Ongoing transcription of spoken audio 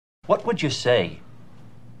What would you say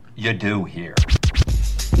you do here?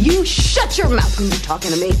 You shut your mouth when you're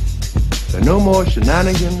talking to me. There are no more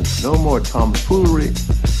shenanigans, no more tomfoolery,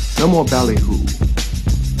 no more ballyhoo. This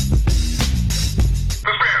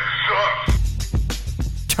man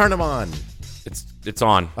sucks. Turn them on. It's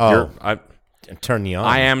on. Oh, turn you on.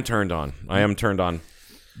 I am turned on.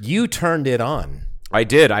 You turned it on. I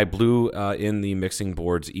did. I blew in the mixing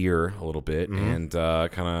board's ear a little bit and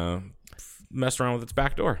kind of messed around with its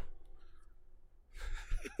back door.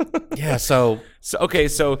 Yeah. So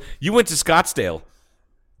you went to Scottsdale.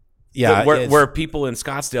 Yeah, where people in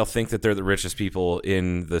Scottsdale think that they're the richest people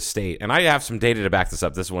in the state. And I have some data to back this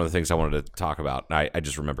up. This is one of the things I wanted to talk about. I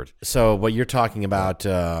just remembered. So what you're talking about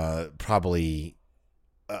probably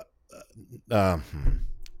a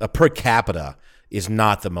per capita is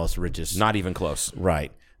not the most richest. Not even close.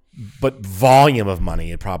 Right. But volume of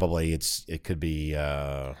money, it could be.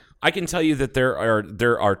 I can tell you that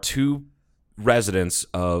there are two residents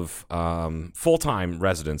of full-time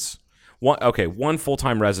residents. One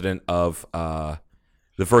full-time resident of the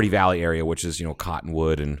Verde Valley area, which is,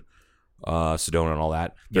 Cottonwood and Sedona and all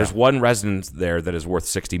that. There's one resident there that is worth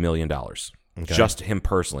 $60 million. Okay. Just him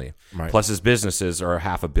personally. Right. Plus his businesses are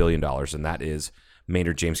 $500 million, and that is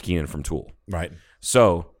Maynard James Keenan from Tool. Right.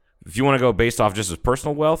 So if you want to go based off just his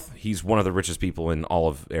personal wealth, he's one of the richest people in all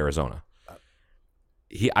of Arizona.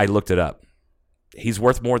 I looked it up. He's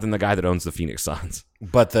worth more than the guy that owns the Phoenix Suns.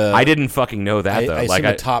 But I didn't fucking know that though. I assume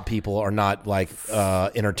the top people are not like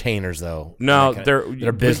entertainers though. No, like,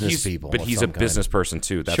 they're business people. But he's a business person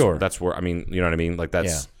too. That's, sure. That's where you know what I mean. Like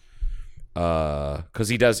that's because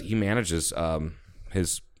he manages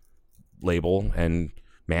his label and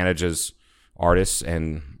manages artists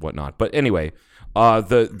and whatnot. But anyway,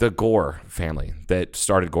 the Gore family that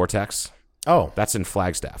started Gore-Tex. Oh, that's in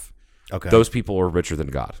Flagstaff. Okay, those people are richer than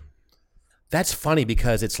God. That's funny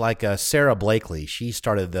because it's like Sarah Blakely. She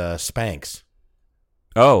started Spanx.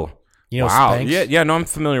 Oh, wow. Spanx? Yeah. No, I'm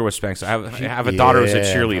familiar with Spanx. I have a daughter who's a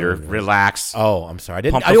cheerleader. Relax. Oh, I'm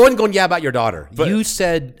sorry. I wasn't going about your daughter. But you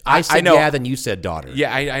said I said know. yeah, then you said daughter.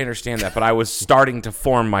 Yeah, I understand that, but I was starting to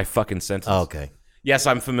form my fucking sentence. Oh, okay. Yes,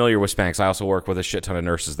 I'm familiar with Spanx. I also work with a shit ton of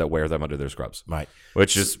nurses that wear them under their scrubs. Right.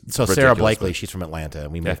 Which is so Sarah Blakely, she's from Atlanta.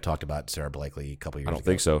 We may have talked about Sarah Blakely a couple years ago. I don't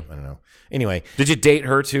think so. I don't know. Anyway. Did you date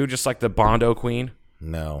her too, just like the Bondo queen?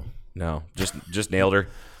 No. Just nailed her?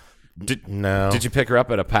 No. Did you pick her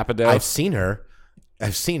up at a Papado? I've seen her.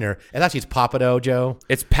 And actually it's Papado, Joe.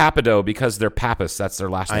 It's Papado because they're Pappas. That's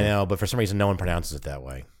their last name. I know, but for some reason no one pronounces it that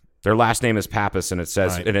way. Their last name is Pappas, and it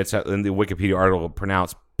says, and it's in the Wikipedia article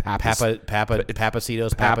pronounced Pappas.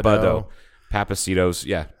 Papacitos, Papado. Papacitos,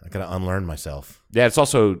 yeah. I gotta unlearn myself. Yeah, it's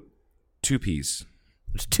also two P's.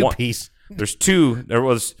 There's two P's. There's two. There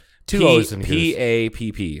was two O's in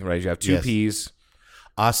P-A-P-P, right? You have two P's.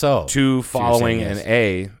 So two following an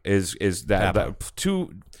A is that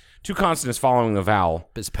two consonants following the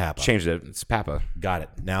vowel. It's Papa. Changed it. It's Papa. Got it.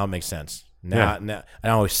 Now it makes sense. Now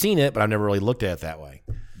I've always seen it, but I've never really looked at it that way.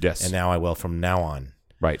 Yes. And now I will from now on.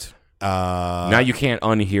 Right. Now you can't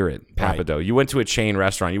unhear it, Papado. Right. You went to a chain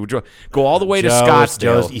restaurant. You would go all the way to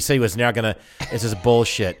Scottsdale. You said he was now going to – this is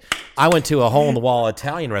bullshit. I went to a hole-in-the-wall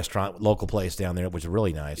Italian restaurant, local place down there, which was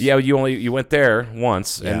really nice. Yeah, you went there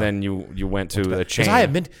once, and then you went to a chain. Because I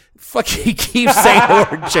have been – fuck, he keeps saying the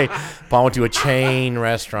word chain. I went to a chain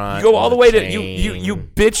restaurant. You go all the way to – you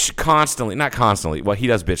bitch constantly. Not constantly. Well, he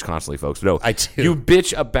does bitch constantly, folks. But no, I do. You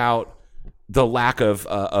bitch about – the lack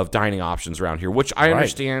of dining options around here, which I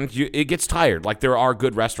understand. It gets tired. Like there are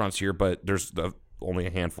good restaurants here, but there's only a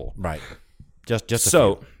handful. Right. Just a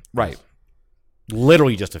few. Right.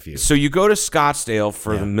 Literally just a few. So you go to Scottsdale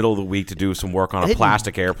for the middle of the week to do some work on a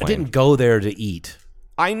plastic airplane. I didn't go there to eat.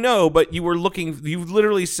 I know, but you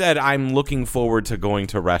literally said, I'm looking forward to going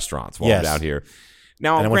to restaurants while I'm down here.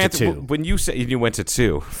 Now, and I went to two. When you said you went to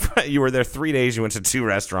two, you were there 3 days, you went to two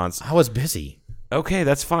restaurants. I was busy. Okay,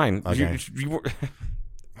 that's fine. Okay. You were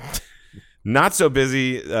not so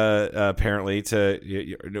busy, apparently.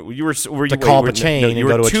 You were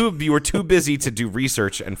too busy to do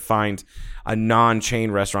research and find a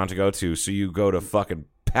non-chain restaurant to go to. So you go to fucking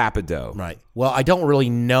Papado. Right. Well, I don't really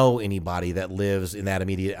know anybody that lives in that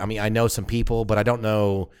immediate. I mean, I know some people, but I don't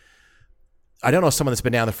know. Someone that's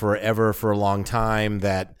been down there forever for a long time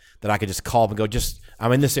that I could just call up and go,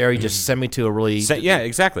 I'm in this area, just send me to a really... Yeah,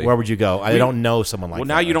 exactly. Where would you go? I don't know someone like that.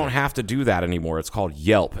 Well, now you don't have to do that anymore. It's called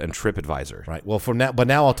Yelp and TripAdvisor. Right. Well,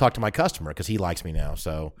 now I'll talk to my customer because he likes me now.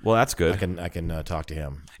 So well, that's good. I can talk to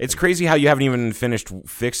him. It's crazy how you haven't even finished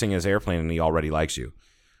fixing his airplane and he already likes you.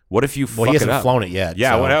 What if you fuck it up? He hasn't flown it yet.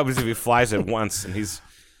 Yeah, so. What happens if he flies it once and he's...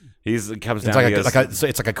 He comes It's down. it's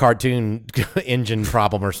like a cartoon engine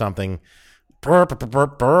problem or something. Burp, burp,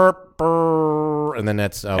 burp, burp, burp, and then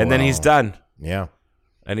that's and then he's done. Yeah.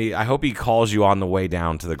 And I hope he calls you on the way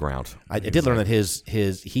down to the ground. I did learn that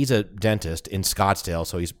he's a dentist in Scottsdale,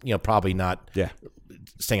 so he's probably not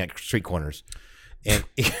staying at street corners. And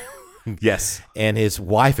yes. And his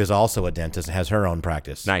wife is also a dentist and has her own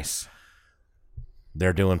practice. Nice.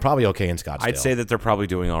 They're doing probably okay in Scottsdale. I'd say that they're probably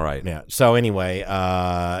doing all right. Yeah. So anyway,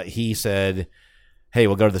 he said, "Hey,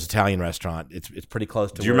 we'll go to this Italian restaurant. It's pretty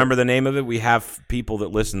close to." Do you remember the name of it? We have people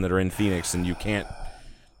that listen that are in Phoenix, and you can't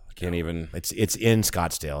even. It's in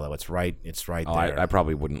Scottsdale though. It's right there. I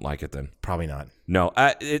probably wouldn't like it then. Probably not. No,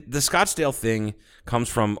 the Scottsdale thing comes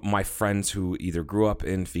from my friends who either grew up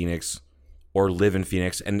in Phoenix or live in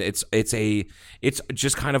Phoenix, and it's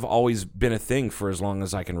just kind of always been a thing for as long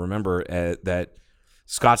as I can remember. That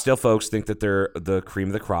Scottsdale folks think that they're the cream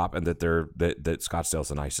of the crop, and that that Scottsdale's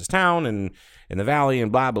the nicest town in the valley,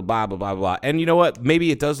 and blah blah blah blah blah blah. And you know what?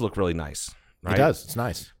 Maybe it does look really nice. Right? It does. It's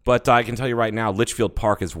nice. But I can tell you right now, Litchfield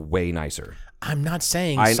Park is way nicer. I'm not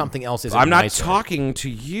saying something else isn't I'm not nicer. talking to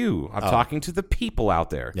you. I'm talking to the people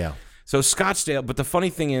out there. Yeah. So Scottsdale, but the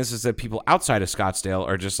funny thing is that people outside of Scottsdale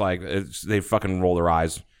are just like, they fucking roll their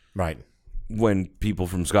eyes. Right. When people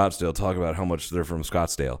from Scottsdale talk about how much they're from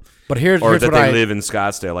Scottsdale. But here's that what they live in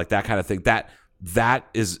Scottsdale, like that kind of thing. That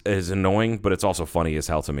is annoying, but it's also funny as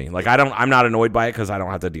hell to me. Like I'm not annoyed by it because I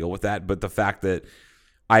don't have to deal with that. But the fact that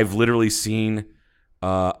I've literally seen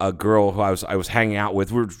a girl who I was hanging out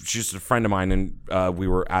with, she's a friend of mine, and we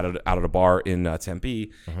were out at a bar in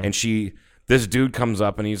Tempe, and this dude comes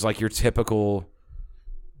up and he's like your typical,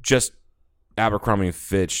 just Abercrombie &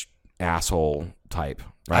 Fitch asshole type.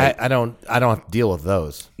 Right? I don't have to deal with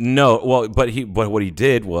those. No, well, but what he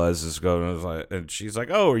did was go and, and she's like,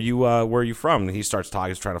 "Oh, are you where are you from?" And he starts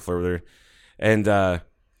talking, he's trying to flirt with her, and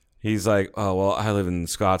he's like, "Oh, well, I live in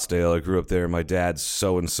Scottsdale. I grew up there. My dad's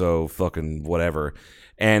so and so, fucking whatever."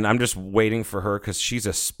 And I'm just waiting for her because she's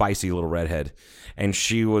a spicy little redhead, and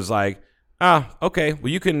she was like, okay, well,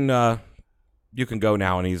 you can go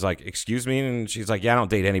now." And he's like, "Excuse me?" And she's like, "Yeah, I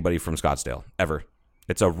don't date anybody from Scottsdale ever.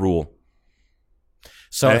 It's a rule."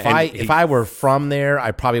 So if I were from there,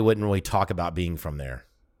 I probably wouldn't really talk about being from there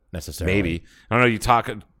necessarily. Maybe. I don't know. You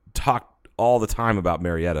talk all the time about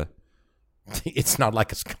Marietta. It's not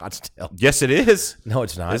like a Scottsdale. Yes, it is. No,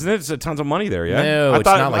 it's not. Isn't it? It's tons of money there, yeah? No, I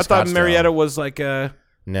thought Scottsdale. Marietta was like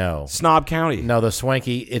no Snob County. No, the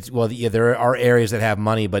swanky. There are areas that have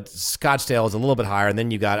money, but Scottsdale is a little bit higher, and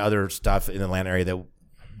then you got other stuff in the Atlanta area that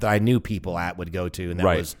I knew people would go to, and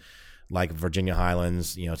that was like Virginia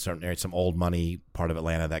Highlands, certain areas, some old money part of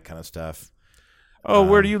Atlanta, that kind of stuff. Oh,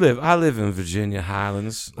 where do you live? I live in Virginia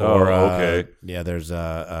Highlands. Okay. Yeah, there's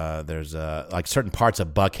like certain parts of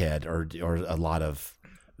Buckhead or a lot of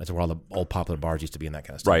that's where all the old popular bars used to be and that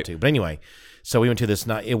kind of stuff too. But anyway, so we went to this.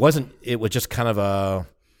 It was just kind of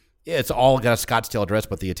it's all got a Scottsdale address,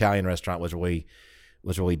 but the Italian restaurant was really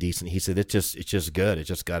decent. He said it's just good.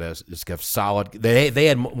 It's got solid. They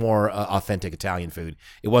had more authentic Italian food.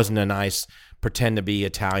 It wasn't a nice pretend to be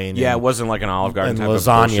Italian. Yeah, it wasn't like an Olive Garden and type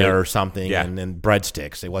lasagna of or something. Yeah. and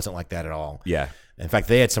breadsticks. It wasn't like that at all. Yeah. In fact,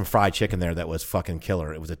 they had some fried chicken there that was fucking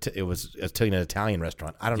killer. It was an Italian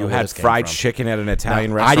restaurant. I don't know. You where had this came fried from. chicken at an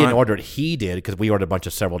Italian Now, restaurant? I didn't order it. He did because we ordered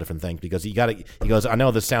several different things because he goes, "I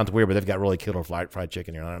know this sounds weird, but they've got really killer fried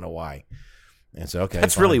chicken here. And I don't know why." And so, okay,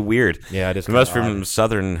 that's fine. really weird. Yeah, it is. It must be from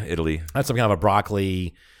southern Italy. That's some kind of a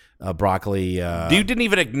broccoli. You didn't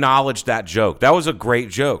even acknowledge that joke. That was a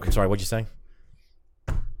great joke. I'm sorry, what'd you say?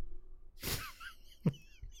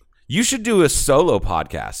 You should do a solo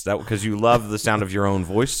podcast because you love the sound of your own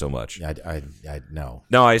voice so much. I no.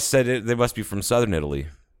 No, I said they must be from southern Italy.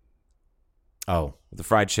 Oh, the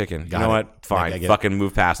fried chicken. Got you know it. what? Fine. I Fucking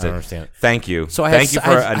move past it. I understand. Thank you. So Thank you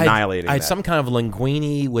for annihilating I had that. some kind of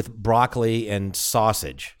linguine with broccoli and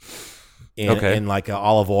sausage in like an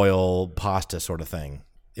olive oil pasta sort of thing.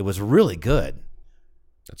 It was really good.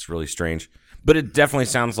 That's really strange. But it definitely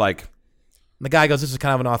sounds like... The guy goes, "This is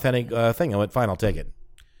kind of an authentic thing." I went, "Fine, I'll take it."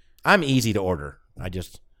 I'm easy to order. I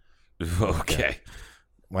just... Okay.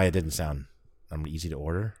 Why it didn't sound... I'm easy to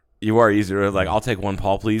order? You are easy to... Like, I'll take one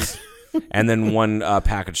Paul, please. And then one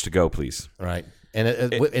package to go, please. Right.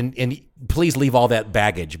 And please leave all that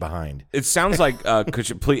baggage behind. It sounds like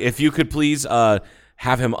if you could please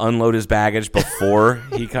have him unload his baggage before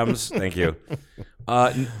he comes. Thank you.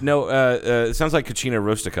 It sounds like Cucina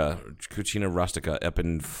Rustica up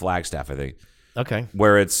in Flagstaff, I think. Okay.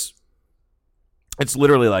 Where it's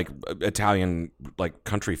literally like Italian like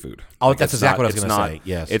country food. Oh, Like that's exactly what I was going to say.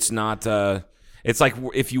 Yes. It's not It's like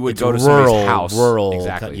if you would It's go to rural, somebody's house. rural.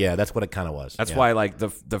 Exactly. Yeah, that's what it kind of was. That's yeah. why like the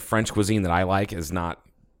French cuisine that I like is not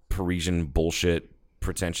Parisian bullshit,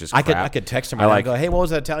 pretentious I crap. could text him I right now like- and go, hey, what was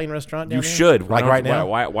that Italian restaurant down You there? should. Like right now?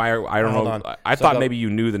 Why I don't Hold know. on. I So thought go- maybe you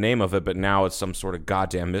knew the name of it, but now it's some sort of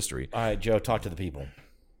goddamn mystery. All right, Joe, talk to the people.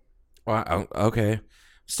 Okay.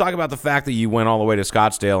 Let's talk about the fact that you went all the way to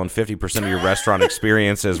Scottsdale and 50% of your restaurant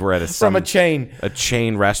experiences were at From a chain. A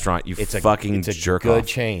chain restaurant. You It's a fucking jerk good off.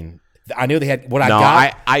 chain. I knew they had what I No,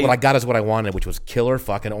 got. I- what I got is what I wanted, which was killer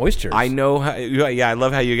fucking oysters. I know. Yeah, I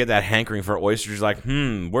love how you get that hankering for oysters. Like,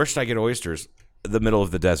 where should I get oysters? The middle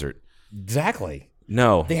of the desert. Exactly.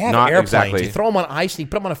 No, They have not airplanes. exactly. You throw them on ice and you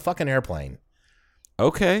put them on a fucking airplane.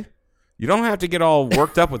 Okay. You don't have to get all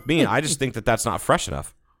worked up with me. I just think that that's not fresh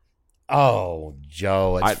enough. Oh,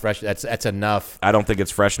 Joe, it's fresh. That's enough. I don't think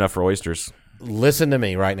it's fresh enough for oysters. Listen to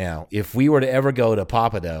me right now. If we were to ever go to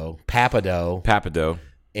Papado,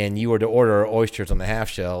 and you were to order oysters on the half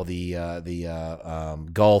shell, the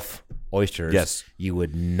Gulf oysters, Yes. you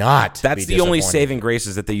would not. That's be the only disappointed. saving grace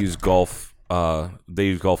is that they use Gulf. They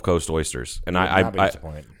use Gulf Coast oysters, and You would not be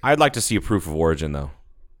disappointed. I'd like to see a proof of origin though.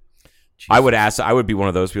 I would ask. I would be one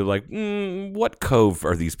of those people like, what cove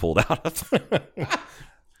are these pulled out of?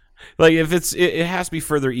 Like if it has to be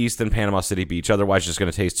further east than Panama City Beach, otherwise it's just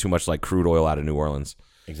going to taste too much like crude oil out of New Orleans.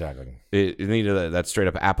 Exactly. It needed that straight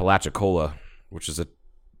up Apalachicola, which is a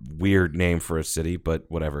weird name for a city, but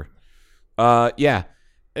whatever. Yeah.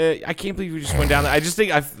 I can't believe we just went down there. I just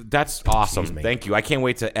think that's awesome. Excuse me. Thank you. I can't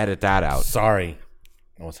wait to edit that out. Sorry,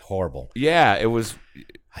 that was horrible. Yeah, it was.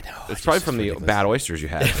 I know. It's probably from the ridiculous. bad oysters you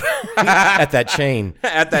had At that chain.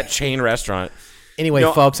 at that chain restaurant. Anyway,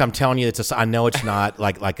 No, folks, I'm telling you, I know it's not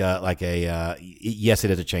like a. Yes,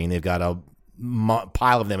 it is a chain. They've got a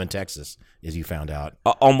pile of them in Texas, as you found out.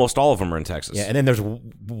 Almost all of them are in Texas. Yeah, and then there's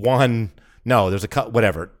one. No, there's a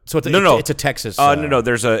whatever. So it's it's a Texas. No.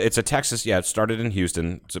 It's a Texas. Yeah, it started in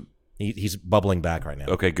Houston. He's bubbling back right now.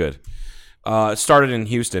 Okay, good. It started in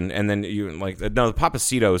Houston, and then the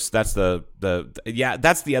Pappasitos. That's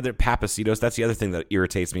that's the other Pappasitos. That's the other thing that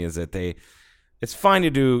irritates me is that it's fine to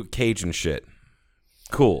do Cajun shit.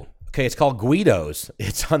 Cool. Okay, it's called Guido's.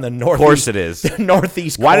 It's on the northeast. Of course it is. The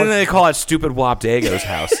northeast. Why corner. didn't they call it Stupid Wap Dago's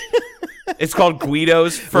house? It's called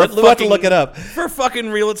Guido's. We'll have to look it up. For fucking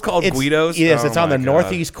real, it's called It's, Guido's? Yes, Oh it's on my the God.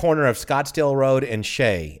 northeast corner of Scottsdale Road and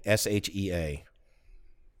Shea. SHEA.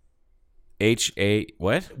 H-A...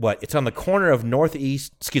 What? What? It's on the corner of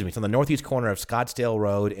northeast. Excuse me. It's on the northeast corner of Scottsdale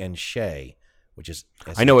Road and Shea, which is.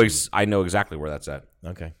 I know exactly where that's at.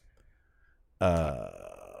 Okay.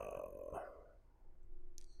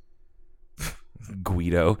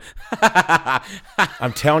 Guido.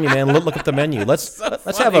 I'm telling you, man. Look up the menu. Let's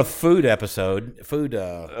have a food episode. Food.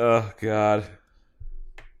 Oh, God.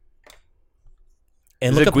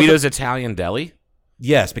 And Is look it up Guido's Italian Deli?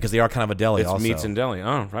 Yes, because they are kind of a deli. It's also. meats and deli.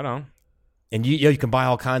 Oh, right on. And you can buy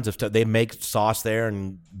all kinds of stuff. They make sauce there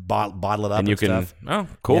and bottle it up And you can... stuff. Oh,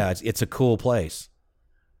 cool. Yeah, it's a cool place.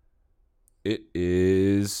 It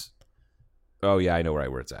is... Oh, yeah, I know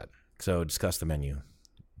where it's at. So discuss the menu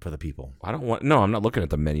for the people. I don't want... No, I'm not looking at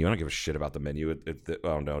the menu. I don't give a shit about the menu.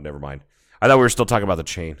 Oh, no, never mind. I thought we were still talking about the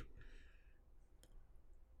chain.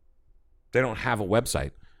 They don't have a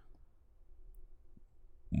website.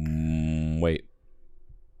 Wait.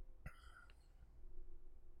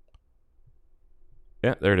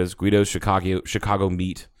 Yeah, there it is. Guido's Chicago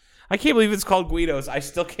Meat. I can't believe it's called Guido's. I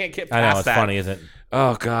still can't get past I know, it's that. funny, isn't it?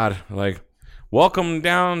 Oh, God. Like, welcome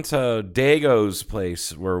down to Dago's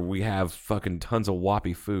place where we have fucking tons of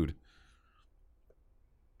whoppy food.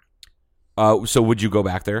 So would you go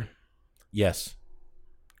back there? Yes.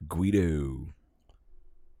 Guido.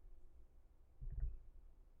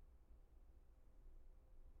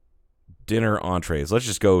 Dinner entrees. Let's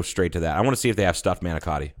just go straight to that. I want to see if they have stuffed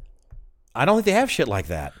manicotti. I don't think they have shit like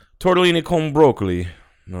that. Tortellini con broccoli.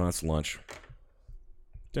 No, that's lunch.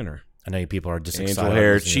 Dinner. I know you people are just excited. Angel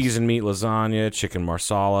hair, about this cheese and meat lasagna, chicken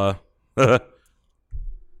marsala.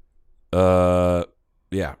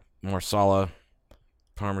 Yeah, marsala,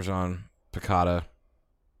 parmesan, piccata.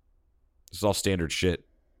 This is all standard shit.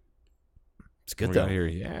 It's good What we though. got here,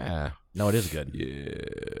 yeah, No, it is good.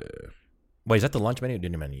 yeah. Wait, is that the lunch menu or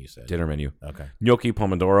dinner menu you said? Dinner menu. Okay. Gnocchi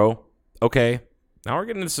pomodoro. Okay, now we're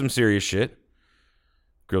getting into some serious shit.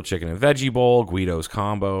 Grilled chicken and veggie bowl, Guido's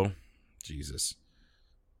combo. Jesus.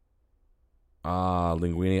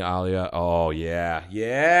 Linguine aglio. Oh, yeah.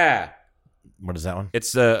 Yeah. What is that one?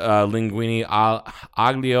 It's the linguine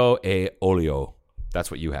aglio e olio. That's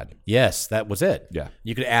what you had. Yes, that was it. Yeah.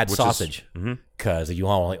 You could add Which is- sausage because you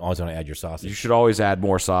always want to add your sausage. You should always add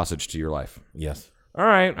more sausage to your life. Yes. All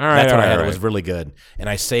right. That's what I had. All It was right. really good, and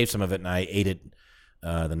I saved some of it and I ate it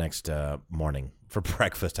the next morning for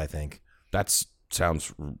breakfast. I think. That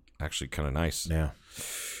sounds actually kind of nice. Yeah.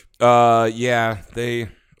 Yeah. They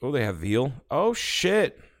have veal. Oh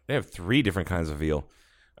shit. They have 3 different kinds of veal.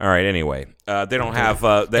 All right. Anyway, they don't have.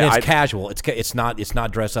 And it's casual. It's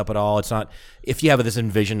not dress up at all. It's not. If you have this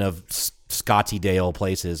envision of Scottsdale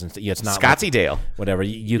places, and it's not Scottsdale. whatever.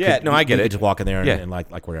 You Yeah, could, no, I get you it. could just walk in there and, Yeah. and like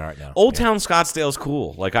where you're at now. Old Town Scottsdale's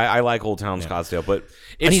cool. Like I like Old Town Scottsdale, but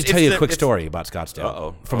I need to tell you a quick story about Scottsdale.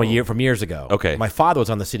 Uh-oh. From years ago. Okay. My father was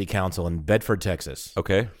on the city council in Bedford, Texas.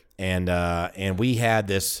 Okay. And we had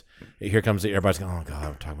this. Here comes everybody's going. Oh God,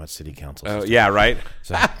 we're talking about city council. Yeah. Right.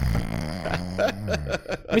 So, let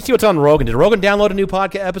me see what's on Rogan. Did Rogan download a new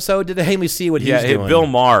podcast episode? Did they? Let me see what he's doing. Bill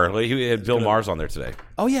Maher. He had Bill Maher's on there today.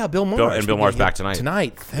 Oh yeah, Bill Maher. And Bill Maher's back tonight.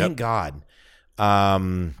 Tonight, thank God.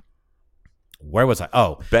 Where was I?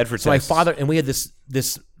 Oh, Bedford, So Texas. my father and we had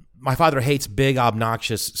this. My father hates big,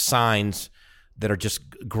 obnoxious signs that are just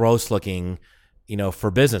gross looking,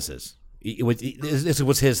 for businesses. This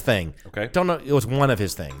was his thing. Okay. Don't know. It was one of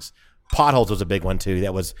his things. Potholes was a big one too.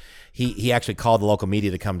 That was he actually called the local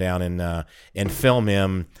media to come down and film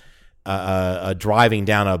him driving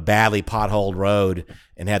down a badly potholed road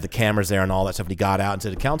and had the cameras there and all that stuff. And he got out and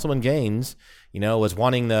said, Councilman Gaines, was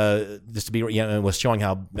wanting this to be, was showing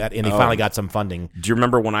how that, and he finally got some funding. Do you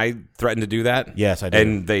remember when I threatened to do that? Yes, I do.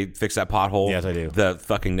 And they fixed that pothole. Yes, I do. The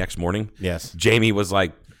fucking next morning. Yes. Jamie was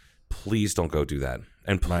like, "Please don't go do that,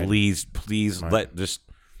 and please let just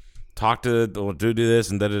talk to do this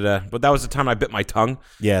and da da da." But that was the time I bit my tongue.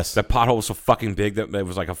 Yes. That pothole was so fucking big that it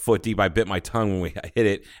was like a foot deep. I bit my tongue when we hit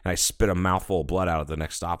it, and I spit a mouthful of blood out at the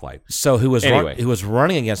next stoplight. So who was Anyway. who was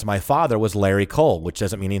running against my father was Larry Cole, which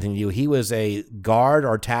doesn't mean anything to you. He was a guard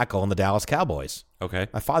or tackle in the Dallas Cowboys. Okay.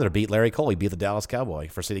 My father beat Larry Cole. He beat the Dallas Cowboy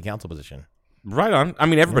for city council position. Right on. I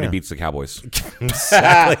mean, everybody Yeah. beats the Cowboys.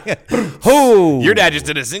 Who? Your dad just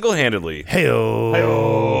did it single-handedly. Hey-o.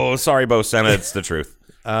 Oh, sorry, Bo Senna. It's the truth.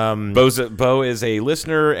 Bo is a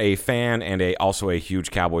listener, a fan, and also a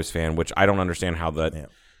huge Cowboys fan, which I don't understand how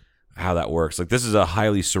that works. Like, this is a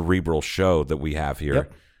highly cerebral show that we have here.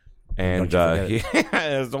 Yep. And Don't you forget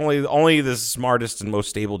it's only the smartest and most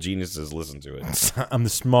stable geniuses listen to it. I'm the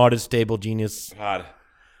smartest, stable genius. God.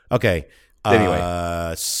 Okay.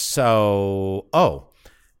 Anyway.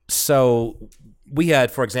 So we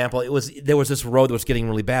had, for example, there was this road that was getting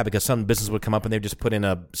really bad because some business would come up and they'd just put in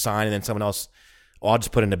a sign, and then someone else, I'll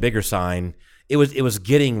just put in a bigger sign. It was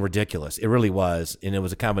getting ridiculous. It really was, and it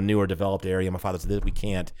was a kind of a newer, developed area. My father said, we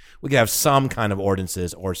could have some kind of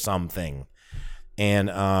ordinances or something, and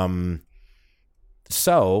and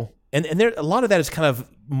there a lot of that is kind of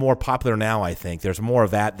more popular now. I think there's more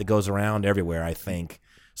of that goes around everywhere. I think.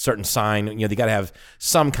 Certain sign, they got to have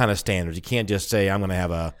some kind of standards. You can't just say I'm going to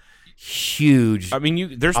have a huge. I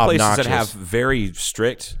mean, there's places that obnoxious. have very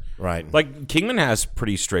strict, Right. Like Kingman has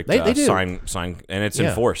pretty strict They do. sign, and it's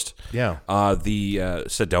enforced. Yeah. The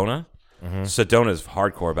Sedona, Sedona is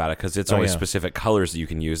hardcore about it because it's only yeah. specific colors that you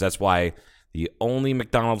can use. That's why the only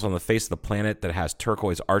McDonald's on the face of the planet that has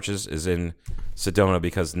turquoise arches is in Sedona,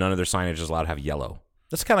 because none of their signage is allowed to have yellow.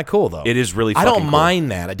 That's kind of cool, though. It is really I fucking don't cool.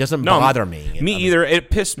 mind that. It doesn't bother me. Me either. It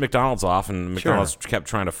pissed McDonald's off, and McDonald's kept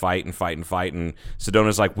trying to fight, and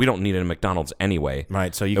Sedona's like, we don't need a McDonald's anyway.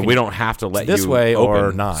 Right, so we don't have to let this you way open.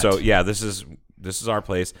 or not. So yeah, this is our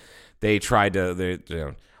place. They tried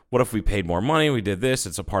to. What if we paid more money? We did this.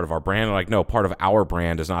 It's a part of our brand. They're like, no, part of our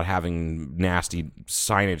brand is not having nasty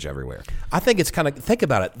signage everywhere. I think it's kind of, think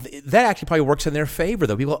about it. That actually probably works in their favor,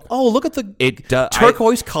 though. People, look at the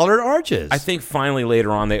turquoise colored arches. I think finally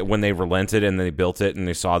later on, when they relented and they built it and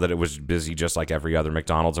they saw that it was busy just like every other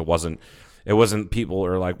McDonald's. It wasn't people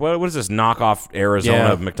are like, what is this knockoff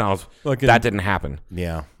Arizona McDonald's? That didn't happen.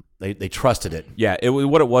 Yeah. They trusted it. Yeah,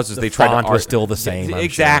 what it was is The they tried font to was still the same, I'm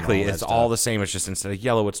Exactly, sure, and all that it's all stuff. the same. It's just instead of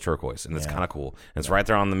yellow, it's turquoise, and it's kind of cool. And it's right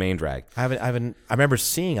there on the main drag. I remember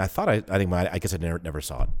seeing. I guess I never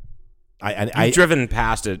saw it. You've driven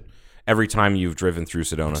past it every time you've driven through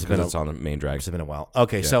Sedona because it's on the main drag. It's been a while.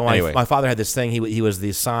 Okay, Yeah. so Anyway. my father had this thing. He was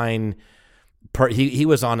the sign. He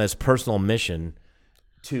was on his personal mission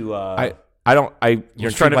to. You're was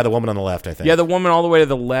intrigued trying to- by the woman on the left, I think. Yeah, the woman all the way to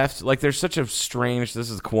the left. Like, there's such a strange. This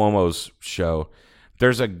is Cuomo's show.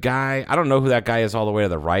 There's a guy. I don't know who that guy is all the way to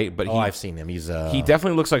the right, but I've seen him. He's he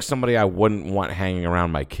definitely looks like somebody I wouldn't want hanging around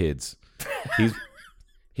my kids.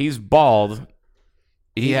 He's bald.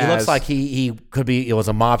 He looks like he could be. It was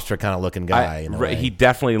a mobster kind of looking guy. in a way. He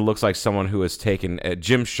definitely looks like someone who has taken.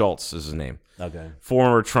 Jim Schultz is his name. Okay.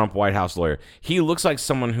 Former Trump White House lawyer. He looks like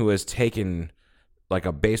someone who has taken like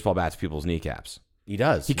a baseball bat to people's kneecaps. He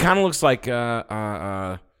does. He kind of looks like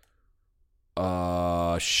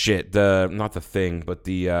shit. Not the Thing, but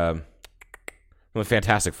the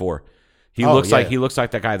Fantastic Four. He looks like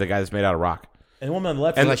that guy. The guy that's made out of rock. And the woman on the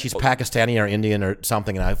left, like she's Pakistani or Indian or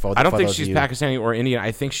something. And I don't think she's Pakistani or Indian.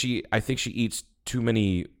 I think she eats too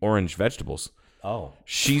many orange vegetables. Oh,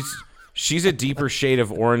 she's a deeper shade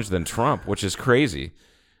of orange than Trump, which is crazy.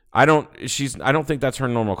 I don't think that's her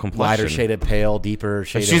normal complexion. Lighter shaded pale, deeper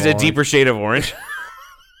shade. She's of a deeper shade of orange.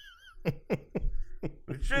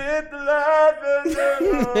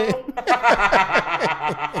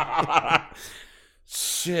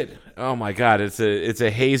 Shit! Oh my God! It's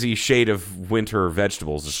a hazy shade of winter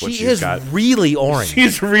vegetables. Is what she's got. Really orange.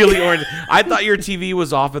 She's really orange. I thought your TV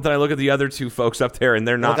was off, but then I look at the other two folks up there, and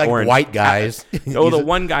they're not like orange. White guys. Oh, the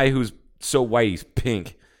one guy who's so white, he's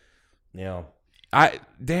pink. Yeah.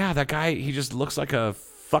 That guy. He just looks like a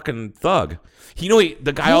fucking thug.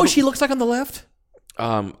 The guy. You know what she looks like on the left?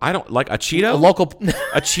 I don't like a Cheeto. A local,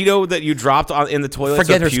 a Cheeto that you dropped in the toilet.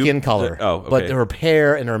 Forget her skin color. Okay. But her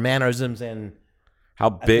hair and her mannerisms and how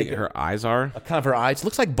big her eyes are. Kind of her eyes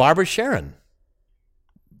looks like Barbara Sharon.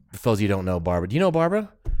 For those of you who don't know Barbara, do you know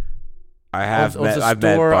Barbara? I have. I've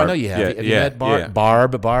met Barb. I know you have. Have you met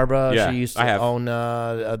Barbara? Yeah, she used to own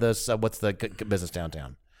this. What's the business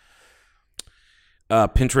downtown?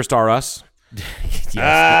 Pinterest R Us. Yes, that's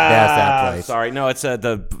that place. Sorry, no, it's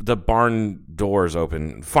the barn doors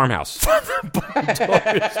open. Farmhouse.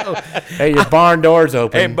 Hey, your barn doors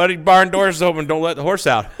open. Hey, buddy, barn doors open. Don't let the horse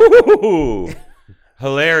out.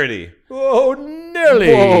 Hilarity. Oh, Nelly.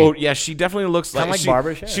 Whoa, yeah, she definitely looks like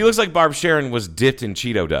Barbara Sharon. She looks like Barbara Sharon was dipped in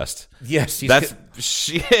Cheeto dust. Yes,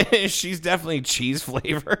 she's definitely cheese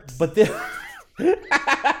flavored. But this,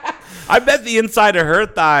 I bet the inside of her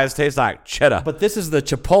thighs taste like cheddar. But this is the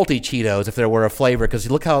Chipotle Cheetos if there were a flavor, because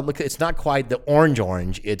look, it's not quite the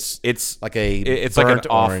orange. It's like it's burnt like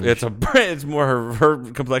an orange. It's more her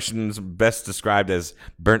complexion is best described as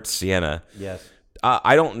burnt sienna. Yes.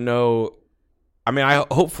 I don't know. I mean,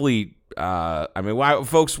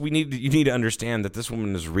 folks, you need to understand that this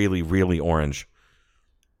woman is really, really orange.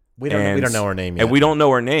 We don't know her name yet. And we don't know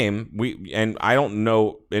her name. I don't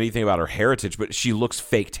know anything about her heritage, but she looks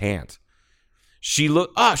fake tanned. She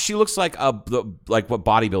looks like like what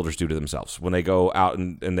bodybuilders do to themselves when they go out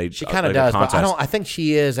and they. She kind of does, but I think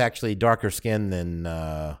she is actually darker skinned than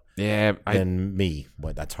than me.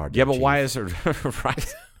 Boy, that's hard. Yeah, but why is her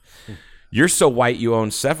right? You're so white, you own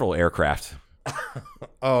several aircraft.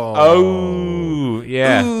 Oh,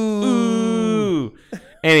 yeah. Ooh.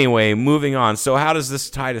 Anyway, moving on. So how does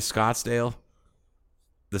this tie to Scottsdale?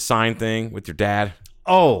 The sign thing with your dad?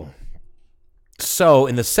 Oh. So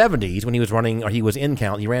in the 70s, when he was running, or he was in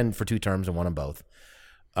count, he ran for 2 terms and won them both.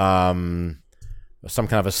 Some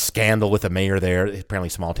kind of a scandal with the mayor there. Apparently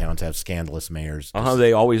small towns have scandalous mayors.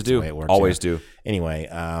 They always do. It works, always do. Anyway,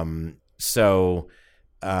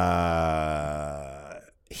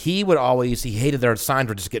 he hated their signs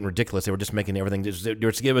were just getting ridiculous. They were just making everything,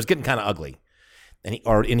 it was getting kind of ugly.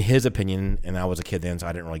 Or in his opinion, and I was a kid then, so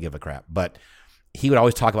I didn't really give a crap. But he would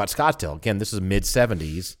always talk about Scottsdale. Again, this is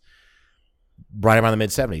mid-70s, right around the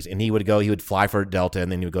mid-70s. And he would fly for Delta,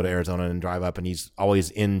 and then he would go to Arizona and drive up, and he's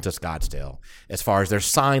always into Scottsdale as far as their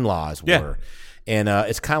sign laws were. And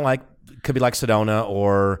it's kind of like, could be like Sedona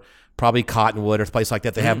or probably Cottonwood or a place like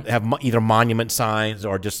that. They have either monument signs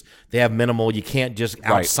or just, they have minimal, you can't just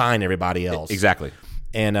out-sign everybody else. Exactly.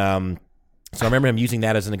 And so I remember him using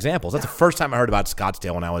that as an example. So that's the first time I heard about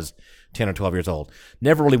Scottsdale when I was 10 or 12 years old.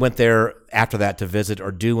 Never really went there after that to visit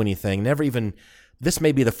or do anything. This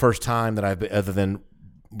may be the first time that other than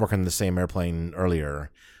working in the same airplane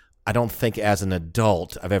earlier, I don't think as an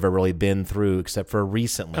adult I've ever really been through, except for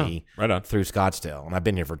recently, right on, through Scottsdale. And I've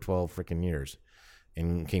been here for 12 freaking years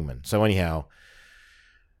in Kingman. So anyhow,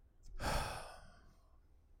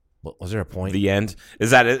 was there a point? The end?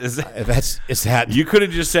 Is that it? Is that you could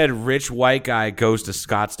have just said rich white guy goes to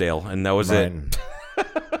Scottsdale and that was it.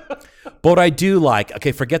 But what I do like,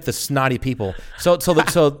 okay, forget the snotty people. So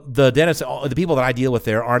the dentists, the people that I deal with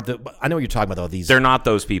there aren't I know what you're talking about though. They're not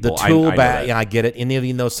those people. The tool bag, yeah, I get it. And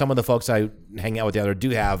even though some of the folks I hang out with the other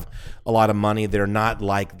do have a lot of money, they're not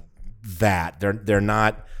like that. They're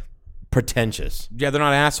not pretentious. Yeah, they're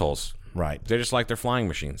not assholes. Right. They're just like their flying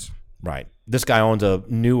machines. Right. This guy owns a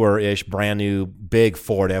newer-ish, brand new, big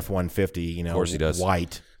Ford F-150. Of course he does.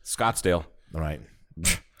 White. Scottsdale. Right.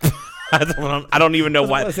 I don't even know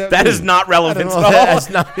why. That is not relevant at all.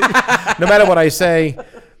 No matter what I say,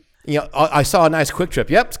 I saw a nice Quick Trip.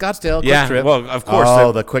 Yep, Scottsdale. Quick Trip. Well, of course.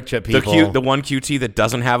 Oh, the Quick Trip people. The one QT that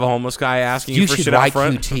doesn't have a homeless guy asking you for should shit out write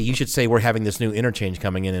front. QT. You should say we're having this new interchange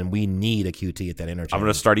coming in, and we need a QT at that interchange. I'm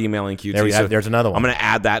going to start emailing QT. There's another one. I'm going to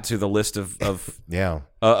add that to the list of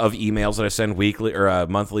emails that I send weekly or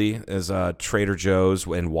monthly is Trader Joe's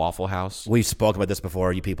and Waffle House. We've spoken about this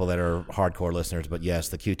before, you people that are hardcore listeners, but yes,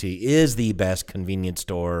 the QT is the best convenience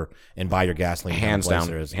store and buy your gasoline. Hands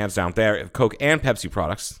down. They have Coke and Pepsi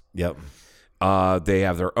products. Yep. They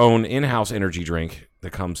have their own in-house energy drink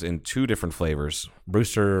that comes in 2 different flavors.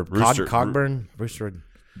 Rooster Cogburn? Rooster.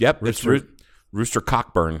 Yep. Rooster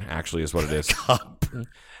Cockburn, actually, is what it is. Cockburn.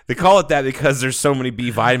 They call it that because there's so many B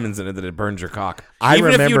vitamins in it that it burns your cock.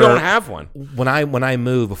 Even if you don't have one. When I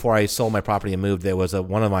moved, before I sold my property and moved, there was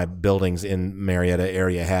one of my buildings in Marietta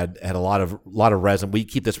area had a lot of resin. We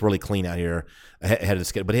keep this really clean out here ahead of the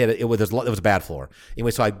skid, but it was a bad floor.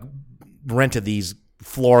 Anyway, so I rented these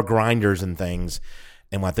floor grinders and things,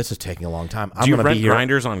 and what this is taking a long time. Do you rent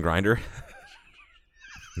grinders on Grindr?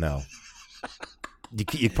 No.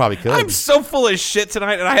 You probably could. I'm so full of shit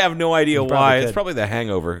tonight, and I have no idea why. It's probably the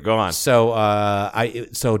hangover. Go on.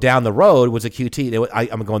 So down the road was a QT.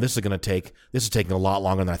 I'm going. This is taking a lot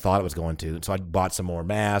longer than I thought it was going to. So I bought some more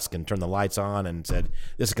masks and turned the lights on and said,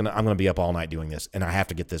 I'm going to be up all night doing this, and I have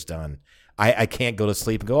to get this done. I can't go to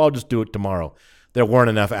sleep and go, I'll just do it tomorrow. There weren't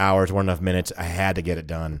enough hours, weren't enough minutes. I had to get it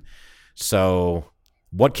done. So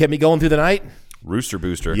what kept me going through the night? Rooster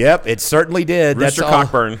Booster. Yep, it certainly did. Rooster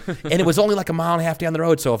Cockburn. And it was only like a mile and a half down the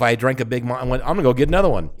road. So if I drank a big I went, I'm going to go get another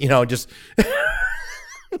one. Just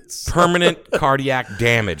permanent cardiac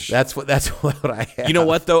damage. That's what I have. You know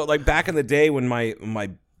what, though? Like back in the day when my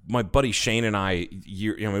buddy Shane and I,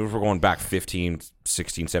 we were going back 15,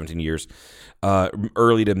 16, 17 years,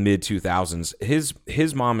 early to mid 2000s.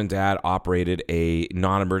 His mom and dad operated a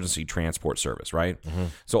non-emergency transport service, right? Mm-hmm.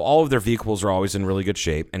 So all of their vehicles are always in really good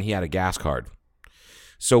shape, and he had a gas card.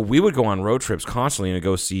 So we would go on road trips constantly and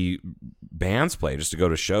go see bands play, just to go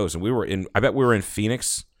to shows. And I bet we were in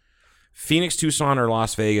Phoenix, Tucson, or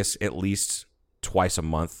Las Vegas at least twice a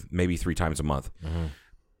month, maybe 3 times a month.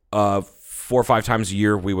 Mm-hmm. 4 or 5 times a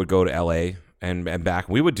year, we would go to LA and back.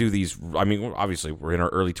 We would do these. I mean, obviously, we're in our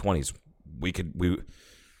early 20s. The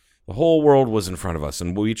whole world was in front of us,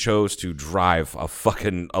 and we chose to drive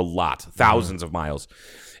a lot, thousands of miles.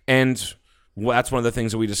 And that's one of the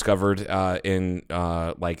things that we discovered in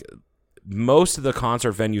most of the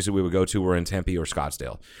concert venues that we would go to were in Tempe or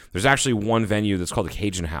Scottsdale. There's actually one venue that's called the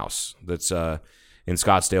Cajun House that's in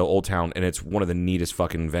Scottsdale, Old Town, and it's one of the neatest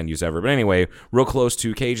fucking venues ever. But anyway, real close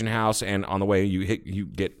to Cajun House, and on the way you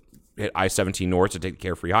get hit I-17 North to take the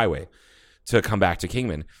Carefree Highway to come back to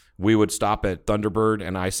Kingman. We would stop at Thunderbird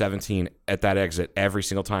and I-17 at that exit every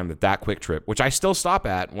single time that Quick Trip, which I still stop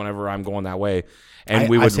at whenever I'm going that way. And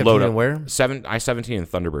we would load up where? I-17 and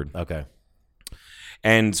Thunderbird. Okay.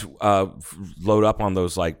 And load up on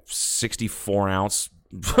those 64-ounce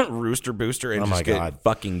Rooster Booster and just get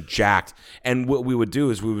fucking jacked. And what we would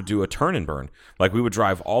do is we would do a turn and burn. Like we would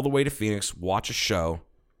drive all the way to Phoenix, watch a show,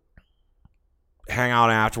 hang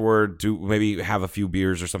out afterward, maybe have a few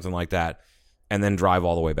beers or something like that, and then drive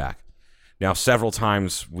all the way back. Now, several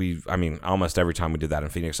times almost every time we did that in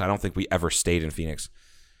Phoenix. I don't think we ever stayed in Phoenix.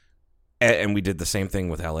 And we did the same thing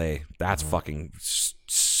with LA. That's fucking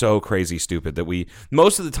so crazy stupid that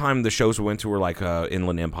most of the time the shows we went to were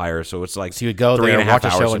Inland Empire. So it's so you would go there and watch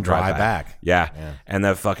a show and drive back. Yeah. And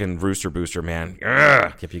that fucking Rooster Booster, man.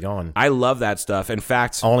 Ugh. Keep you going. I love that stuff. In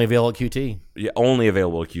fact, only available at QT. Yeah, only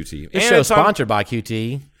available at QT. This show's sponsored by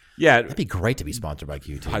QT. Yeah. It'd be great to be sponsored by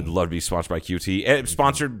QT. I'd love to be sponsored by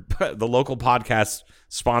QT. The local podcast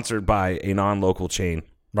sponsored by a non-local chain.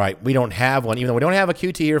 Right. We don't have one. Even though we don't have a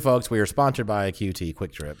QT here, folks, we are sponsored by a QT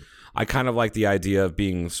Quick Trip. I kind of like the idea of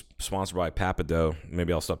being sponsored by Papado.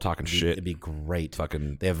 Maybe I'll stop talking shit. It'd be great.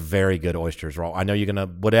 They have very good oysters. I know you're going to,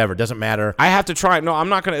 whatever. It doesn't matter. I have to try. No, I'm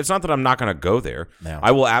not going to. It's not that I'm not going to go there. No.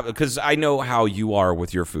 I will, because I know how you are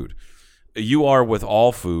with your food. You are with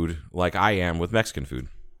all food like I am with Mexican food.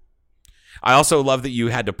 I also love that you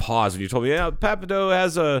had to pause when you told me, yeah,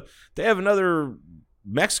 Papado they have another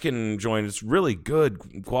Mexican joint. It's really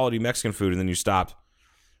good quality Mexican food. And then you stopped.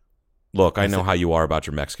 Look, I know how you are about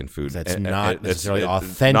your Mexican food. That's not necessarily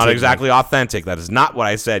authentic. Not exactly authentic. That is not what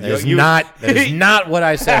I said. That is not what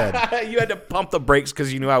I said. You had to pump the brakes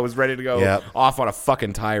because you knew I was ready to go off on a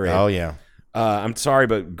fucking tirade. Oh, yeah. I'm sorry,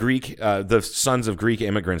 but the sons of Greek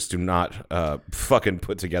immigrants do not fucking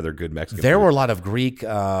put together good Mexican There food. were a lot of Greek,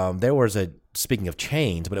 speaking of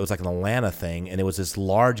chains, but it was like an Atlanta thing, and it was this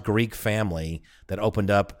large Greek family that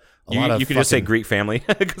opened up a lot of You can just say Greek family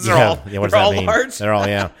because they're all large. They're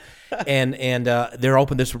all, and they're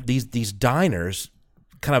open these diners,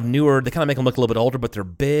 kind of newer. They kind of make them look a little bit older, but they're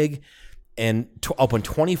big and open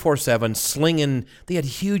 24/7, slinging. They had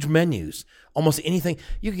huge menus, almost anything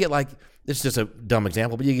you could get. Like, this is just a dumb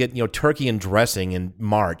example, but you get turkey and dressing in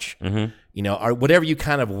March, or whatever you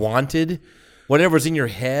kind of wanted, whatever's in your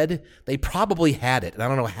head. They probably had it, and I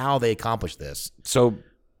don't know how they accomplished this. So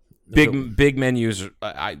big menus.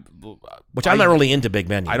 I'm not really into big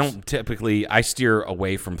menus. I don't typically. I steer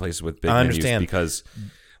away from places with big I menus understand. because,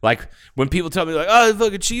 like, when people tell me like, "Oh,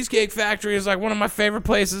 look, a Cheesecake Factory is like one of my favorite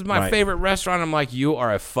places, my favorite restaurant," I'm like, "You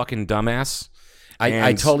are a fucking dumbass."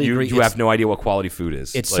 I totally agree. You have no idea what quality food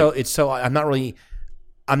is. It's so.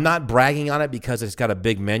 I'm not bragging on it because it's got a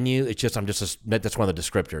big menu. It's just that's one of the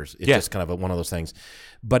descriptors. It's just kind of one of those things.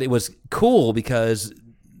 But it was cool because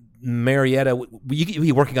Marietta, you can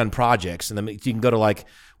be working on projects, and then you can go to like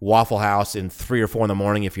Waffle House in 3 or 4 in the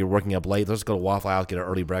morning if you're working up late. Let's go to Waffle House, get an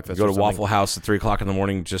early breakfast. Go to Waffle House at 3 o'clock in the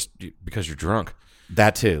morning just because you're drunk.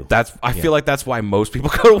 That too. I feel like that's why most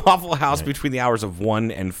people go to Waffle House between the hours of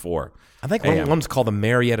 1 and 4. I think one's called the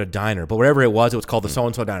Marietta Diner, but whatever it was called the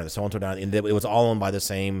so-and-so Diner, the so-and-so Diner, and it was all owned by the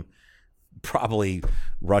same, probably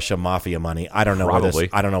Russia mafia money. I don't know.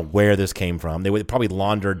 I don't know where this came from. They would probably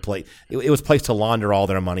laundered It was a place to launder all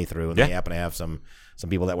their money through, and they happen to have some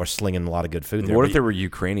people that were slinging a lot of good food there. What if they were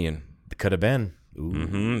Ukrainian? It could have been.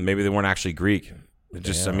 Mm-hmm. Maybe they weren't actually Greek.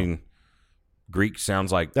 Greek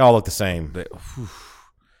sounds like they all look the same.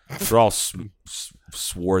 They're all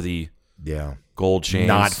swarthy. Yeah. Gold chains.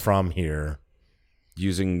 Not from here.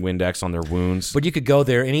 Using Windex on their wounds. But you could go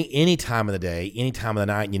there any time of the day, any time of the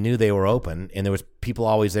night, and you knew they were open, and there was people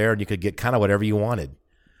always there, and you could get kind of whatever you wanted.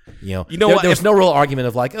 There was no real argument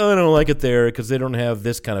of like, oh, I don't like it there because they don't have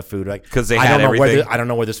this kind of food. Like, because they had everything. I don't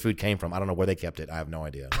know where this food came from. I don't know where they kept it. I have no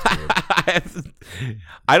idea.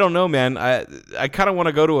 I don't know, man. I kind of want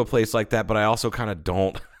to go to a place like that, but I also kind of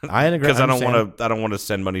don't. I agree because I don't want to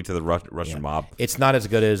send money to the Russian mob. It's not as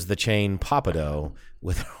good as the chain Papado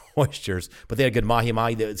with oysters, but they had good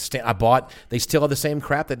mahi-mahi. They still have the same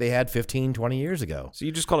crap that they had 15, 20 years ago. So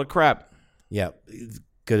you just call it crap? Yeah,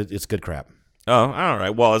 it's good crap. Oh, all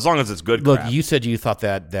right. Well, as long as it's good crap. Look, you said you thought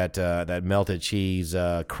that melted cheese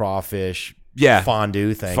crawfish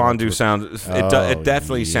fondue thing. Fondue sounds it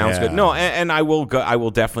definitely sounds good. No, and I will go. I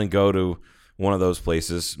will definitely go to one of those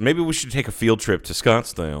places. Maybe we should take a field trip to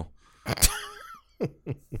Scottsdale.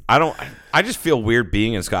 I just feel weird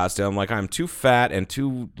being in Scottsdale. I'm like, I'm too fat and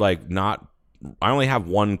too not. I only have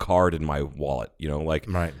one card in my wallet.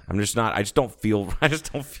 Right. I'm just not. I just don't feel.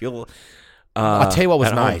 I'll tell you what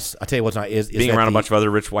was nice. I'll tell you what's nice is being around a bunch of other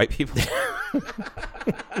rich white people.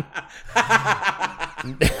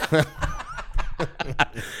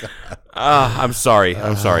 I'm sorry.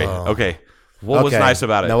 Okay. What was nice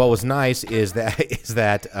about it? No, what was nice is that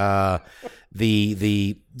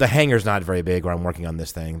the hangar's not very big where I'm working on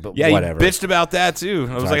this thing, but whatever. You bitched about that too.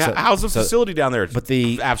 I was how's the facility down there? But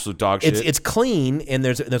the absolute dog shit. It's clean, and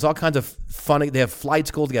there's all kinds of fun. They have flight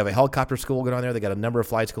schools. They have a helicopter school going on there. They got a number of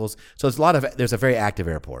flight schools. So there's a very active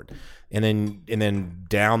airport, and then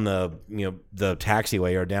down the the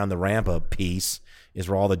taxiway or down the ramp up piece is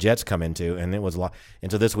where all the jets come into, and it was a lot.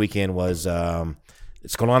 And so this weekend was.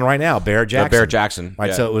 It's going on right now. Barrett Jackson. Right.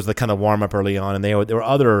 Yeah. So it was the kind of warm up early on, and there were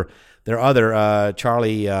other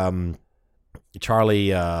Charlie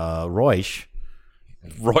Royce.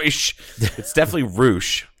 It's definitely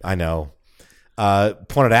Roosh. I know.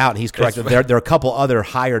 Pointed out, and he's correct. There are a couple other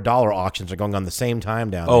higher dollar auctions that are going on the same time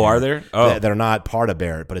down there. Oh, are there? That are not part of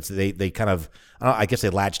Barrett, but they kind of. I guess they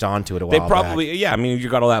latched onto it a while back. They probably, yeah. I mean, you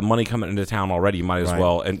got all that money coming into town already. You might as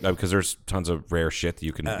well, and because there's tons of rare shit that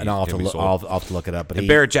you can. And I'll have to look it up. But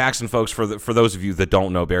Barrett Jackson, folks, for those of you that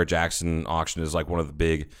don't know, Barrett Jackson auction is like one of the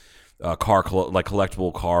big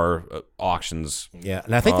collectible car auctions. Yeah,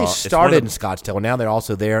 and I think they started in Scottsdale. And now they're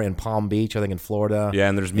also there in Palm Beach, I think in Florida. Yeah,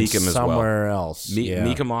 and there's Meekum as well. Somewhere else.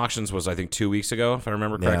 Meekum auctions was I think 2 weeks ago, if I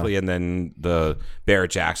remember correctly, and then the Barrett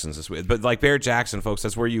Jacksons this week. But like Barrett Jackson, folks,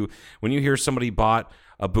 that's where when you hear somebody bought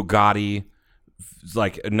a Bugatti,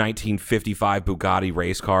 like a 1955 Bugatti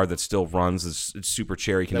race car that still runs, it's super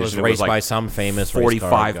cherry condition. It was raced by some famous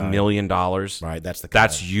 $45 million. Right,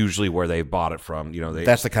 that's usually where they bought it from.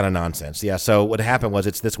 That's the kind of nonsense. Yeah. So what happened was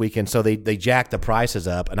it's this weekend. So they jacked the prices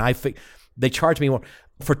up, and they charged me more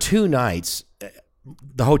for 2 nights.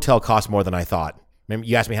 The hotel cost more than I thought. Remember,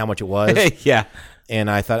 you asked me how much it was. Yeah. And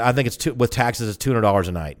I thought I think it's with taxes it's $200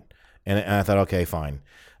 a night, and I thought okay fine,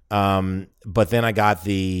 but then I got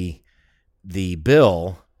the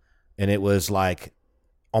bill, and it was like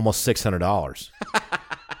almost $600.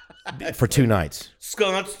 for 2 nights.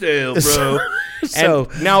 Scottsdale, bro. So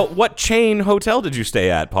and now, what chain hotel did you stay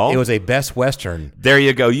at, Paul? it was a Best Western. There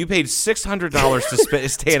you go. You paid $600 to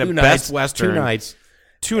stay at a 2 Best nights, Western. 2 nights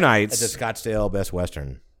 2 at nights. the Scottsdale Best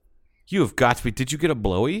Western. You have got to be. Did you get a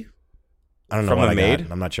blowy? I don't know From what the I maid?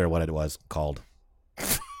 got. I'm not sure what it was called.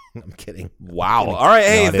 I'm kidding. Wow. All right.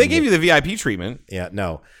 Hey, No, I if they didn't gave you the VIP treatment. Yeah,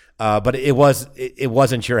 no. But it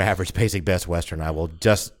wasn't your average basic Best Western. I will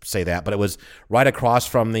just say that. But it was right across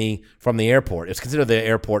from the airport. It's considered the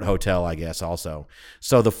airport hotel, I guess. Also,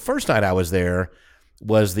 so the first night I was there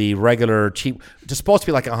was the regular cheap. It's supposed to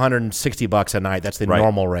be like $160 a night. That's the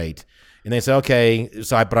normal rate. And they said, okay.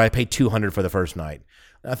 But I paid $200 for the first night.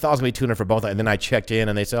 I thought it was going to be $200 for both. And then I checked in,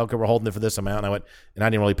 and they said, okay, we're holding it for this amount. And I went, and I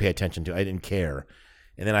didn't really pay attention to it. I didn't care.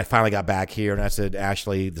 And then I finally got back here, and I said,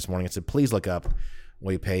 Ashley, this morning, I said, please look up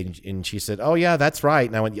what you paid. And she said, oh, yeah, that's right.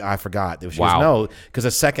 And I went, yeah, I forgot. She goes, no, because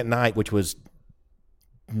the second night, which was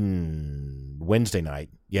Wednesday night,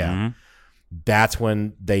 that's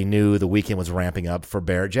when they knew the weekend was ramping up for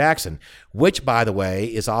Barrett Jackson, which, by the way,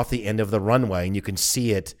 is off the end of the runway, and you can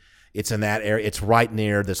see it. It's in that area. It's right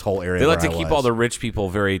near this whole area. They like to keep all the rich people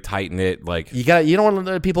very tight knit. Like you don't want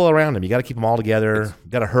the people around them. You got to keep them all together. You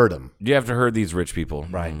got to herd them. You have to herd these rich people.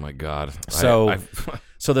 Right. Oh my God. So,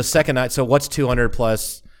 so the second night. So what's 200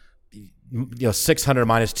 plus? 600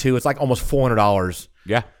 minus 2. It's like almost $400.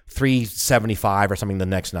 Yeah. 375 or something the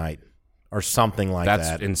next night, or something like that.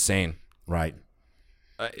 That's insane. Right.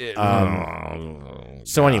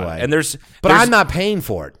 So So anyway, and there's I'm not paying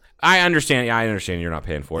for it. I understand. Yeah, I understand you're not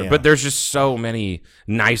paying for it, but there's just so many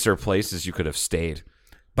nicer places you could have stayed.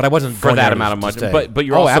 But I wasn't for going that there amount to of money. stay. But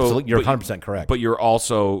you're also absolutely, you're 100% correct. But you're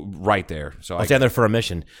also right there. So I was down there for a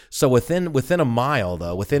mission. So within a mile,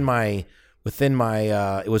 though, within my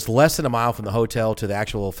it was less than a mile from the hotel to the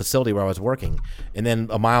actual facility where I was working, and then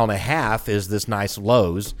a mile and a half is this nice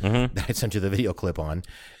Lowe's that I sent you the video clip on.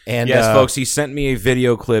 And yes, folks, he sent me a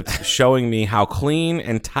video clip showing me how clean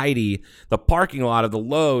and tidy the parking lot of the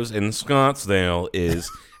Lowe's in Scottsdale is,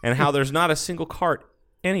 and how there's not a single cart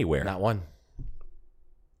anywhere. Not one.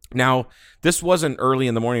 Now, this wasn't early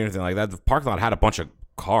in the morning or anything like that. The parking lot had a bunch of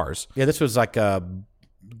cars. Yeah, this was like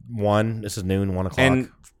 1. This is noon, 1 o'clock, and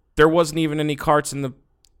there wasn't even any carts in the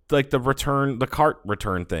cart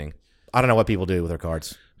return thing. I don't know what people do with their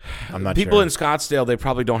carts. I'm not people sure. in Scottsdale, they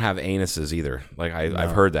probably don't have anuses either. Like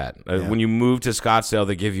I've heard that. Yeah. When you move to Scottsdale,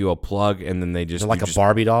 they give you a plug, and then they just They're like a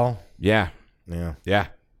Barbie doll. Yeah, yeah.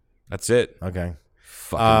 That's it. Okay.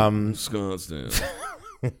 Fucking Scottsdale.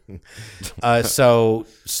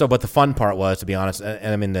 But the fun part was, to be honest,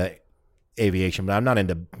 and I'm into aviation, but I'm not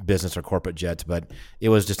into business or corporate jets, but it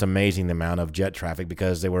was just amazing the amount of jet traffic,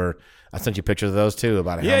 because I sent you pictures of those too,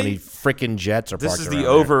 about how many freaking jets are parked This is around the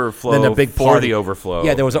there. overflow Then the big for party. the overflow.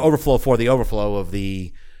 Yeah, there was an overflow for the overflow of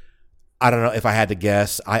the, I don't know if I had to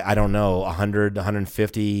guess, I don't know, 100,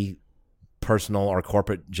 150 personal or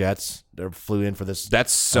corporate jets that flew in for this.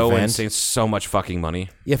 That's so event. insane. So much fucking money.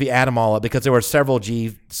 Yeah, if you add them all up, because there were several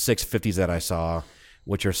G650s that I saw,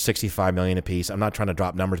 which are $65 million a piece. I'm not trying to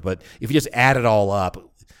drop numbers, but if you just add it all up,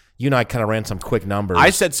 you and I kind of ran some quick numbers. I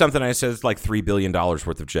said something. I said it's like $3 billion worth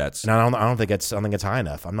of jets. And I don't think it's high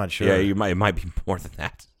enough. I'm not sure. Yeah, it might be more than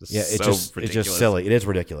that. It's just silly. It is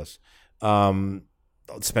ridiculous.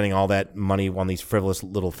 Spending all that money on these frivolous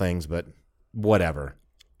little things, but whatever.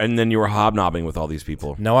 And then you were hobnobbing with all these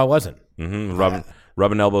people. No, I wasn't. Mm-hmm.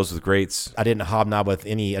 Rubbing elbows with greats. I didn't hobnob with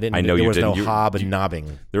any. I know there you was didn't. no hob and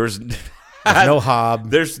knobbing. There was There's no hob.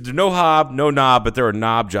 There's no hob, no knob, but there are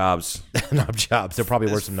knob jobs. Knob jobs. There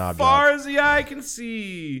probably were some knob jobs. As far as the eye can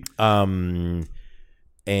see. And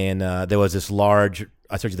there was this large,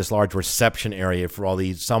 I told you, this large reception area for all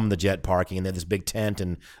these, some of the jet parking, and then this big tent,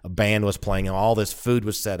 and a band was playing, and all this food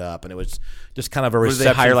was set up, and it was just kind of a reception.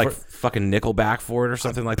 Did they hire like fucking Nickelback for it or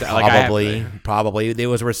something like that? Probably. There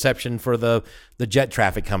was a reception for the jet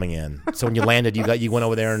traffic coming in. So when you landed, you went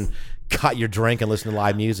over there and got your drink and listened to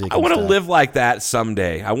live music. I want to live like that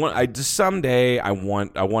someday. I want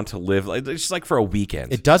to live like just like for a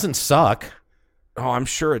weekend. It doesn't suck. Oh, I'm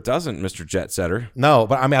sure it doesn't, Mr. Jet Setter. No,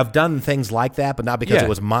 but I mean, I've done things like that, but not because it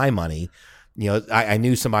was my money. You know, I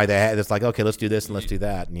knew somebody that's like, okay, let's do this and let's do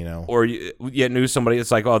that. And, you know, or you knew somebody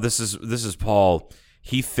that's like, oh, this is Paul.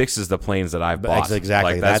 He fixes the planes that I've bought.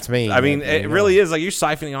 Exactly, like, that's me. I mean, it really is like you're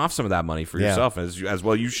siphoning off some of that money for Yeah. yourself as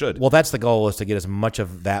well. You should. Well, that's the goal, is to get as much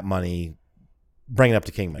of that money, bring it up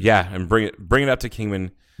to Kingman. Yeah, and bring it up to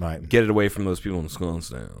Kingman. Right. Get it away from those people in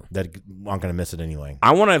Scottsdale that aren't going to miss it anyway.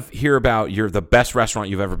 I want to hear about the best restaurant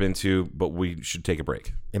you've ever been to, but we should take a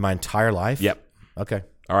break. In my entire life? Yep. Okay.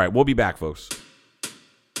 All right, we'll be back, folks.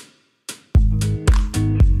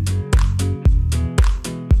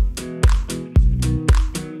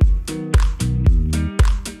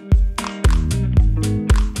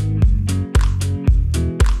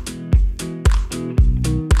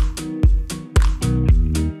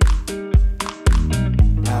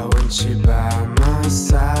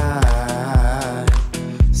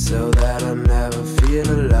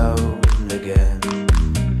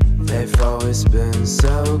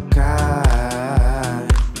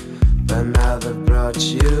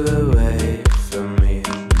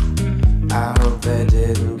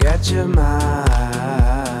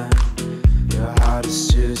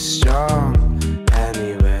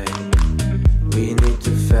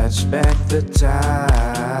 back the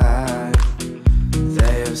time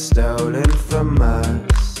they have stolen from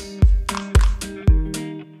us.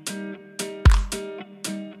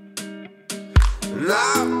 And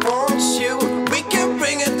I want you, we can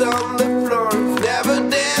bring it on the floor. We've never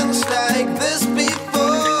danced like this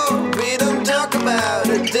before. We don't talk about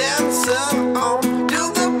it, dancing on,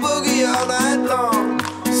 do the boogie all night long.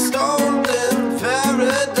 Stoned in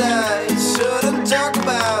paradise, shouldn't talk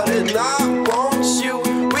about it. I want you,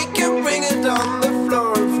 we can bring it on the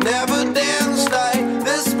floor. We've never danced like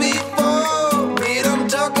this before. We don't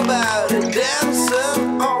talk about it,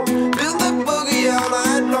 dancing on, do the boogie all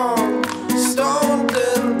night long. Stoned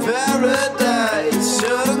in paradise,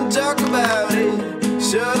 shouldn't talk about it,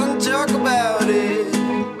 shouldn't talk about it.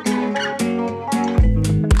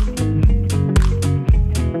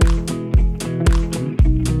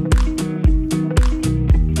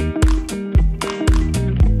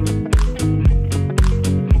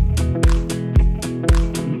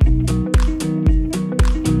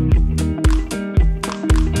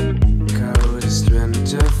 Coldest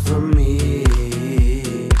winter for me,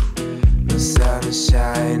 no sun is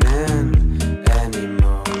shining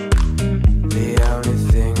anymore. The only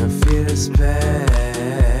thing I feel is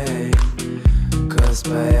pain, caused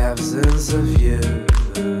by absence of you.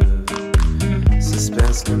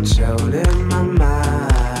 Suspense controlling my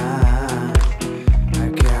mind, I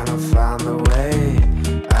cannot find the way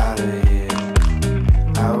out of here.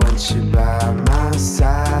 I want you by my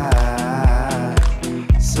side,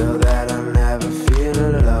 so that I'll never feel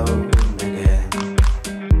alone again.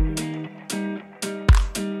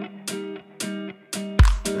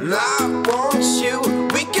 And I want you,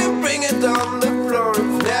 we can bring it on the floor.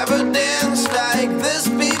 We've never danced like this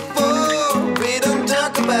before. We don't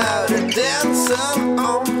talk about it, dancing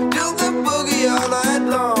on, do the boogie all night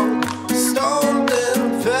long. Stoned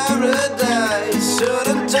in paradise,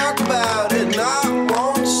 shouldn't talk about it. And I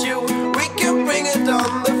want you, we can bring it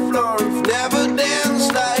on the floor. We've never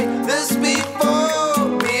danced like this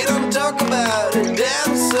before. We don't talk about it,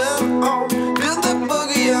 dancing on, do the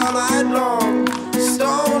boogie all night long.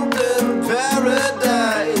 Stoned in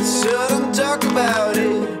paradise, shouldn't talk about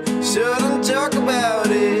it, shouldn't talk about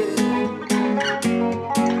it.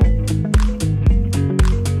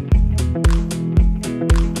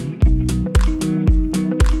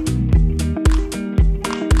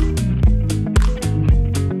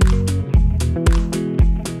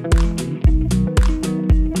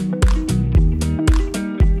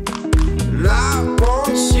 And I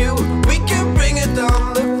want you, we can bring it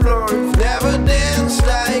on the floor. We've never danced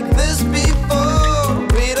like this before.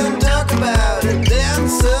 We don't talk about it,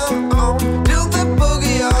 dancing on, do the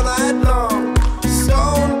boogie all night long.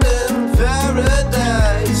 Stoned in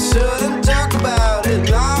paradise, shouldn't talk about it.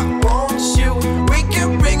 And I want you, we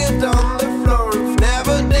can bring it on the floor. We've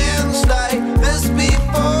never danced like this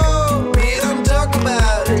before. We don't talk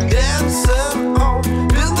about it, dancing on,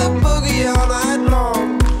 do the boogie all night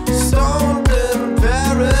long. Stoned in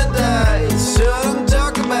paradise, shouldn't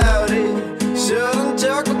talk about it, shouldn't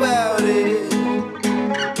talk about it.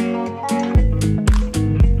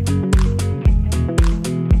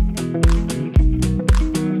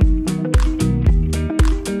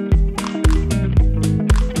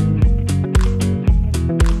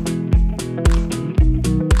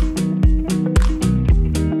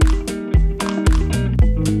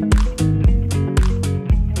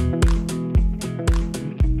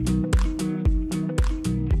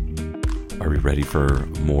 Are we ready for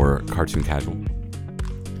more cartoon casual?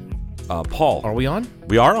 Paul, Are we on?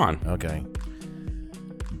 we are on. Okay.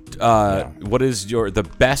 What is the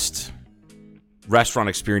best restaurant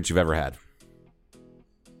experience you've ever had?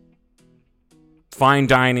 Fine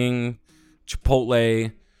dining,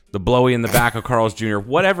 Chipotle, the blowy in the back of Carl's Jr.,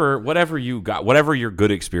 whatever you got, whatever your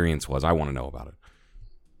good experience was, I want to know about it.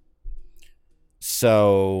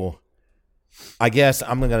 So I guess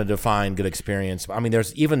I'm going to define good experience. I mean,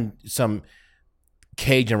 there's even some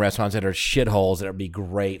Cajun restaurants that are shitholes that would be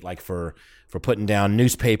great, like for putting down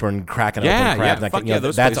newspaper and cracking open crab.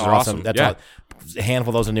 Those that's places are awesome. That's Yeah. a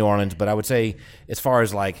handful of those in New Orleans. But I would say, as far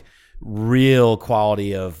as like real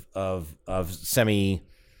quality of semi,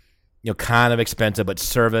 kind of expensive, but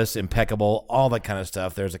service impeccable, all that kind of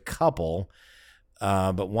stuff. There's a couple,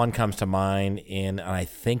 but one comes to mind, and I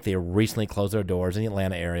think they recently closed their doors in the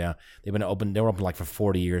Atlanta area. They were open like for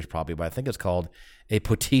 40 years probably, but I think it's called a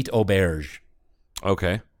Petite Auberge.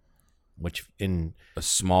 Okay. Which in a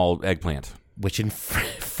small eggplant. Which in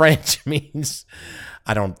French means,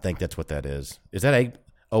 I don't think that's what that is. Is that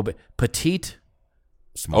petite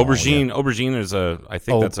small. Aubergine is I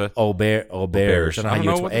think that's a auberge. auberge. I don't know I how don't you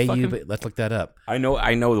know what the fucking- but let's look that up. I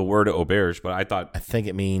know the word auberge, but I think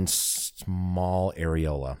it means small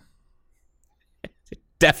areola.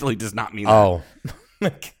 definitely does not mean that. Oh,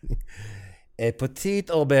 a petite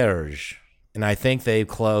auberge, and I think they've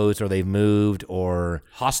closed or they've moved or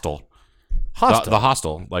Hostel. hostel. The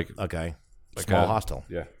hostel, like Okay, Like small a- hostel.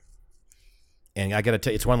 yeah. And I gotta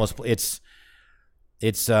tell you, it's one of those.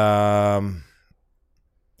 It's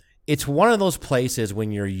one of those places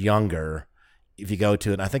when you're younger. If you go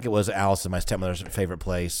to it, and I think it was Alice, my stepmother's favorite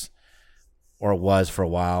place, or it was for a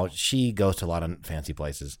while. She goes to a lot of fancy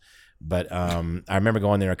places, but I remember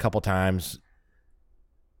going there a couple times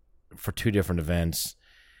for 2 different events,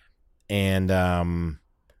 and I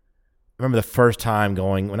remember the first time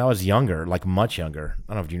going when I was younger, like much younger.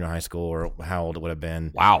 I don't know if junior high school or how old it would have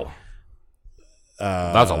been. Wow.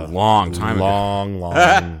 That was a long time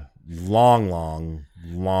ago. Long.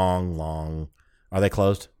 Are they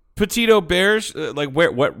closed? Petite auberge, like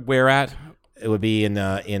where at? It would be in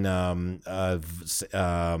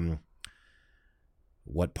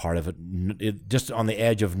what part of it? Just on the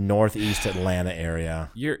edge of northeast Atlanta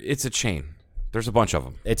area. It's a chain. There's a bunch of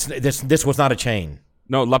them. It's this was not a chain.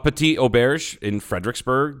 No, La Petite Auberge in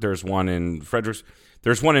Fredericksburg. There's one in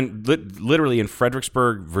There's one in literally in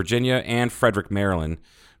Fredericksburg, Virginia, and Frederick, Maryland.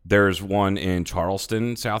 There's one in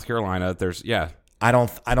Charleston, South Carolina. I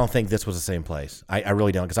don't think this was the same place. I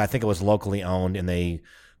really don't, because I think it was locally owned, and they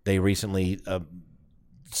recently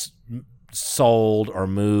sold or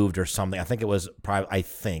moved or something. I think it was private. I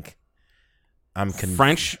think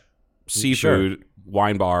French seafood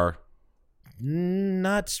wine bar.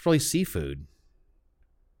 Not really seafood.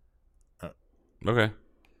 Okay,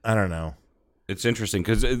 I don't know. it's interesting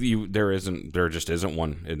because there just isn't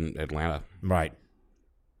one in Atlanta. Right.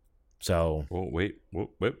 So. Oh wait.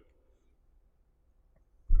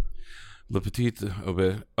 Le Petit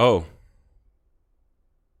Auberge. Oh,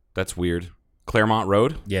 that's weird. Claremont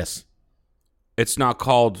Road. Yes. It's not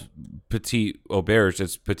called Petit Auberge.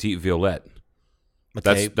 It's Petit Violette.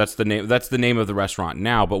 Okay. That's the name. That's the name of the restaurant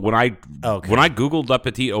now. But when I googled Le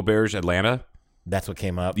Petit Auberge Atlanta, that's what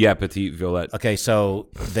came up. Yeah, Petit Violette. Okay, so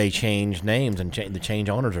they changed names and they changed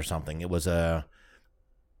owners or something. It was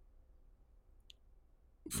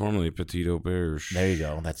formerly Petit Auberge. There you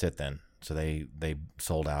go. That's it then. So they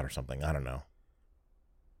sold out or something. I don't know.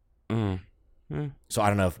 So I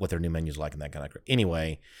don't know what their new menu's like and that kind of.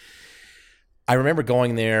 Anyway, I remember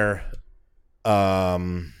going there.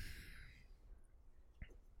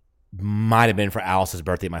 Might have been for Alice's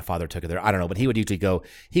birthday. My father took her there. I don't know, but he would usually go.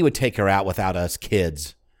 He would take her out without us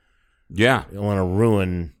kids. Yeah, they want to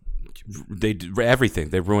ruin. They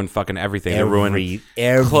everything. They ruin fucking everything. They ruin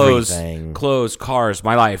everything. Clothes, cars,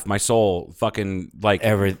 my life, my soul. Fucking like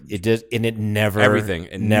it just and it never everything.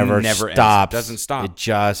 It never stops. It doesn't stop. It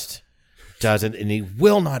just doesn't, and it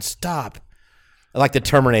will not stop. Like the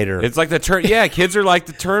Terminator. It's like the yeah. Kids are like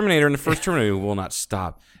the Terminator in the first Terminator. It will not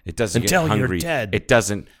stop. It doesn't until get hungry. You're dead. It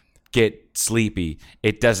doesn't get sleepy.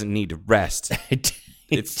 It doesn't need to rest.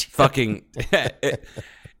 It's fucking.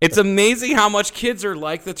 It's amazing how much kids are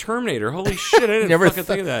like the Terminator. Holy shit! I didn't fucking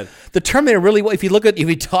think of that. The Terminator really. If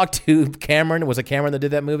you talk to Cameron, was it Cameron that did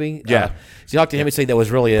that movie? Yeah. So you talk to him and say that was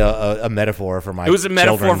really a metaphor for my. It was a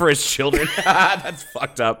metaphor children. for his children. That's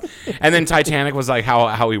fucked up. And then Titanic was like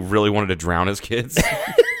how he really wanted to drown his kids.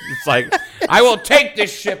 It's like, I will take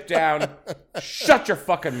this ship down. Shut your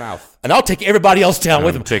fucking mouth. And I'll take everybody else down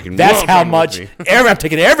with him. That's how much. I'm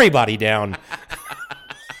taking everybody down.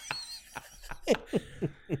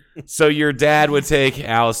 So your dad would take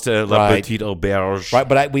Alice to La Petite Auberge. Right,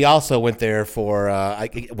 but we also went there for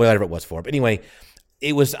whatever it was for. But anyway,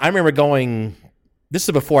 it was. I remember going. This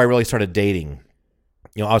is before I really started dating.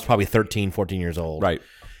 You know, I was probably 13, 14 years old. Right.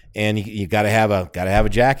 And you got to have a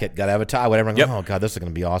jacket, got to have a tie, whatever. I'm going, oh God, this is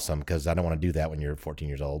going to be awesome because I don't want to do that when you're 14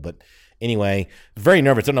 years old. But anyway, very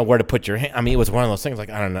nervous. Don't know where to put your hand. I mean, it was one of those things like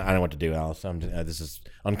I don't know what to do, Alice. This is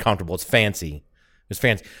uncomfortable. It's fancy. It's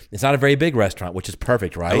fancy. It's not a very big restaurant, which is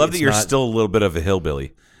perfect, right? I love that you're still a little bit of a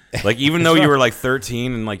hillbilly. Like even though you were like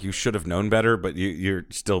 13 and like you should have known better, but you're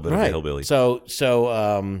still a bit of a hillbilly. So,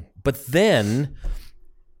 but then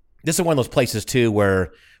this is one of those places too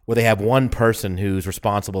where they have one person who's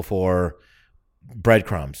responsible for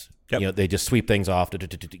breadcrumbs. Yep. You know, they just sweep things off,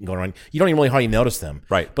 going around. You don't even really hardly notice them.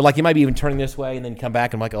 Right. But like you might be even turning this way and then come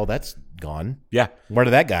back and like, oh, that's gone. Yeah. Where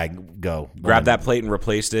did that guy go? Grab that plate and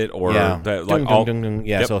replaced it, or yeah.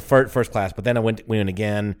 Yeah. Yep. So first class. But then I went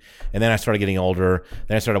again, and then I started getting older.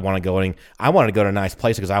 Then I started going. I wanted to go to a nice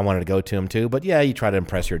place because I wanted to go to them too. But yeah, you try to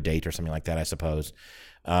impress your date or something like that, I suppose.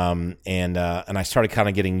 And I started kind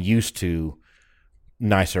of getting used to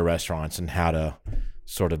nicer restaurants and how to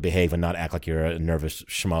sort of behave and not act like you're a nervous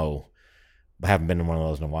schmo. I haven't been in one of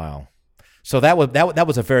those in a while. So that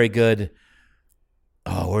was a very good.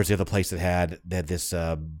 Oh, where's the other place that had this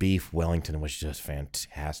beef Wellington was just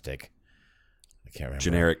fantastic. I can't remember.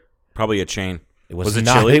 Generic, probably a chain. Was it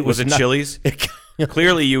not, Chili? it was it not, Chili's?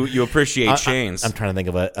 Clearly, you appreciate chains. I'm trying to think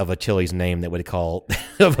of a Chili's name that would call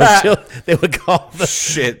they would call the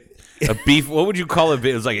shit a beef. What would you call it?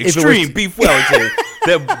 It was like extreme beef Wellington,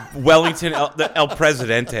 the Wellington, the El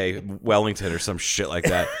Presidente Wellington, or some shit like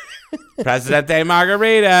that. Presidente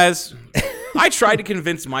margaritas. I tried to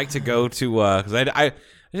convince Mike to go to because I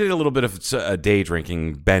did a little bit of a day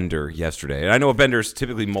drinking bender yesterday. And I know a bender is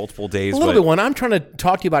typically multiple days. A little bit. When I'm trying to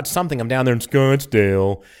talk to you about something, I'm down there in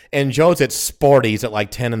Scottsdale, and Joe's at Sporty's at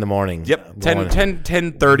like 10 in the morning. Yep,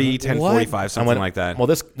 10:30, 10:45, something like that. Well,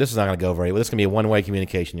 this is not going to go very well. This is going to be a one-way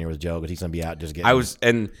communication here with Joe because he's going to be out just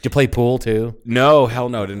getting. Did you play pool too? No, hell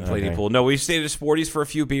no, didn't play any pool. No, we stayed at Sporty's for a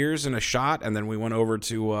few beers and a shot, and then we went over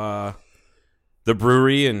to the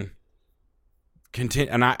brewery and.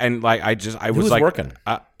 Continue, I was like working.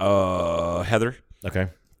 Heather. Okay,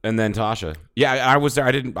 and then Tasha. Yeah, I was there.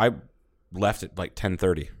 I left at like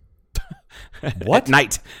 10:30. What? At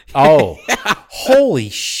night? Oh, holy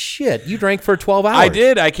shit! You drank for 12 hours. I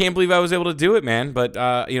did. I can't believe I was able to do it, man. But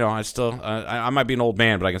I still, I might be an old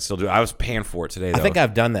man, but I can still do it. I was paying for it today. Though. I think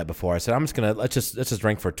I've done that before. I said I'm just gonna let's just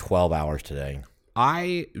drink for 12 hours today.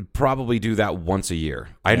 I probably do that once a year.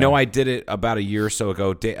 I know I did it about a year or so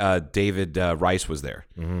ago. David Rice was there.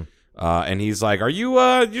 Mm-hmm. And he's like, are you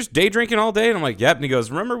just day drinking all day? And I'm like, yep. And he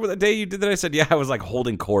goes, remember the day you did that? I said, yeah, I was like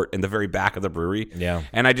holding court in the very back of the brewery. Yeah.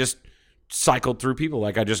 And I just cycled through people.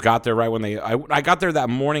 Like I just got there right when I got there that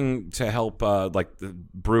morning to help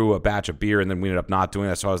brew a batch of beer. And then we ended up not doing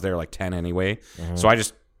that. So I was there like 10 anyway. Mm-hmm. So I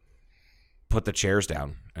just put the chairs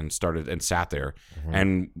down and started and sat there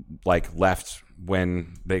and like left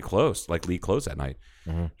when they closed, like Lee closed that night.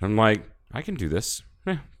 Mm-hmm. I'm like, I can do this.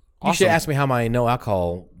 Awesome. You should ask me how my no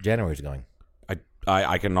alcohol January is going.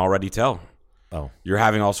 I can already tell. Oh, you're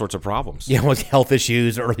having all sorts of problems. Yeah, with health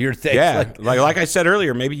issues earlier today. Yeah, like I said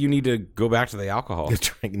earlier, maybe you need to go back to the alcohol.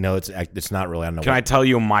 No, it's not really. I don't know. Can I tell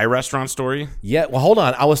you my restaurant story? Yeah. Well, hold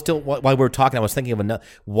on. I was still while we were talking. I was thinking of another.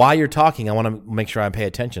 While you're talking, I want to make sure I pay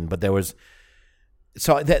attention. But there was.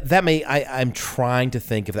 So that may I'm trying to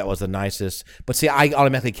think if that was the nicest, but see, I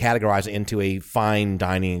automatically categorize it into a fine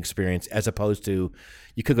dining experience as opposed to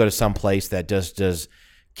you could go to some place that just does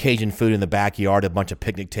Cajun food in the backyard, a bunch of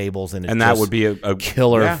picnic tables, and that would be a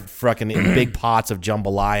killer fucking big pots of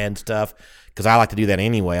jambalaya and stuff. Because I like to do that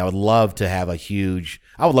anyway. I would love to have I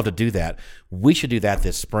would love to do that. We should do that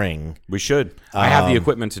this spring. We should. I have the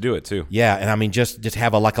equipment to do it too. Yeah, and I mean just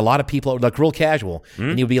have a lot of people like real casual,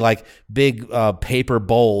 and you'd be like big paper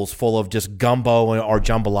bowls full of just gumbo or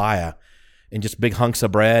jambalaya, and just big hunks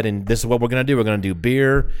of bread. And this is what we're gonna do. We're gonna do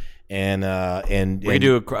beer and we can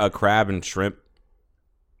do a crab and shrimp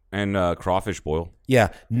and crawfish boil. Yeah,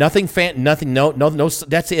 nothing. No.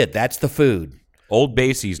 That's it. That's the food. Old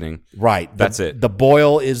Bay seasoning. Right. That's it. The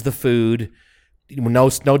boil is the food. No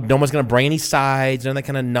one's going to bring any sides and that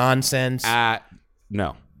kind of nonsense.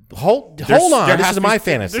 No. Hold on. This is my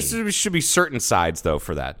fantasy. There should be certain sides, though,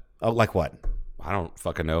 for that. Oh, like what? I don't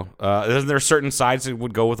fucking know. Isn't there certain sides that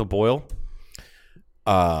would go with a boil?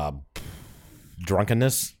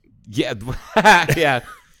 Drunkenness? Yeah. Yeah.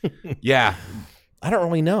 Yeah. I don't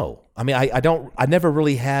really know. I mean, I never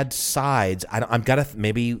really had sides. I'm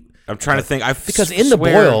trying to think. Because in the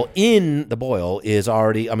boil is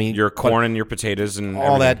already. I mean, your corn and your potatoes and all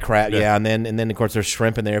everything. that crap. Yeah, and then of course there's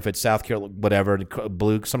shrimp in there. If it's South Carolina, whatever,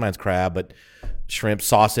 blue, sometimes crab, but shrimp,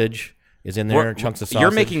 sausage is in there. Chunks of sausage.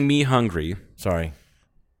 You're making me hungry. Sorry,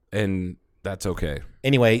 and that's okay.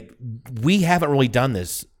 Anyway, we haven't really done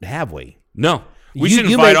this, have we? No. We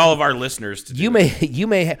should invite all of our listeners to do it.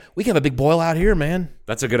 We can have a big boil out here, man.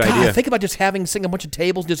 That's a good idea. Think about just sitting a bunch of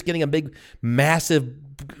tables, just getting a big, massive,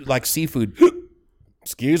 like seafood,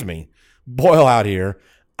 excuse me, boil out here.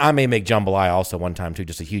 I may make jambalaya also one time too,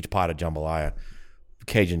 just a huge pot of jambalaya,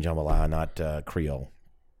 Cajun jambalaya, not Creole.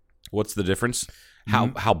 What's the difference?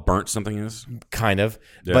 How burnt something is? Kind of,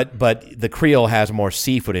 yeah. But the Creole has more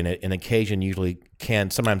seafood in it, and the Cajun usually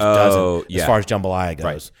sometimes doesn't. Yeah. As far as jambalaya goes,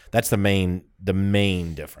 right. That's the main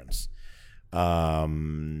difference.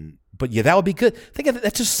 But yeah, that would be good. Think of it.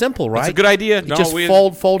 That's just simple, right? That's a good idea.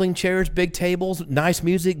 Folding chairs, big tables, nice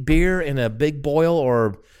music, beer, and a big boil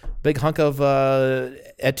or big hunk of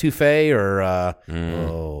etouffee or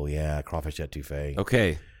oh yeah, crawfish etouffee.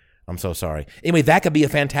 Okay. I'm so sorry. Anyway, that could be a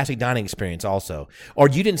fantastic dining experience also. Or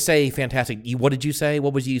you didn't say fantastic. What did you say?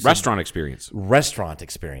 What was you saying? Restaurant experience. Restaurant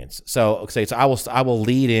experience. So okay, so I will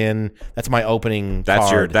lead in. That's my opening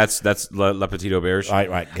card. That's Le Petit Auberge.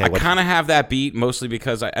 Right. Okay, I kind of have that beat mostly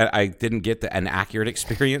because I didn't get an accurate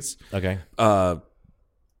experience. Okay.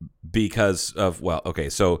 Because of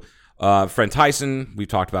so friend Tyson, we've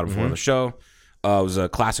talked about him before on the show, was a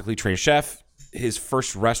classically trained chef. His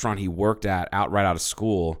first restaurant he worked at right out of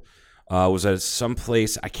school was at some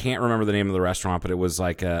place, I can't remember the name of the restaurant, but it was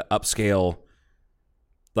like a upscale,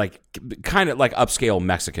 like kind of like upscale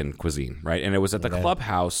Mexican cuisine, right? And it was at the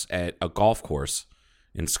clubhouse at a golf course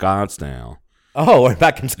in Scottsdale. Oh, we're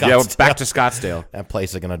back in Scottsdale. Yeah, we're back to Scottsdale. That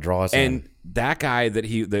place is going to draw us and in. That guy that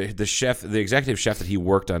the chef, the executive chef that he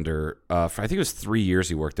worked under, for I think it was 3 years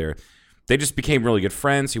he worked there. They just became really good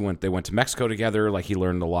friends. They went to Mexico together. Like he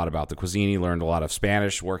learned a lot about the cuisine. He learned a lot of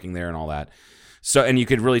Spanish working there and all that. So, and you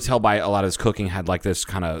could really tell by a lot of his cooking had like this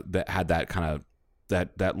kind of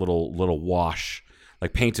that little wash,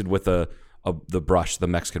 like painted with the brush, the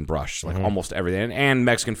Mexican brush, like almost everything. And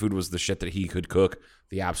Mexican food was the shit that he could cook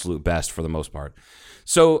the absolute best for the most part.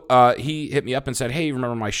 So he hit me up and said, "Hey,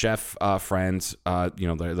 remember my chef friend?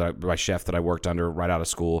 My chef that I worked under right out of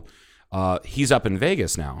school. He's up in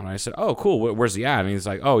Vegas now." And I said, "Oh, cool. Where's he at?" And he's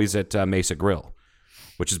like, "Oh, he's at Mesa Grill,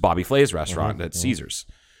 which is Bobby Flay's restaurant at Caesars."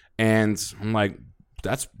 And I'm like,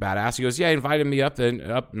 "That's badass." He goes, "Yeah, he invited me up."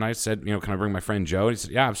 And I said, "Can I bring my friend Joe?" And he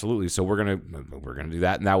said, "Yeah, absolutely." So we're gonna do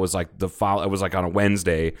that. And that was like it was like on a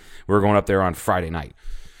Wednesday. We were going up there on Friday night.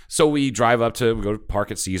 So we go to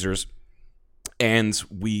park at Caesars, and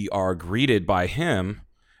we are greeted by him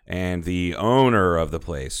and the owner of the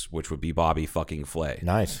place, which would be Bobby fucking Flay.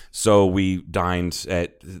 Nice. So we dined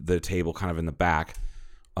at the table kind of in the back,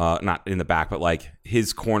 not in the back, but like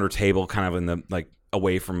his corner table kind of in the, like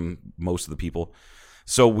away from most of the people.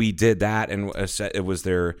 So we did that, and it was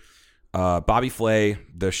their Bobby Flay,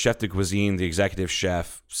 the chef de cuisine, the executive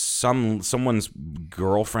chef, someone's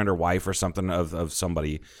girlfriend or wife or something of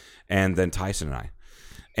somebody, and then Tyson and I.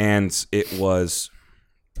 And it was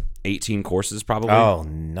 18 courses probably. Oh,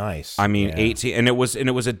 nice. I mean, 18, and it was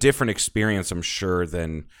a different experience, I'm sure,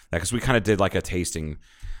 than that, because we kind of did like a tasting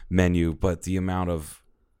menu, but the amount of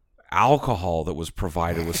alcohol that was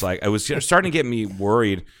provided was like, it was starting to get me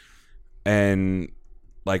worried and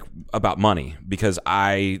like about money, because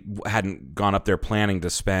I hadn't gone up there planning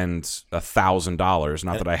to spend $1,000.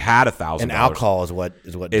 Not that I had $1,000. And alcohol is what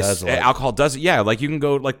does. Alcohol does it. Yeah, like you can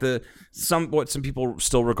go like what some people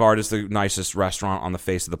still regard as the nicest restaurant on the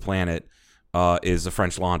face of the planet is the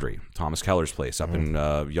French Laundry, Thomas Keller's place up in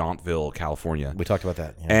Yountville, California. We talked about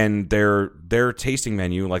that. Yeah. And their tasting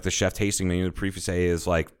menu, like the chef tasting menu, the prefix is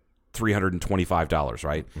like $325,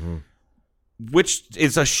 right? Mm-hmm. Which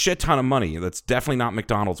is a shit ton of money. That's definitely not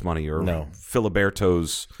McDonald's money or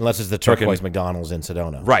Filiberto's. Unless it's the turquoise McDonald's in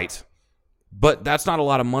Sedona. Right. But that's not a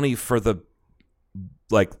lot of money for the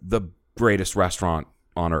greatest restaurant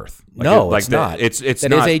on earth. It's not. It's that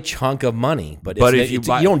not, is a chunk of money, but if you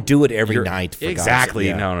don't do it every night. For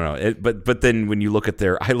exactly. God's sake. No. But then when you look at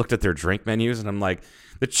I looked at their drink menus, and I'm like,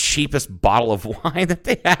 the cheapest bottle of wine that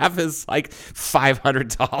they have is like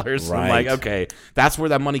 $500. Right. I'm like, okay, that's where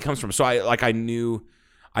that money comes from. So I knew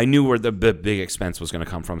where the big expense was going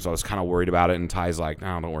to come from. So I was kind of worried about it. And Ty's like,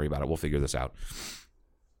 no, don't worry about it. We'll figure this out.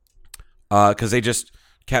 Because they just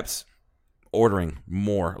kept ordering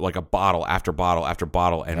more, like a bottle after bottle after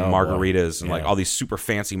bottle, and margaritas and like all these super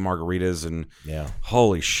fancy margaritas, and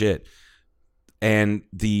holy shit. And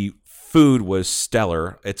the food was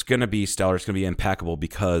stellar. It's going to be stellar. It's going to be impeccable,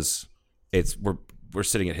 because we're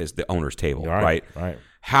sitting at the owner's table, right? Right.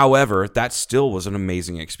 However, that still was an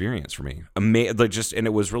amazing experience for me. And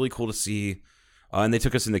it was really cool to see. And they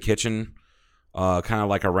took us in the kitchen, kind of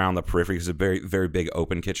like around the periphery, because it's a very, very big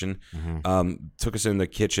open kitchen. Mm-hmm. Took us in the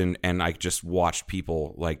kitchen, and I just watched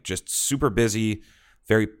people like just super busy,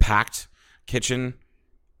 very packed kitchen.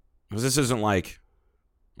 Because this isn't like,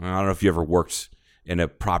 I don't know if you ever worked in a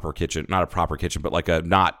proper kitchen, not a proper kitchen, but like a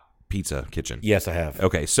not pizza kitchen. Yes, I have.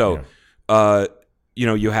 Okay, so,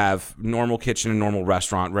 you have normal kitchen and normal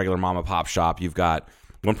restaurant, regular mom and pop shop. You've got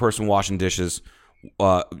one person washing dishes,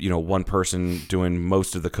 one person doing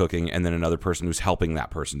most of the cooking, and then another person who's helping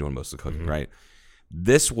that person doing most of the cooking, right?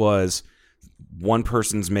 This was one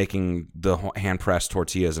person's making the hand-pressed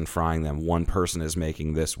tortillas and frying them. One person is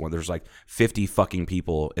making this one. There's like 50 fucking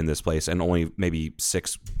people in this place, and only maybe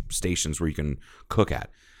 6 stations where you can cook at.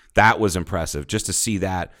 That was impressive. Just to see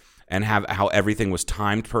that, and how everything was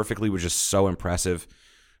timed perfectly was just so impressive,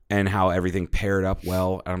 and how everything paired up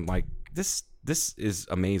well. I'm like, this is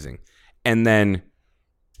amazing. And then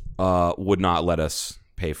would not let us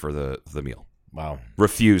pay for the meal. Wow.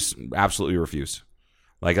 Refused, absolutely refused.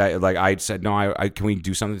 I said, no, I can we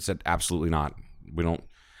do something? They said, absolutely not. We don't.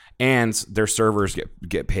 And their servers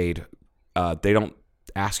get paid. They don't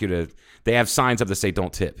ask you to. They have signs up that say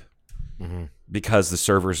don't tip, because the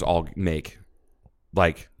servers all make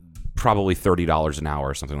like probably $30 an hour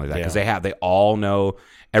or something like that, because they all know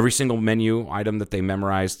every single menu item that they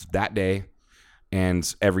memorized that day,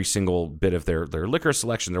 and every single bit of their liquor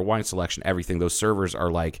selection, their wine selection, everything. Those servers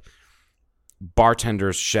are like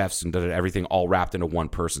bartenders, chefs, and everything all wrapped into one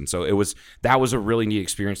person. So that was a really neat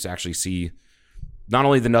experience to actually see not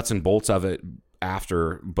only the nuts and bolts of it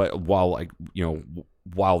after, but while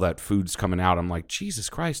that food's coming out, I'm like, Jesus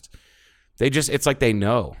Christ. It's like they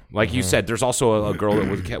know. Like you said, there's also a girl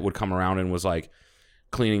that would come around and was like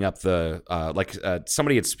cleaning up the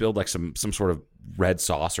somebody had spilled like some sort of red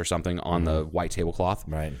sauce or something on the white tablecloth.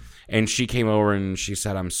 Right. And she came over and she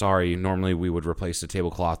said, I'm sorry, normally we would replace the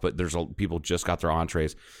tablecloth, but people just got their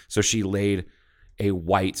entrees. So she laid a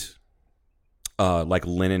white like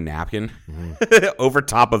linen napkin over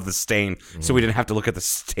top of the stain, so we didn't have to look at the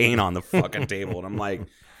stain on the fucking table. And I'm like,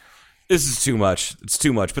 this is too much. It's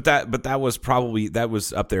too much. But that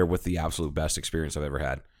was up there with the absolute best experience I've ever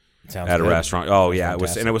had at a restaurant. Oh yeah,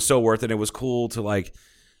 it was so worth it. It was cool to like.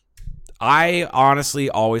 I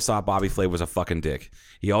honestly always thought Bobby Flay was a fucking dick.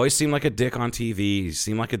 He always seemed like a dick on TV. He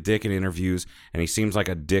seemed like a dick in interviews, and he seems like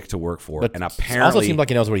a dick to work for. But and apparently, also seems like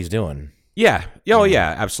he knows what he's doing. Yeah. Oh,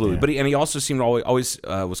 yeah, absolutely. Yeah. But he also seemed always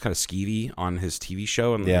was kind of skeevy on his TV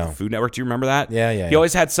show on the Food Network. Do you remember that? Yeah. He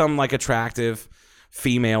always had some like attractive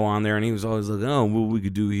female on there, and he was always like, "Oh, what we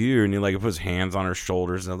could do here?" And he like put his hands on her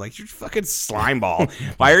shoulders, and I'm like, "You're fucking slimeball.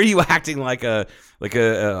 Why are you acting like a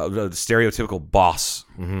stereotypical boss?"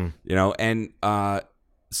 Mm-hmm. You know. And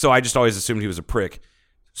so I just always assumed he was a prick.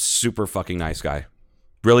 Super fucking nice guy,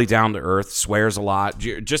 really down to earth. Swears a lot.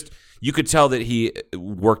 Just. You could tell that he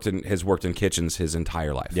has worked in kitchens his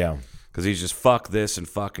entire life. Yeah. Because he's just fuck this and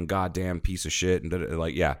fucking goddamn piece of shit. And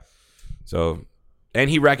like, yeah. So, and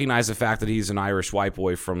he recognized the fact that he's an Irish white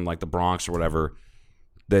boy from like the Bronx or whatever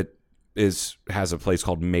that has a place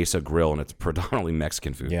called Mesa Grill, and it's predominantly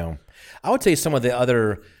Mexican food. Yeah. I would say some of the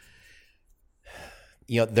other,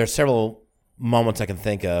 there's several moments I can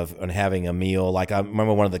think of on having a meal. Like I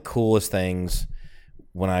remember one of the coolest things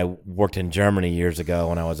when I worked in Germany years ago,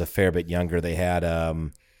 when I was a fair bit younger, they had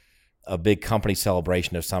a big company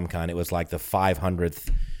celebration of some kind. It was like the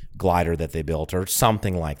 500th glider that they built or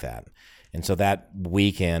something like that. And so that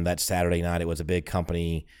weekend, that Saturday night, it was a big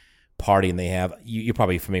company party, and they have – you're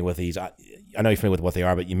probably familiar with these. I know you're familiar with what they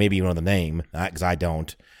are, but you maybe even know the name because I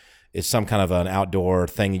don't. It's some kind of an outdoor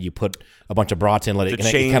thing that you put a bunch of brats in,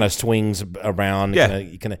 it kind of swings around. Yeah.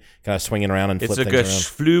 You kind of swinging around and flip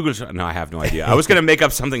things around. No, I have no idea. I was going to make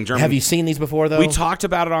up something German. Have you seen these before, though? We talked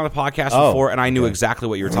about it on the podcast before, and I knew exactly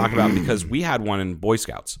what you were talking about because we had one in Boy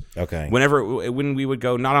Scouts. Okay. When we would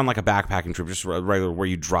go, not on like a backpacking trip, just regular where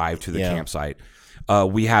you drive to the campsite,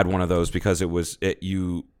 we had one of those because it was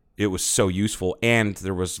so useful, and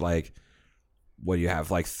there was like, what do you have?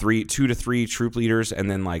 Like 2 to 3 troop leaders, and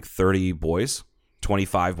then like 30 boys,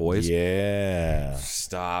 25 boys. Yeah.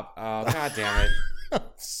 Stop. Oh, God damn it.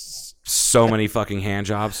 So many fucking hand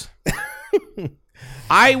jobs.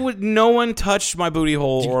 No one touched my booty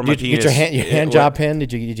hole or my penis. Get your hand job pin?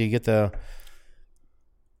 Did you get the?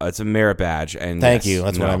 It's a merit badge, and thank you.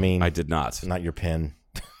 That's what I mean. I did not. Not your pin.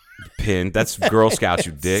 Pin. That's Girl Scouts,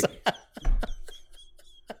 you dick.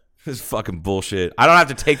 This is fucking bullshit. I don't have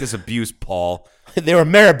to take this abuse, Paul. They were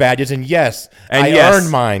merit badges, and I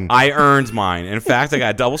earned mine. I earned mine. In fact, I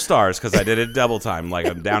got double stars because I did it double time, like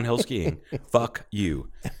I'm downhill skiing. Fuck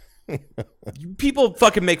you. People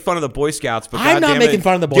fucking make fun of the Boy Scouts, but I'm not making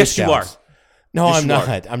fun of the Boy Scouts. Yes, you are. No, I'm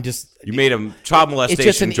not. I'm just. You made a child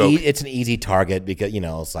molestation joke. It's an easy target because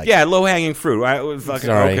it's like low hanging fruit. Right? Fucking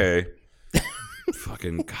sorry. Okay.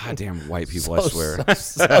 Fucking goddamn white people! I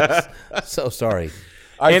swear. So sorry.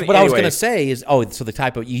 What I was going to say is, so the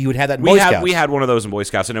type of you would have that in Boy Scouts. We had one of those in Boy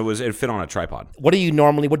Scouts, and it fit on a tripod. What did you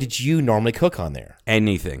normally cook on there?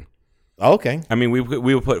 Anything. Oh, okay. I mean, we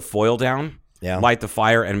would put foil down, light the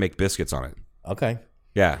fire, and make biscuits on it. Okay.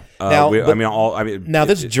 Yeah. Now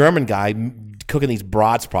this German guy cooking these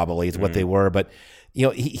brats probably is what they were, but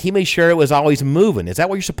he made sure it was always moving. Is that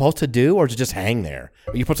what you're supposed to do, or is it just hang there?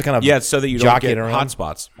 You're supposed to kind of so that you don't get hot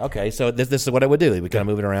spots. Okay, so this is what it would do. It would kind of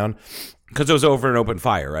move it around. Because it was over an open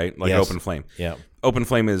fire, right? Like an open flame. Yeah. Open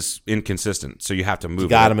flame is inconsistent, so you have to move it. You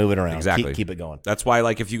got to move it around. Exactly. Keep it going. That's why,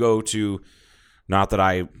 like, if you go to, not that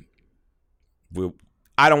I don't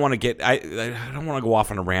want to I don't want to go off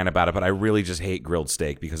on a rant about it, but I really just hate grilled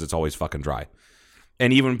steak because it's always fucking dry.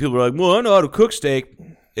 And even when people are like, well, I know how to cook steak.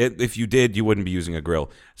 If you did, you wouldn't be using a grill.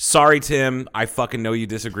 Sorry, Tim. I fucking know you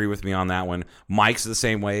disagree with me on that one. Mike's the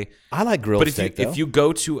same way. I like grilled But steak, if you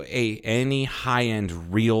go to any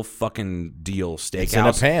high-end, real fucking deal steakhouse, it's in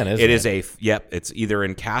a pan, isn't it? It's either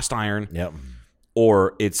in cast iron. Yep.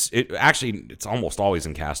 Or it's almost always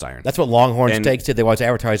in cast iron. That's what Longhorn Steaks did. They always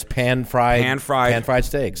advertised pan fried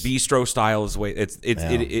steaks. Bistro style is the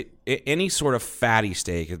way any sort of fatty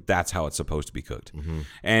steak. That's how it's supposed to be cooked. Mm-hmm.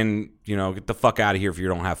 And get the fuck out of here if you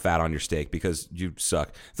don't have fat on your steak because you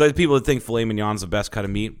suck. So the people that think filet mignon's the best cut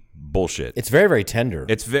of meat, bullshit. It's very, very tender.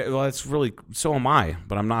 It's really. So am I,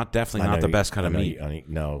 but I'm definitely not the best cut of meat.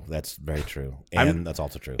 No, that's very true, and that's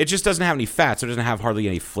also true. It just doesn't have any fat, so it doesn't have hardly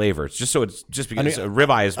any flavor. It's just because a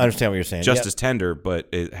ribeye is. I understand what you're saying. Just as tender, but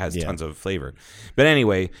it has tons of flavor. But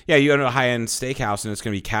anyway, you go to a high-end steakhouse and it's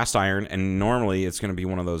going to be cast iron, and normally it's going to be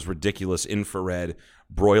one of those ridiculous infrared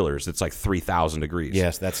broilers. It's like 3,000 degrees.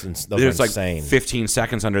 Yes, those are insane. Like 15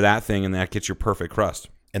 seconds under that thing, and that gets your perfect crust.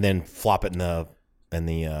 And then flop it in the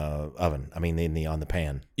oven. I mean, on the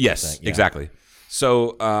pan. Yes, exactly.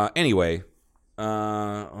 So anyway, what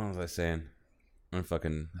was I saying? I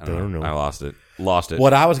don't know. I lost it.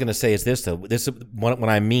 What I was going to say is this, though. What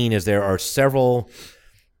I mean is there are several,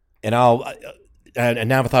 and now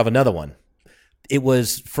I've thought of another one. It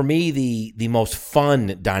was, for me, the most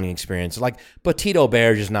fun dining experience. Like, Petit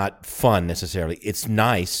Auberge is not fun necessarily. It's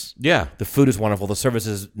nice. Yeah. The food is wonderful. The service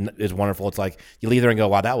is wonderful. It's like you leave there and go,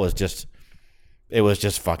 wow, it was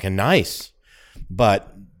just fucking nice.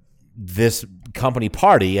 But this company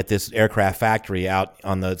party at this aircraft factory out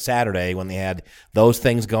on the Saturday when they had those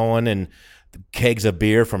things going and kegs of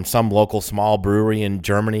beer from some local small brewery in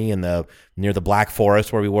Germany near the Black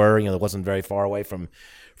Forest where we were, it wasn't very far away from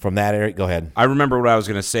that area. Go ahead. I remember what I was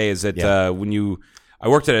going to say is that I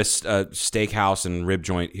worked at a steakhouse and rib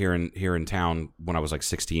joint here in town when I was like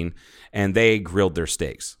 16, and they grilled their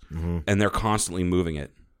steaks, and they're constantly moving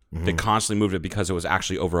it. Mm-hmm. They constantly moved it because it was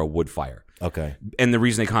actually over a wood fire. Okay. And the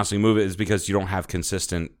reason they constantly move it is because you don't have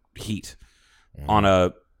consistent heat on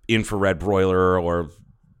a infrared broiler or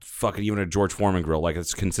fucking even a George Foreman grill. Like,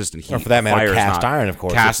 it's consistent heat. Or for that matter, cast iron, of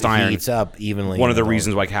course. Cast iron heats up evenly. One of the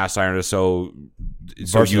reasons why cast iron is so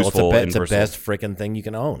useful. It's the best freaking thing you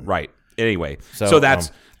can own. Right. Anyway, so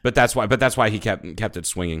that's why he kept it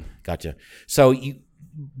swinging. Gotcha.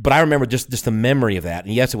 But I remember just the memory of that.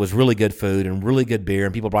 And yes, it was really good food and really good beer,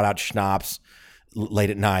 and people brought out schnapps late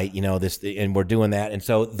at night, and we're doing that. And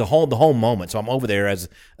so the whole moment. So I'm over there as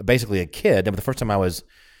basically a kid. The first time I was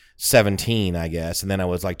 17, I guess, and then I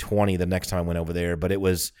was like 20 the next time I went over there. But it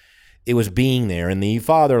was being there in the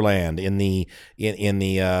fatherland, in the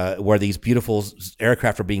where these beautiful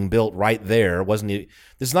aircraft are being built right there. This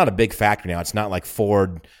is not a big factory now. It's not like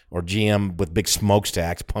Ford or GM with big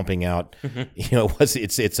smokestacks pumping out.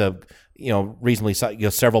 It's a reasonably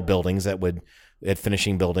several buildings that had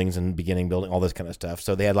finishing buildings and beginning building, all this kind of stuff.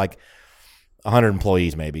 So they had like 100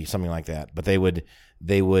 employees, maybe something like that. But they would.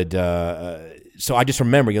 So I just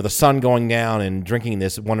remember, the sun going down and drinking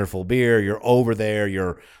this wonderful beer. You're over there.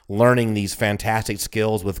 You're learning these fantastic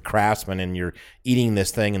skills with craftsmen, and you're eating this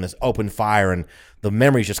thing in this open fire, and the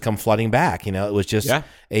memories just come flooding back. It was just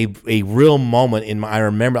a real moment I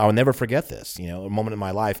remember. I'll never forget this. A moment in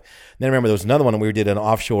my life. And then I remember there was another one. We did an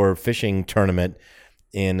offshore fishing tournament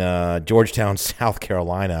in Georgetown, South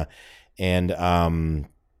Carolina, and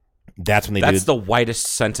that's when That's the whitest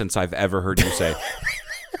sentence I've ever heard you say.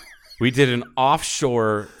 We did an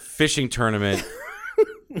offshore fishing tournament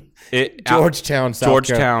Georgetown,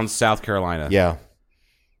 South Carolina. Yeah.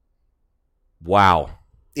 Wow.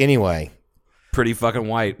 Anyway. Pretty fucking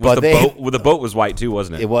white. The boat was white too,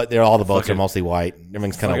 wasn't it? All the boats are mostly white.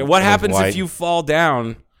 Everything's kind of What happens if you fall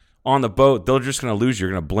down on the boat? They're just going to lose you.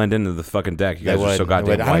 You're going to blend into the fucking deck. You guys are so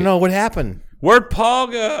goddamn white. I don't know what happened. Where'd Paul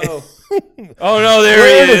go? Oh, no, there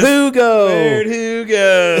he is. Where'd who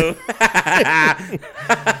go?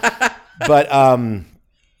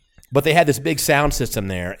 But they had this big sound system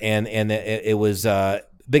there, and it was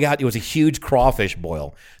big out. It was a huge crawfish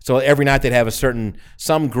boil. So every night they'd have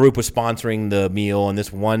some group was sponsoring the meal, and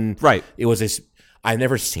this one, right? It was this. I've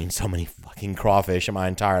never seen so many fucking crawfish in my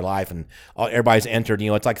entire life, and everybody's entered.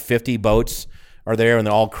 It's like 50 boats are there, and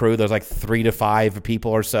they're all crew. There's like 3 to 5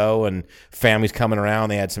 people or so, and families coming around.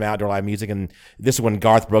 They had some outdoor live music, and this is when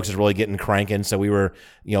Garth Brooks is really getting cranking. So we were,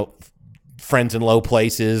 friends in low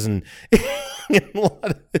places, and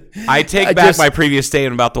I take back my previous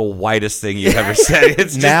statement about the whitest thing you've ever said.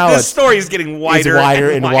 This story is getting wider,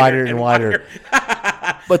 and wider.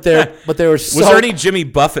 But there was there any Jimmy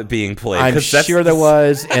Buffett being played? I'm sure there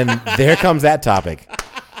was, and there comes that topic.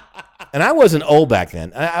 And I wasn't old back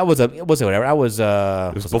then. I was whatever. I was.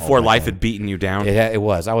 It was before life had beaten you down. It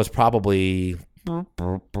was. I was probably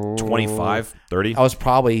 25, 30. I was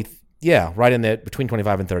probably right in that between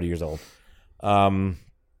 25 and 30 years old.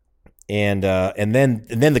 And then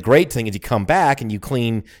the great thing is you come back and you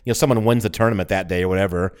clean. Someone wins the tournament that day or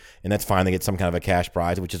whatever, and that's fine. They get some kind of a cash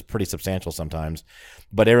prize, which is pretty substantial sometimes.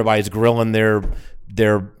 But everybody's grilling their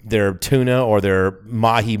tuna or their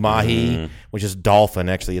mahi, which is dolphin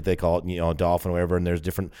actually, if they call it, dolphin or whatever. And there's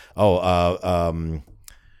different. Dorado,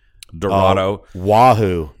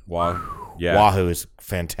 wahoo. Yeah, wahoo is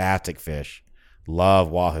fantastic fish. Love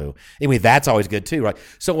wahoo. Anyway, that's always good too, right?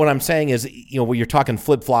 So what I'm saying is, when you're talking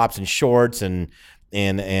flip flops and shorts and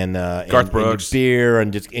Garth Brooks and beer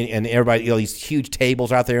and just and everybody, these huge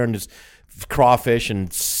tables out there and just crawfish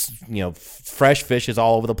and fresh fish is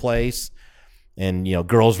all over the place, and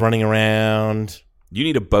girls running around. You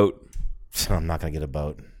need a boat. I'm not gonna get a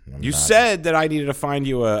boat. You said that I needed to find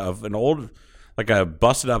you an old, like a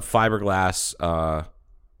busted up fiberglass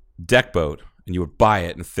deck boat, and you would buy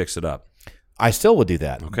it and fix it up. I still would do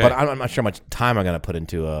that, okay. But I'm not sure how much time I'm going to put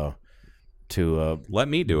into let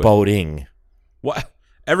me do it. Boating. What?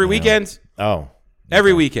 Every weekend? Oh.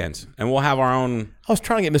 Every weekend. And we'll have our own. I was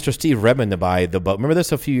trying to get Mr. Steve Redmond to buy the boat. Remember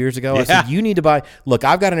this a few years ago? Yeah. I said, you need to buy. Look,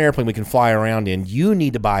 I've got an airplane we can fly around in. You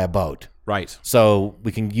need to buy a boat. Right. So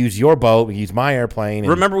we can use your boat. We can use my airplane.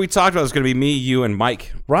 Remember we talked about it was going to be me, you, and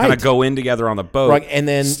Mike. Right. Kind of go in together on the boat. Right. And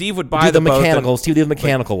then Steve would buy the mechanical. boat. Steve would do the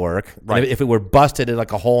mechanical work. Right. And if it were busted at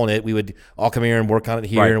like a hole in it, we would all come here and work on it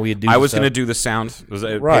here. Right. And we'd do I was going to do the sound. Pay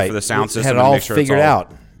for the sound system. Had it and all make sure figured it's all,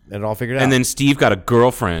 out. Had it all figured out. And then Steve got a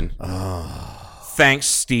girlfriend. Oh. Thanks,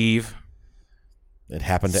 Steve. It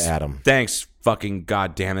happened to Adam. Thanks, fucking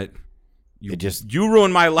goddamn it. You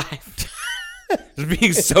ruined my life. Just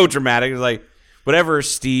being so dramatic. It's like, whatever,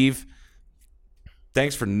 Steve.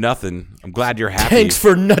 Thanks for nothing. I'm glad you're happy. Thanks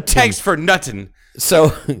for nothing. Thanks for nothing.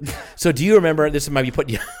 So do you remember? This might be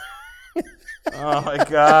putting you. Oh my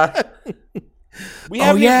god.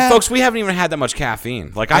 Folks, we haven't even had that much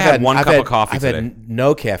caffeine. Like I had one cup of coffee today. I've had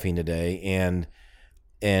no caffeine today, and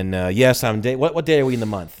yes, I'm day. What day are we in the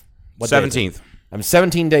month? 17th. I'm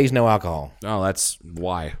 17 days no alcohol. Oh, that's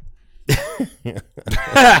why.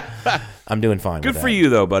 I'm doing fine. Good for you,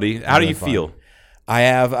 though, buddy. How do you feel?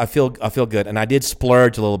 I feel good, and I did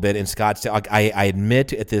splurge a little bit in Scottsdale. I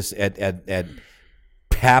admit at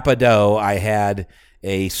Papa Dough, I had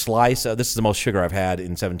a slice of. This is the most sugar I've had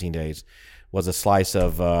in 17 days. Was a slice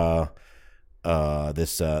of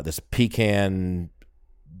this pecan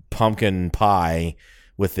pumpkin pie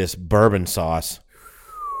with this bourbon sauce.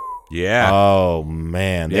 Yeah. Oh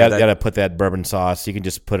man, Yeah, you got to put that bourbon sauce. You can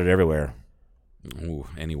just put it everywhere. Ooh,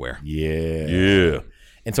 anywhere. Yeah. Yeah.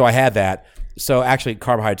 And so I had that. So actually,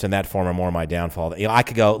 carbohydrates in that form are more of my downfall. I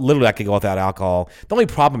could go without alcohol. The only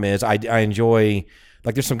problem is I enjoy,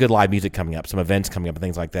 like, there's some good live music coming up, some events coming up, and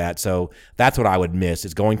things like that. So that's what I would miss,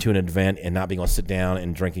 is going to an event and not being able to sit down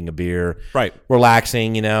and drinking a beer, right?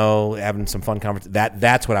 Relaxing, having some fun conversation.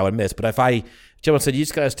 That's what I would miss. But if someone said you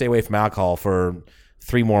just got to stay away from alcohol for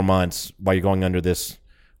 3 more months while you're going under this,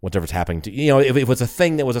 whatever's happening to if it was a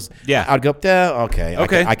thing that was I'd go, okay,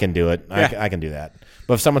 I can do it. Yeah. I can do that.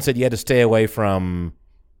 But if someone said you had to stay away from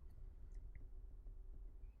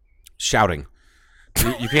shouting,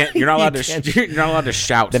 you can't. You're not allowed to. You're not allowed to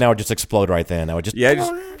shout. Then I would just explode right then. I would just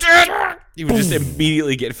you would just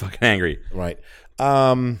immediately get fucking angry. Right.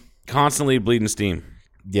 Constantly bleeding steam.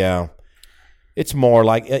 Yeah. It's more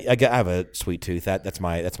like I have a sweet tooth. That's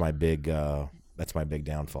my big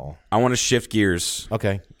downfall. I want to shift gears.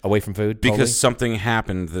 Okay. Away from food? Because totally? something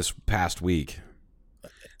happened this past week.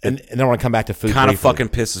 And then I want to come back to food. Kind of fucking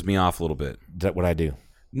pisses me off a little bit. Is that what I do?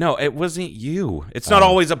 No, it wasn't you. It's not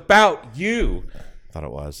always about you. I thought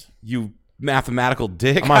it was. You mathematical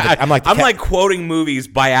dick. I'm like quoting movies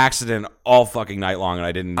by accident all fucking night long, and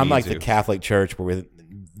I didn't. I'm like the Catholic Church, where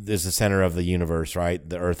there's the center of the universe, right?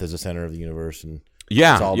 The Earth is the center of the universe, and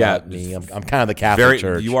it's all about me. I'm kind of the Catholic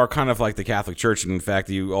Church. You are kind of like the Catholic Church, and in fact,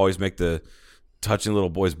 you always make the touching little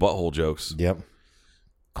boys' butthole jokes. Yep.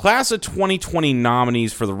 Class of 2020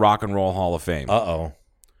 nominees for the Rock and Roll Hall of Fame. Uh-oh.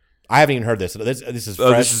 I haven't even heard this. This is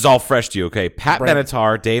fresh. This is all fresh to you, okay? Pat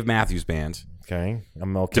Benatar, Dave Matthews Band. Okay.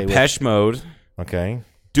 I'm okay Depeche Mode. Okay.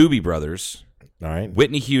 Doobie Brothers. All right.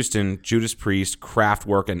 Whitney Houston, Judas Priest,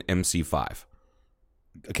 Kraftwerk, and MC5.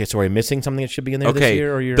 Okay, so are we missing something that should be in there this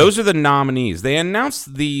year? Or those are the nominees. They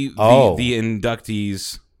announced the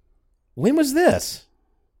inductees. When was this?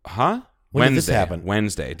 Huh? When did this happen?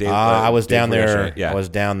 Wednesday. I was down there. Yeah. I was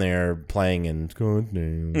down there playing in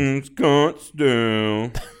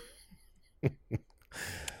Scottsdale.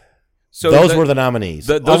 So those were the nominees.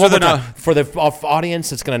 those One are the more time. For the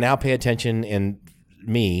audience that's going to now pay attention, and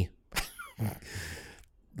me,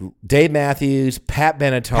 Dave Matthews, Pat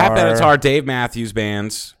Benatar, Dave Matthews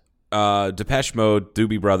Bands, Depeche Mode,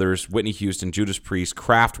 Doobie Brothers, Whitney Houston, Judas Priest,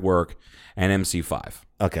 Kraftwerk, and MC5.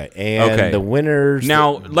 Okay, and the winners.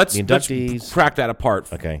 Now the let's inductees. crack that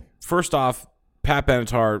apart. Okay, first off, Pat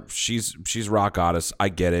Benatar, she's rock goddess. I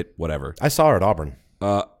get it. Whatever. I saw her at Auburn.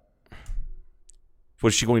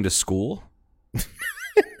 Was she going to school?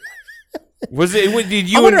 Was it? Did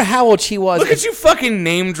you? I wonder how old she was. Look at you fucking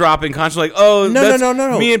name dropping, constantly like, oh,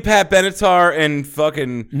 no. Me and Pat Benatar and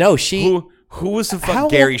fucking Who was the fucking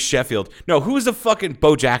Gary Sheffield? No, who was the fucking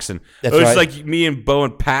Bo Jackson? That's it was right. like me and Bo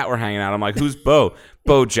and Pat were hanging out. I'm like, who's Bo?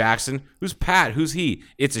 Bo Jackson. Who's Pat? Who's he?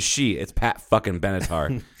 It's a she. It's Pat fucking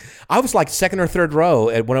Benatar. I was like second or third row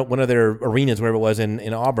at one of their arenas, wherever it was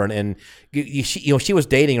in Auburn, and she was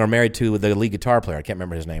dating or married to the lead guitar player. I can't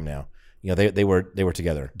remember his name now. They were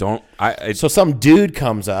together. So some dude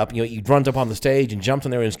comes up, he runs up on the stage and jumps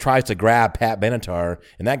in there and tries to grab Pat Benatar,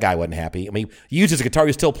 and that guy wasn't happy. I mean, he used his guitar, he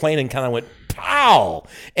was still playing, and kind of went pow,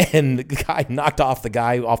 and the guy knocked off the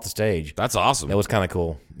guy off the stage. That's awesome. That was kind of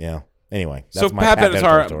cool. Yeah. Anyway, so that's my Pat Benatar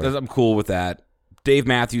Benatar, story. I'm cool with that. Dave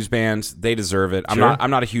Matthews Bands, they deserve it. Sure.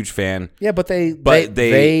 I'm not a huge fan. Yeah, but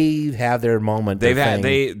they have their moment.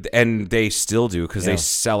 They still do because they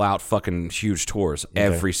sell out fucking huge tours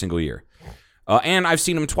every single year. And I've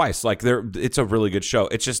seen them twice. Like it's a really good show.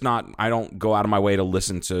 It's just not. I don't go out of my way to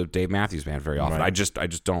listen to Dave Matthews Band very often. Right. I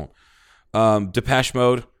just don't. Depeche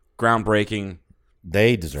Mode, groundbreaking.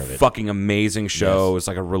 They deserve it. Fucking amazing show. Yes. It's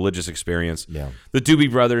like a religious experience. Yeah. The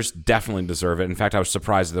Doobie Brothers definitely deserve it. In fact, I was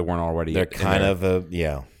surprised that they weren't already. They're kind of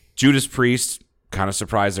yeah. Judas Priest, kind of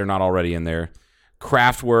surprised they're not already in there.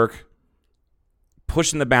 Kraftwerk,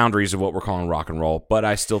 pushing the boundaries of what we're calling rock and roll, but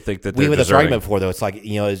I still think that we they're had this deserving. argument before, though. It's like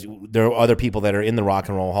there are other people that are in the Rock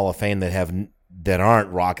and Roll Hall of Fame that aren't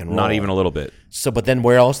rock and roll, Not even a little bit. So, but then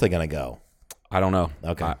where else are they going to go? I don't know.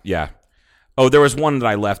 Okay, yeah. Oh, there was one that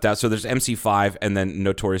I left out. So there's MC5 and then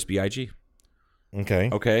Notorious B.I.G.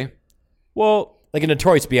 Okay. Well, like a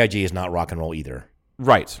Notorious B.I.G. is not rock and roll either,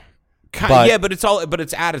 right? But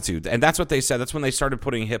it's attitude, and that's what they said. That's when they started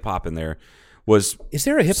putting hip hop in there. Is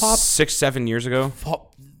there a hip hop 6-7 years ago?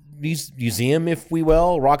 Museum, if we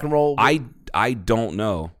will, rock and roll? I don't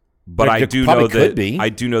know, but There I do probably know could that be. I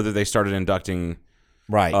do know that they started inducting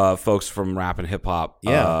folks from rap and hip hop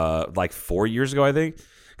like 4 years ago, I think.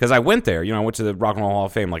 Because I went there, I went to the Rock and Roll Hall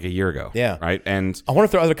of Fame like a year ago. Yeah. Right. And I wonder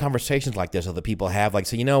if there are other conversations like this that people have. Like,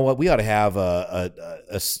 so you know what? We ought to have I'm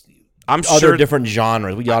other sure different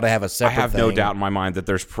genres. We ought to have a separate. I have thing. no doubt in my mind that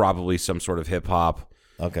there's probably some sort of hip hop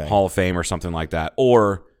Okay. Hall of Fame or something like that,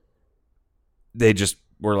 or they just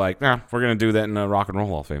were like, "Nah, we're going to do that in the Rock and Roll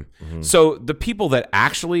Hall of Fame." Mm-hmm. So the people that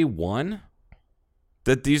actually won,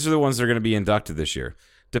 that these are the ones that are going to be inducted this year: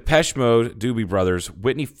 Depeche Mode, Doobie Brothers,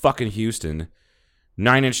 Whitney fucking Houston,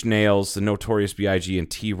 9 Inch Nails, the Notorious B.I.G., and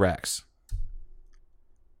T-Rex.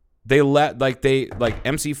 They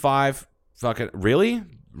MC5. Fucking really?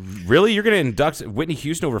 You're going to induct Whitney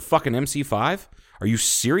Houston over fucking MC5? Are you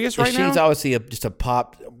serious right now? She's obviously just a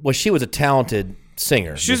pop. Well, she was a talented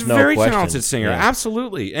singer. She's a no very question. talented singer, Yeah.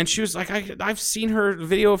 absolutely. And she was like, I've seen her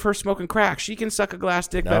video of her smoking crack. She can suck a glass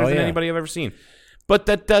dick better than anybody I've ever seen. But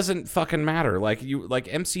that doesn't fucking matter. Like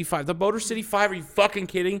MC5, the Motor City 5. Are you fucking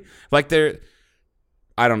kidding? Like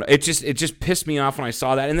I don't know. It just pissed me off when I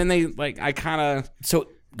saw that. And then So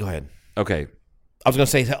go ahead. Okay. I was going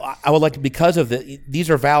to say, I would like to, because of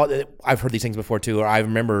these are valid. I've heard these things before too, or I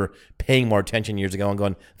remember paying more attention years ago and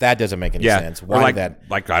going, that doesn't make any sense. Why like that?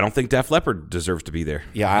 Like, I don't think Def Leppard deserves to be there.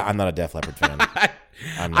 Yeah, I'm not a Def Leppard fan.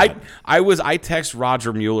 I text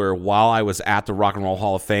Roger Mueller while I was at the Rock and Roll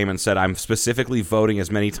Hall of Fame and said I'm specifically voting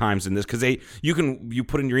as many times in this because you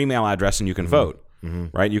put in your email address and you can vote,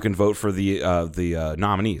 right? You can vote for the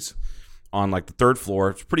nominees on like the third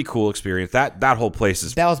floor. It's a pretty cool experience. That whole place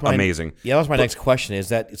is amazing. Yeah, that was my next question. Is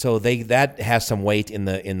that so? That has some weight in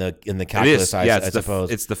the calculus. I suppose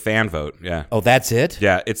it's the fan vote. Yeah. Oh, that's it.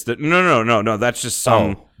 Yeah, it's the no. That's just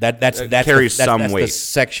some. That's carries that's some weight. The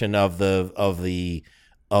section of the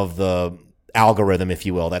algorithm, if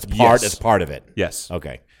you will. That's part of it. Yes.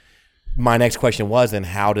 Okay. My next question was then,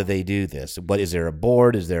 how do they do this? What is there a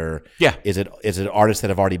board? Is there? Yeah. Is it artists that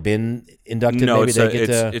have already been inducted? No, Maybe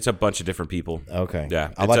it's a bunch of different people. Okay. Yeah.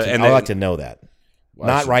 I'd like to know that.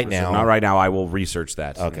 Not right now. Not right now. I will research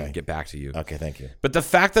that. Okay. And get back to you. Okay. Thank you. But the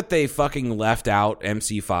fact that they fucking left out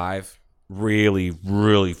MC5 really,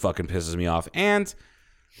 really fucking pisses me off. And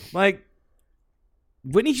like,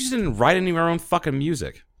 Whitney Houston didn't write any of her own fucking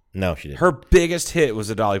music. No, she didn't. Her biggest hit was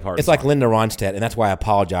a Dolly Parton. It's like song. Linda Ronstadt, and that's why I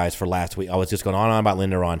apologize for last week. I was just going on and on about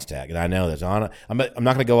Linda Ronstadt, and I know this. I'm not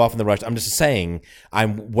going to go off in the rush. I'm just saying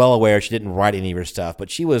I'm well aware she didn't write any of her stuff, but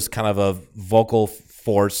she was kind of a vocal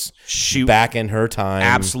force back in her time.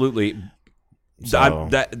 Absolutely. So,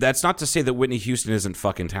 That's not to say that Whitney Houston isn't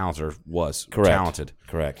fucking talented or was talented.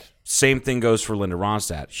 Correct. Same thing goes for Linda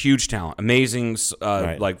Ronstadt. Huge talent, amazing,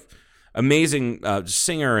 amazing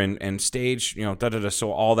singer and stage.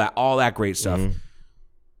 So all that great stuff. Mm-hmm.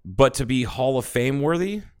 But to be Hall of Fame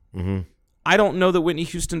worthy, I don't know that Whitney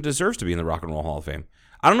Houston deserves to be in the Rock and Roll Hall of Fame.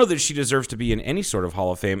 I don't know that she deserves to be in any sort of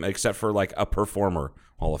Hall of Fame except for like a performer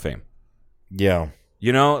Hall of Fame. Yeah.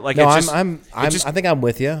 Like no, it just, I think I'm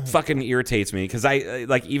with you. Fucking irritates me because I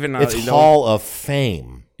like even it's Hall of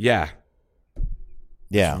Fame. Yeah.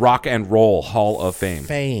 Yeah. Rock and Roll Hall of Fame.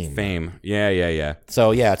 Fame. Yeah.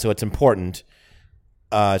 So it's important.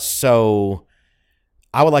 So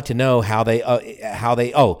I would like to know how they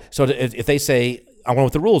so if they say, I wonder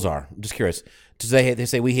what the rules are. I'm just curious. They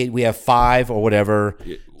say we have 5 or whatever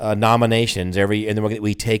nominations every, and then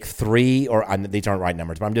we take 3 or these aren't right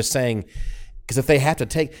numbers, but I'm just saying, because if they have to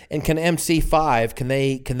take, and can MC5, can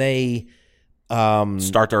they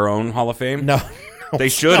start their own Hall of Fame? No. They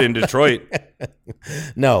should in Detroit.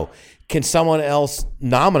 No. Can someone else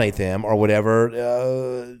nominate them or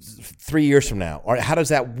whatever 3 years from now? Or how does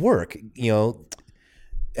that work? You know,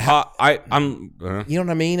 you know what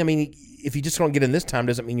I mean? I mean, if you just don't get in this time,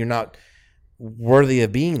 doesn't mean you're not worthy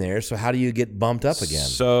of being there. So how do you get bumped up again?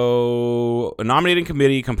 So a nominating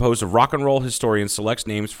committee composed of rock and roll historians selects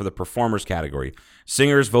names for the performers category: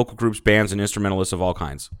 singers, vocal groups, bands, and instrumentalists of all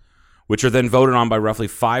kinds, which are then voted on by roughly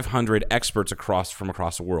 500 experts from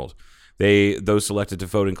across the world. Those selected to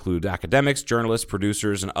vote include academics, journalists,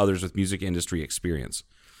 producers, and others with music industry experience.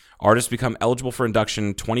 Artists become eligible for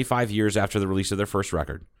induction 25 years after the release of their first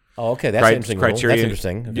record. Oh, okay. That's interesting. Criteria, that's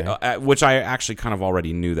interesting. Okay. Which I actually kind of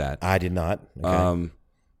already knew that. I did not. Okay.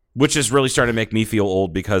 Which is really starting to make me feel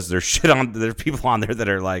old because there's people on there that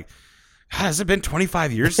are like, has it been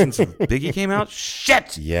 25 years since Biggie came out?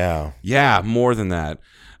 Shit. Yeah. Yeah, more than that.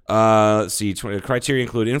 Let's see. Criteria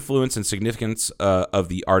include influence and significance of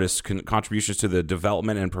the artist's contributions to the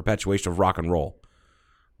development and perpetuation of rock and roll.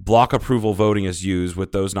 Block approval voting is used,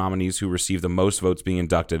 with those nominees who receive the most votes being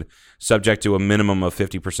inducted, subject to a minimum of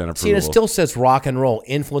 50% approval. See, and it still says rock and roll,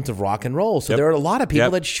 influence of rock and roll. So there are a lot of people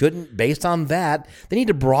that shouldn't, based on that, they need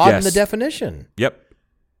to broaden the definition. Yep.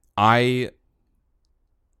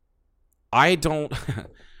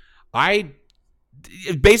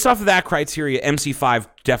 Based off of that criteria, MC5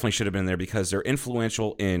 definitely should have been there because they're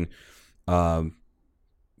influential in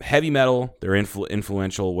heavy metal. They're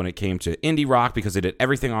influential when it came to indie rock because they did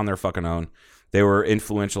everything on their fucking own. They were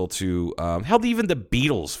influential to hell. Even the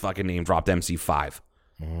Beatles fucking name dropped MC5.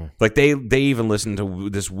 Mm-hmm. Like they even listened to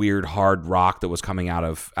this weird hard rock that was coming out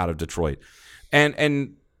of Detroit,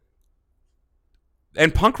 and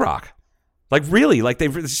punk rock. Like really, like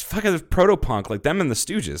this fucking proto-punk, like them and the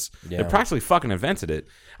Stooges. Yeah. They practically fucking invented it.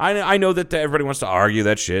 I know that everybody wants to argue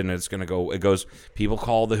that shit, and it goes. People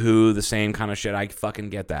call the Who the same kind of shit. I fucking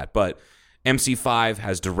get that, but MC5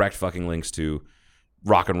 has direct fucking links to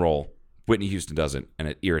rock and roll. Whitney Houston doesn't, and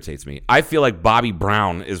it irritates me. I feel like Bobby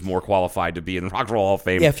Brown is more qualified to be in the Rock and Roll Hall of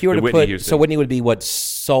Fame. Yeah, if you were to Whitney put, Houston. so Whitney would be what,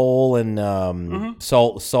 soul and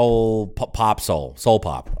soul pop.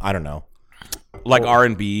 I don't know. Like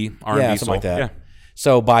R&B something soul. like that. Yeah.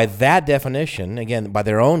 So by that definition, again, by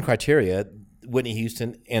their own criteria, Whitney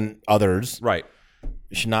Houston and others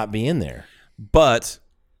should not be in there. But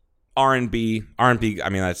R&B, I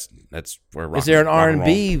mean, that's where rock. Is there an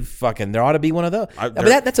R&B fucking? There ought to be one of those.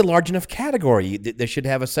 But that's a large enough category. They should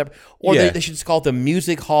have a separate, or they should just call it the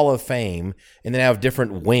Music Hall of Fame, and then have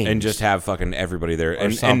different wings, and just have fucking everybody there,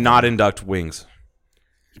 and not induct wings.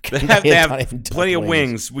 They have plenty of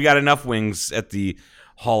wings. We got enough wings at the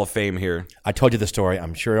Hall of Fame here. I told you the story,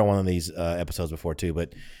 I'm sure, on one of these episodes before too,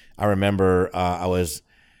 but I remember I was,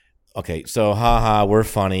 okay, so we're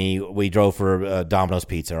funny. We drove for Domino's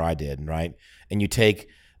Pizza, or I did, right? And you take,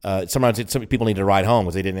 sometimes some people need to ride home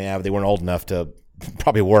because they weren't old enough to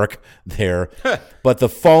probably work there. But the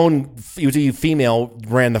phone, usually female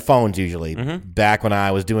ran the phones usually back when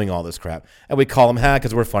I was doing all this crap. And we call them,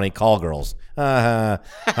 because we're funny, call girls. Aren't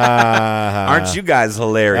you guys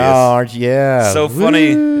hilarious? Oh, aren't you? Yeah. So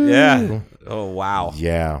funny. Yeah. Oh, wow.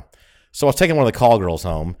 Yeah. So I was taking one of the call girls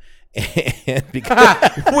home.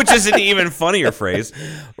 Which is an even funnier phrase.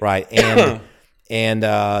 Right. And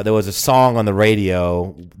there was a song on the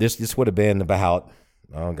radio. This would have been about,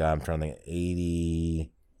 oh God, I'm trying to think,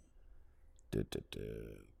 80, 2,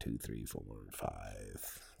 3, 4,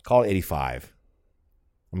 5. Call it 85.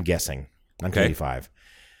 I'm guessing 1985,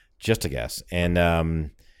 just a guess.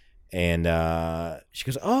 And she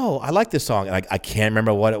goes, "Oh, I like this song." And I can't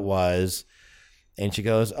remember what it was. And she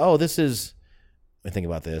goes, "Oh, this is." Let me think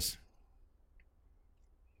about this.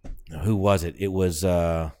 Who was it? It was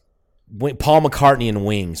Paul McCartney and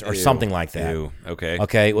Wings or something like that. Ew. Okay.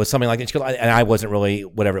 Okay, it was something like that. She goes, and I wasn't really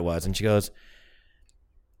whatever it was. And she goes,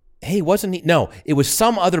 "Hey, wasn't he?" No, it was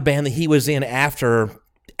some other band that he was in after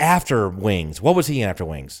Wings. What was he in after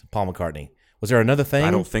Wings? Paul McCartney. Was there another thing?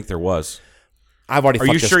 I don't think there was. I've already. Are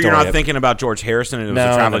you sure you're not thinking about George Harrison and it was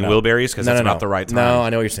the Traveling Wilburys? Because that's about the right time. No, I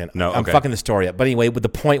know what you're saying. No, I'm fucking the story up. But anyway, the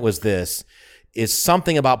point was this: is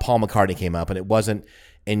something about Paul McCartney came up, and it wasn't.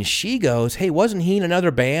 And she goes, "Hey, wasn't he in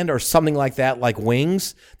another band or something like that, like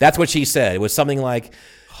Wings?" That's what she said. It was something like,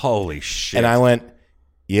 "Holy shit!" And I went,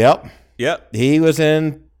 "Yep, he was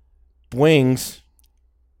in Wings,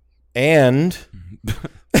 and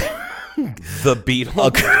the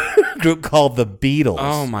Beatles, a group called the Beatles."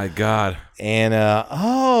 Oh my god! And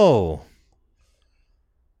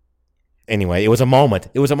anyway, it was a moment.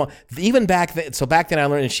 It was a moment. Even back then. So back then, I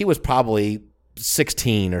learned, and she was probably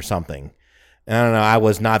 16 or something. And I don't know. I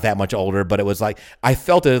was not that much older, but it was like I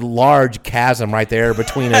felt a large chasm right there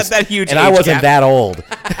between us. That huge, and I wasn't that old.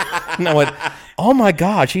 And I went, "Oh my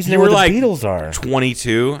god, she's near where the Beatles are."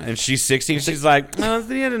 22, and she's 16. She's like, "Oh, is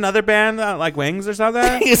he in another band like Wings or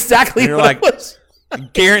something?" Exactly. And you're what like, it was.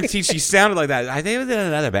 Guaranteed, she sounded like that. I think it was in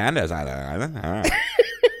another band. I don't know.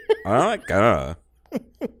 Oh my god.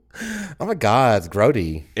 Oh my god, it's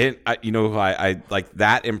grody. I like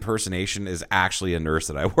that impersonation is actually a nurse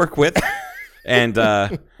that I work with. And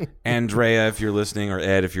Andrea, if you're listening, or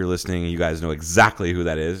Ed, if you're listening, you guys know exactly who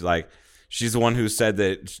that is. Like, she's the one who said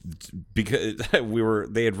that because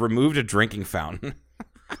they had removed a drinking fountain.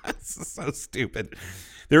 It's so stupid.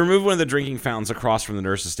 They removed one of the drinking fountains across from the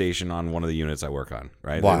nurse's station on one of the units I work on.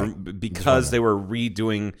 Right? Why? Because they were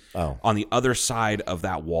redoing on the other side of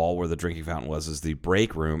that wall where the drinking fountain was is the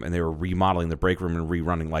break room, and they were remodeling the break room and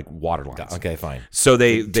rerunning like water lines. Okay, fine. So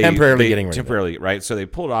they temporarily getting rid of it. Right? So they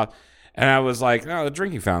pulled it off. And I was like, "No, the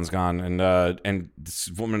drinking fountain's gone." And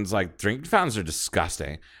this woman's like, "Drinking fountains are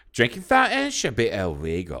disgusting. Drinking fountains should be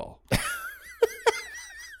illegal."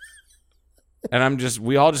 And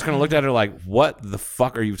we all just kind of looked at her like, "What the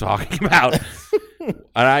fuck are you talking about?" And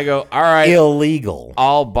I go, "All right, illegal.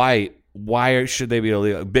 I'll bite. Why should they be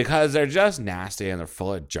illegal? Because they're just nasty and they're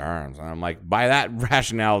full of germs." And I'm like, by that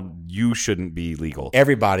rationale, you shouldn't be legal.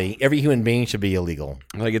 Every human being should be illegal.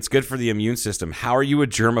 Like, it's good for the immune system. How are you a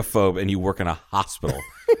germaphobe and you work in a hospital?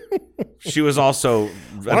 She was also.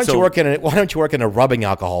 Why don't you work in a rubbing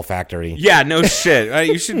alcohol factory? Yeah, no shit.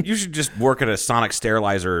 You should just work at a sonic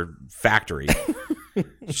sterilizer factory.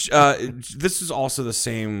 This is also the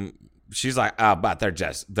same. She's like, but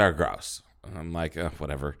they're gross. And I'm like,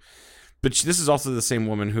 whatever. But this is also the same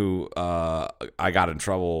woman who I got in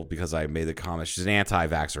trouble because I made the comment. She's an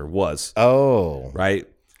anti-vaxxer. Was. Oh. Right?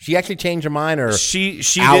 She actually changed her mind, or she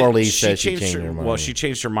hourly says she changed her mind? Well, she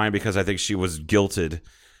changed her mind because I think she was guilted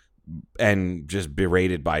and just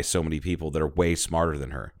berated by so many people that are way smarter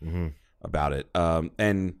than her about it.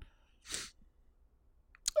 And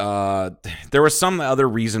there was some other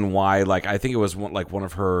reason why, like, I think it was one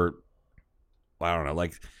of her, I don't know,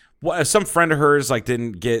 like, some friend of hers like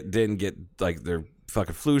didn't get like their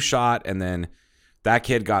fucking flu shot, and then that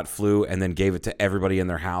kid got flu and then gave it to everybody in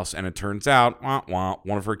their house, and it turns out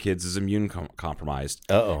one of her kids is immune compromised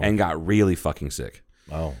and got really fucking sick.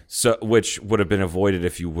 Oh, so which would have been avoided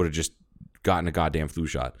if you would have just gotten a goddamn flu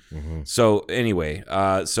shot. So anyway,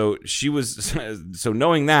 so she was so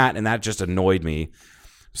knowing that, and that just annoyed me.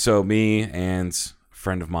 So me and a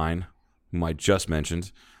friend of mine, whom I just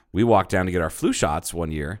mentioned, we walked down to get our flu shots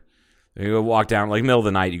one year. You go walk down like middle of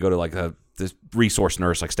the night. You go to like this resource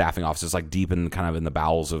nurse like staffing office. It's like deep in kind of in the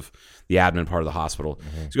bowels of the admin part of the hospital.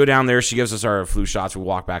 So you go down there. She gives us our flu shots. We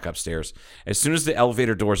walk back upstairs. As soon as the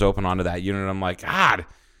elevator doors open onto that unit, I'm like, God,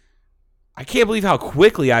 I can't believe how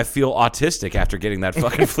quickly I feel autistic after getting that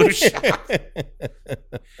fucking flu shot.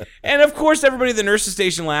 And of course, everybody at the nurse's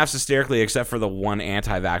station laughs hysterically, except for the one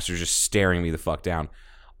anti-vaxxer just staring me the fuck down.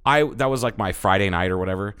 That was like my Friday night or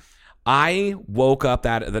whatever. I woke up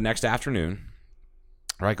the next afternoon.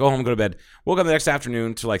 Right, go home and go to bed. Woke up the next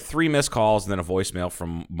afternoon to like 3 missed calls and then a voicemail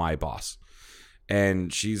from my boss.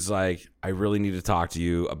 And she's like, "I really need to talk to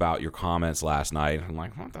you about your comments last night." I'm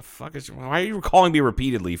like, "What the fuck why are you calling me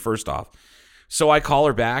repeatedly, first off?" So I call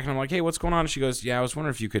her back and I'm like, "Hey, what's going on?" And she goes, "Yeah, I was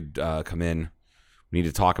wondering if you could come in. We need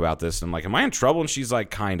to talk about this." And I'm like, "Am I in trouble?" And she's like,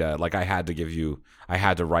 "Kinda. Like I had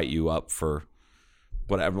to write you up for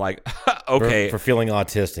But I'm like, okay. For feeling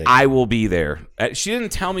autistic. I will be there. She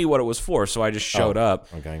didn't tell me what it was for, so I just showed up.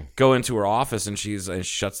 Okay. Go into her office, and she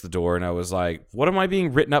shuts the door, and I was like, what am I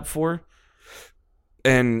being written up for?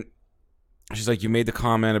 And she's like, you made the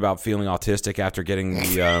comment about feeling autistic after getting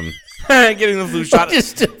the getting the flu shot.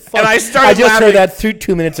 And I started I just laughing. heard that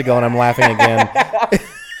 2 minutes ago, and I'm laughing again.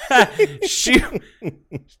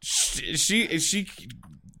 she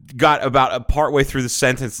got about a part way through the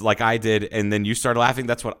sentence like I did, and then you started laughing.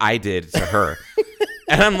 That's what I did to her.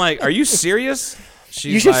 And I'm like, are you serious?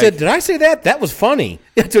 You should have said, did I say that? That was funny.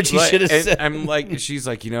 That's what you should have said. I'm like, she's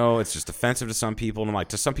like, it's just offensive to some people. And I'm like,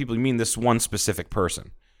 to some people, you mean this one specific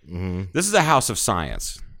person. Mm-hmm. This is a house of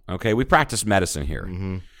science. Okay, we practice medicine here.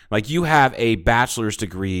 Mm-hmm. Like, you have a bachelor's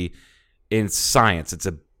degree in science. It's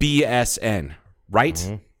a BSN, right?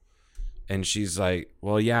 Mm-hmm. And she's like,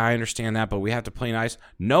 well, yeah, I understand that, but we have to play nice.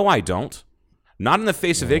 No, I don't. Not in the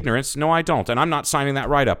face of ignorance. No, I don't. And I'm not signing that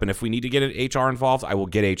write-up. And if we need to get an HR involved, I will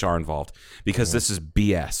get HR involved because this is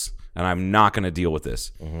BS, and I'm not going to deal with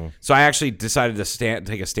this. Mm-hmm. So I actually decided to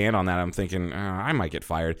take a stand on that. I'm thinking, I might get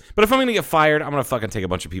fired. But if I'm going to get fired, I'm going to fucking take a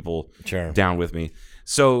bunch of people down with me.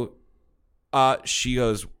 So she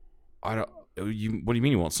goes, what do you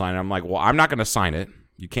mean you won't sign it? I'm like, well, I'm not going to sign it.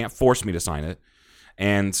 You can't force me to sign it.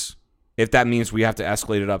 And if that means we have to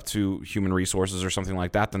escalate it up to human resources or something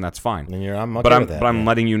like that, then that's fine. I'm okay with that. But I'm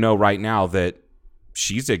letting you know right now that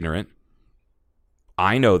she's ignorant.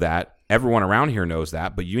 I know that. Everyone around here knows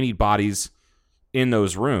that. But you need bodies in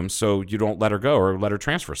those rooms so you don't let her go or let her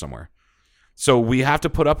transfer somewhere. So we have to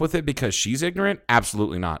put up with it because she's ignorant?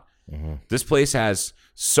 Absolutely not. Mm-hmm. This place has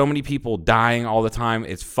so many people dying all the time.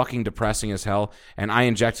 It's fucking depressing as hell. And I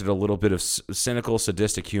injected a little bit of cynical,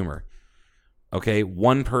 sadistic humor. Okay,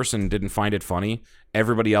 one person didn't find it funny.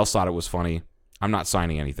 Everybody else thought it was funny. I'm not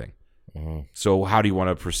signing anything. Mm-hmm. So how do you want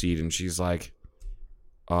to proceed? And she's like,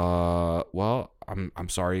 well, I'm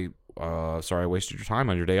sorry. Sorry I wasted your time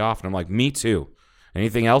on your day off. And I'm like, me too.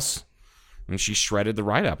 Anything else? And she shredded the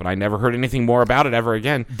write-up, and I never heard anything more about it ever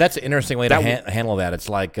again. That's an interesting way to handle that. It's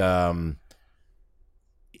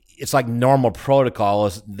like normal protocol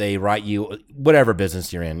is they write you, whatever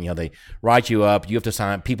business you're in, they write you up, you have to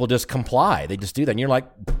sign. People just comply. They just do that. And you're like,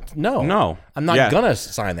 no, I'm not going to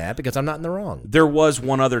sign that because I'm not in the wrong. There was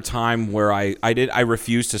one other time where I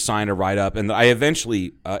refused to sign a write-up, and I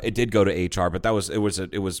eventually, it did go to HR, but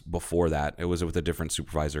it was before that. It was with a different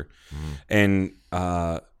supervisor. Mm.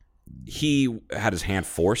 And he had his hand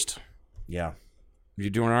forced. Yeah. You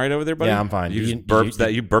doing all right over there, buddy? Yeah, I'm fine. You burped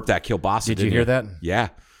that kielbasa. Did you hear that? Yeah.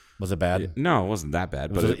 Was it bad? No, it wasn't that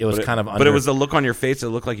bad. But it was kind of. But it was the look on your face. It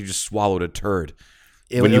looked like you just swallowed a turd.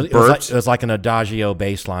 It was like an adagio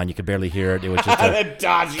bass line. You could barely hear it. It was just an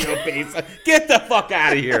adagio bass line. Get the fuck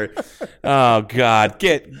out of here! Oh God,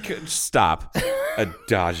 stop.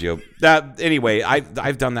 Adagio. Anyway,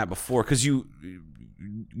 I've done that before because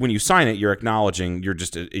when you sign it, you're acknowledging you're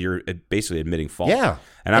basically admitting fault. Yeah,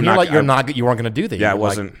 and you weren't going to do that. Yeah, it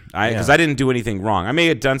wasn't. Because I didn't do anything wrong. I may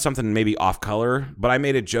have done something maybe off color, but I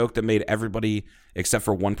made a joke that made everybody except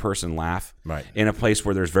for one person laugh. Right. In a place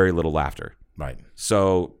where there's very little laughter. Right.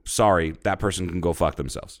 So sorry, that person can go fuck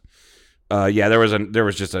themselves. There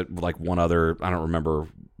was just one other. I don't remember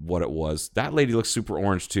what it was. That lady looks super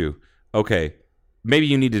orange too. Okay. Maybe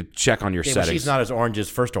you need to check on your settings. She's not as orange as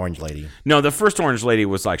first orange lady. No, the first orange lady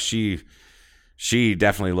was like she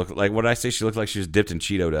definitely looked like, what did I say? She looked like she was dipped in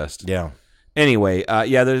Cheeto dust. Yeah. Anyway,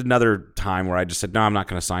 there's another time where I just said, no, I'm not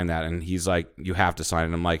going to sign that. And he's like, you have to sign it.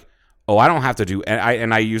 And I'm like, oh, I don't have to do,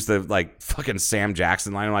 and I use the fucking Sam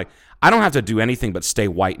Jackson line. I'm like, I don't have to do anything but stay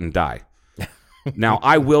white and die. Now,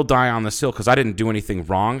 I will die on this hill because I didn't do anything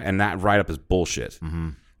wrong, and that write-up is bullshit. Mm-hmm.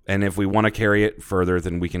 And if we want to carry it further,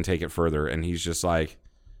 then we can take it further. And he's just like,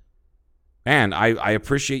 man, I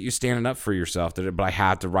appreciate you standing up for yourself, but I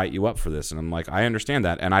had to write you up for this. And I'm like, I understand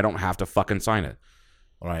that, and I don't have to fucking sign it.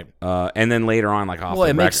 Right. And then later on,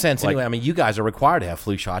 it makes sense anyway. I mean, you guys are required to have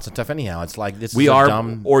flu shots and stuff anyhow. It's like this. We is are,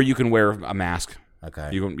 dumb... or you can wear a mask. Okay.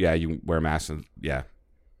 You can wear a mask. Yeah.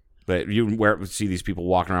 But you see these people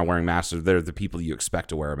walking around wearing masks. They're the people you expect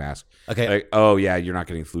to wear a mask. Okay. Like, oh yeah, you're not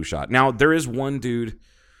getting flu shot. Now there is one dude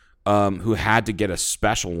who had to get a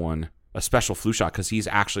special flu shot because he's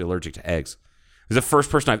actually allergic to eggs. He's the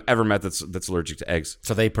first person I've ever met that's allergic to eggs.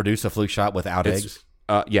 So they produce a flu shot without eggs?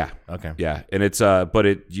 Yeah. Okay. Yeah, and it's I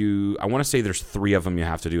want to say there's 3 of them you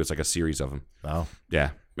have to do. It's like a series of them. Oh.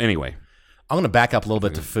 Yeah. Anyway, I'm going to back up a little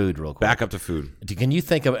bit to food real quick. Back up to food. Can you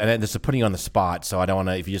think of, and this is putting you on the spot, so I don't want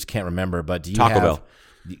to, if you just can't remember, but do you Taco Bell.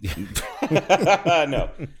 No,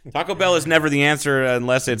 Taco Bell is never the answer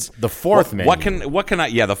unless it's the fourth menu. What can I?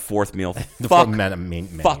 Yeah, the fourth meal.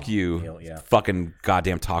 Fuck you. Meal, yeah. Fucking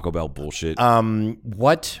goddamn Taco Bell bullshit.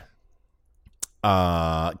 What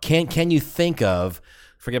can you think of?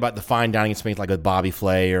 Forget about the fine dining experience like with Bobby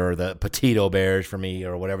Flay or the Petito Bears for me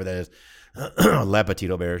or whatever that is. Le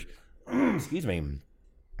Petito Bears. Excuse me.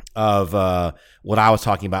 Of what I was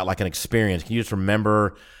talking about, like an experience. Can you just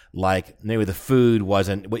remember, like maybe the food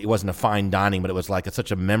wasn't a fine dining, but it was like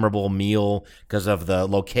such a memorable meal because of the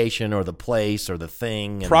location or the place or the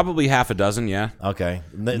thing? Probably half a dozen, yeah. Okay.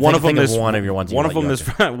 One of them is one of your ones. One of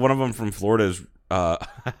them from Florida is.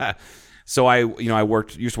 So I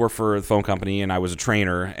used to work for a phone company, and I was a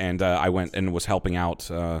trainer, and I went and was helping out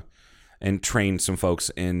and trained some folks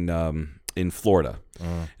in Florida,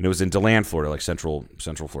 and it was in DeLand, Florida, like central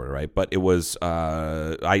Florida, right? But it was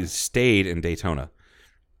I stayed in Daytona.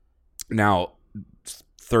 Now,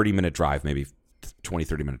 30-minute drive, maybe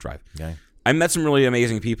 30-minute drive. Okay. I met some really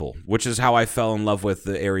amazing people, which is how I fell in love with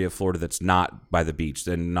the area of Florida that's not by the beach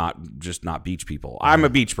and not beach people. I'm a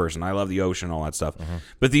beach person. I love the ocean, all that stuff.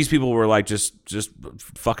 But these people were like just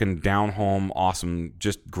fucking down home, awesome,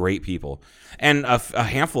 just great people. And a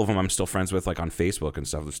handful of them I'm still friends with, like on Facebook and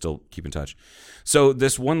stuff. They still keep in touch. So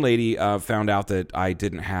this one lady found out that I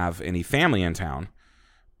didn't have any family in town,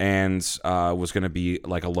 and was going to be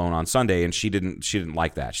like alone on Sunday, and she didn't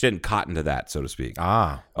like that. She didn't cotton to that, so to speak.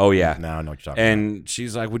 Oh yeah. Now I know what you're talking and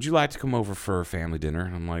she's like, "Would you like to come over for a family dinner?"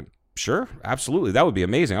 And I'm like, "Sure, absolutely. That would be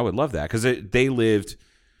amazing. I would love that." Because they lived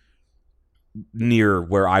near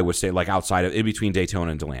where I would stay, like outside of, in between Daytona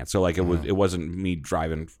and DeLand. So like it wasn't me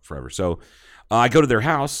driving forever. So I go to their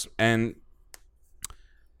house, and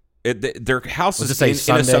their house was is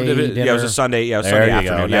in a subdivision. Yeah, it was a Sunday. Yeah, it was Sunday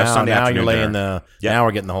afternoon. Yeah, Sunday now afternoon. You're laying now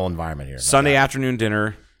we're getting the whole environment here. Sunday afternoon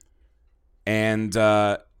dinner, and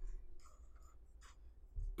so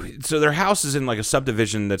their house is in like a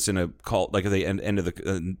subdivision that's in a like the end of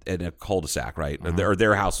the in a cul-de-sac, right? Or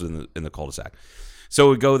their house is in the cul-de-sac.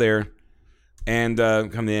 So we go there and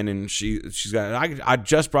come in, and she's got. I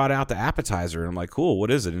just brought out the appetizer, and I'm like, cool.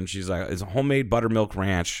 What is it? And she's like, it's a homemade buttermilk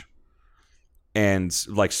ranch. And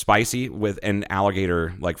like spicy with an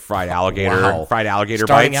alligator, like fried alligator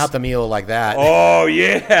Starting bites. out the meal like that. Oh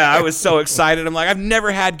yeah, I was so excited. I'm like, I've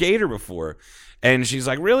never had gator before, and she's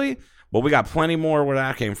like, really? Well, we got plenty more where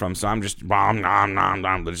that came from. So I'm just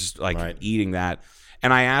just like eating that.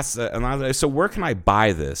 And I asked, and I was like, so where can I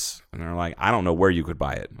buy this? And they're like, I don't know where you could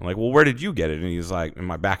buy it. I'm like, well, where did you get it? And he's like, in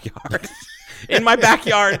my backyard. In my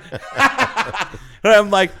backyard. And I'm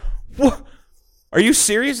like, what? Are you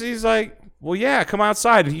serious? And he's like, well, yeah, come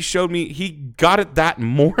outside. And he showed me, he got it that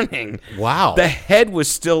morning. Wow. The head was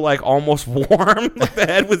still like almost warm. Like the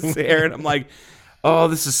head was there. And I'm like, oh,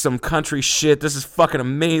 this is some country shit. This is fucking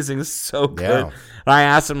amazing. This is so good. Yeah. And I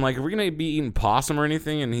asked him, like, are we going to be eating possum or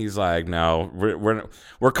anything? And he's like, no,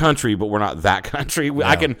 we're country, but we're not that country.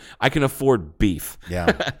 I can afford beef.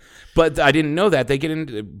 Yeah. But I didn't know that.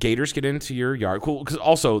 Gators get into your yard. Cool. Because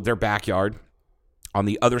also their backyard on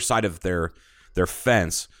the other side of their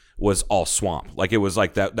fence was all swamp. Like it was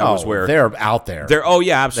like that was where they're out there. Oh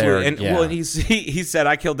yeah, absolutely. Well, he said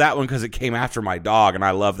I killed that one because it came after my dog, and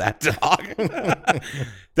I love that dog.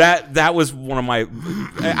 that was one of my.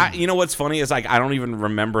 You know what's funny is like I don't even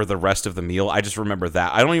remember the rest of the meal. I just remember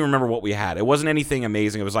that. I don't even remember what we had. It wasn't anything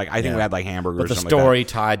amazing. It was like I think we had like hamburgers. But the or something story like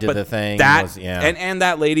that. tied to the thing. And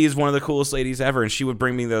that lady is one of the coolest ladies ever, and she would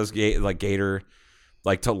bring me those gator.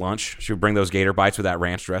 Like to lunch, she would bring those gator bites with that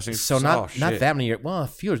ranch dressing. So not that many years. Well,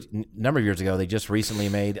 number of years ago, they just recently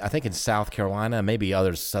made. I think in South Carolina, maybe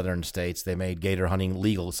other southern states, they made gator hunting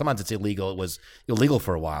legal. Sometimes it's illegal. It was illegal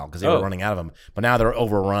for a while because they were running out of them. But now they're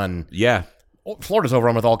overrun. Yeah, Florida's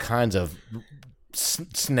overrun with all kinds of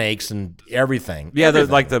snakes and everything. Yeah,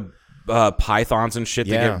 like the pythons and shit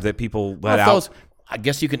that people let out. I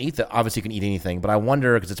guess you can eat obviously you can eat anything, but I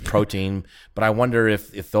wonder, because it's protein, but I wonder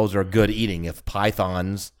if those are good eating, if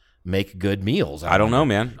pythons make good meals. I don't know,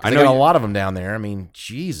 man. I know got a lot of them down there. I mean,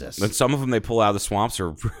 Jesus. And some of them they pull out of the swamps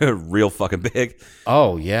are real fucking big.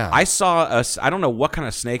 Oh, yeah. I saw I don't know what kind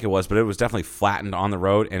of snake it was, but it was definitely flattened on the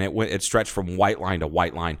road, and it stretched from white line to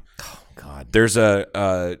white line. God. There's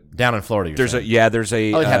a down in Florida. There's a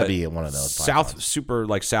it had to be one of those.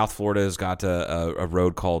 South Florida has got a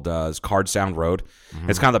road called Card Sound Road.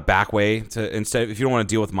 Mm-hmm. It's kind of the back way to instead if you don't want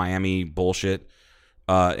to deal with Miami bullshit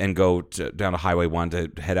and go down to Highway 1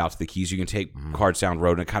 to head out to the Keys, you can take Card Sound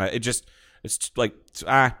Road, and it's like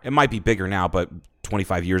it might be bigger now, but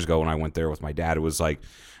 25 years ago when I went there with my dad, it was like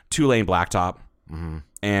 2-lane blacktop. Mm-hmm.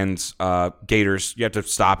 And gators, you have to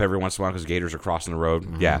stop every once in a while because gators are crossing the road.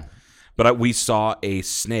 Mm-hmm. Yeah. But we saw a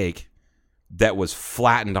snake that was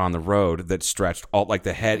flattened on the road that stretched all like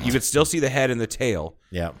the head. You could still see the head and the tail.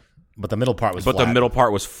 Yeah, but the middle part was But flat. the middle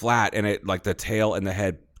part was flat, and it like the tail and the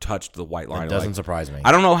head touched the white line. It doesn't surprise me.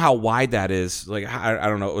 I don't know how wide that is. Like I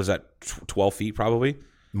don't know. Was that 12 feet probably?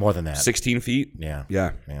 More than that. 16 feet? Yeah.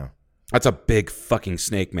 Yeah. Yeah. That's a big fucking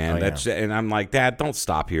snake, man. Oh, yeah. And I'm like, Dad, don't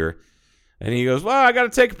stop here. And he goes, well, I got to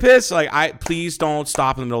take a piss. Like, please don't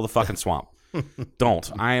stop in the middle of the fucking swamp.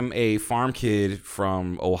 Don't. I am a farm kid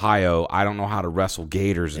from Ohio. I don't know how to wrestle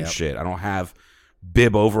gators and shit. I don't have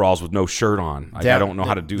bib overalls with no shirt on. Like, I don't know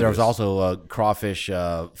how to do There this. was also crawfish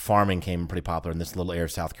farming came pretty popular in this little area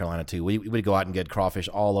of South Carolina, too. We would go out and get crawfish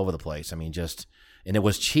all over the place. I mean, and it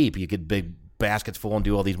was cheap. You could big baskets full and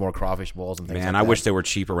do all these more crawfish bowls and things like that. Man, I wish they were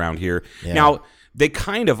cheap around here. Yeah. Now, they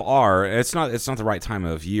kind of are. It's not the right time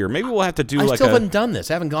of year. Maybe we'll have to do I still haven't done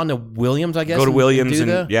this. I haven't gone to Williams, I guess. Go to Williams do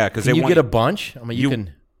and yeah, because can they you want get a bunch? I mean, you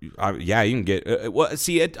can. Yeah, you can get. Well,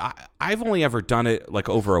 see, I've only ever done it like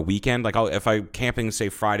over a weekend. Like if I'm camping, say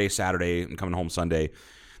Friday, Saturday, and coming home Sunday,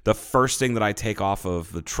 the first thing that I take off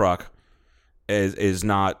of the truck is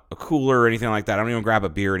not a cooler or anything like that. I don't even grab a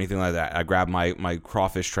beer or anything like that. I grab my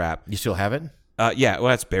crawfish trap. You still have it? Yeah, well,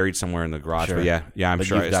 that's buried somewhere in the garage. Sure. But yeah, I'm But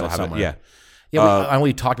sure I you've got still it have somewhere. it. Yeah. Yeah, I know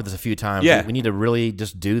we talked about this a few times. Yeah. We need to really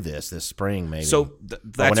just do this spring, maybe. So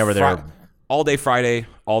that's whenever they're all day Friday,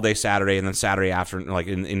 all day Saturday, and then Saturday after, like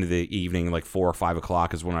into the evening, like 4 or 5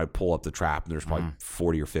 o'clock is when I pull up the trap, and there's probably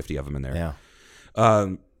 40 or 50 of them in there. Yeah.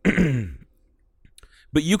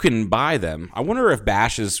 But you can buy them. I wonder if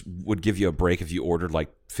Bash's would give you a break if you ordered like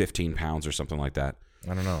 15 pounds or something like that.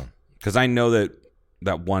 I don't know. Because I know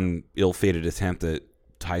that one ill-fated attempt that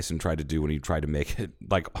Tyson tried to do when he tried to make it,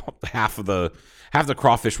 like half the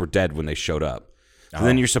crawfish were dead when they showed up. And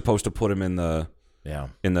then you're supposed to put them in the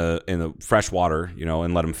fresh water,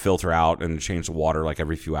 and let them filter out and change the water like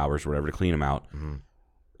every few hours or whatever to clean them out. Mm-hmm.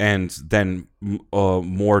 And then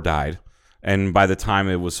more died. And by the time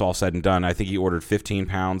it was all said and done, I think he ordered 15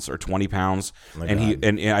 pounds or 20 pounds,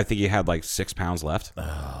 and I think he had like 6 pounds left.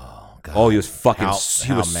 Oh God! Oh, he was fucking.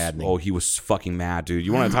 How maddening. Oh, he was fucking mad, dude.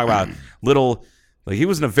 You want to talk about little? Like he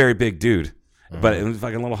wasn't a very big dude, but it was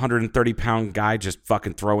like a little 130-pound guy just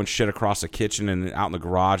fucking throwing shit across the kitchen and out in the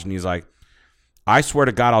garage, and he's like, I swear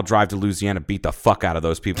to God, I'll drive to Louisiana, beat the fuck out of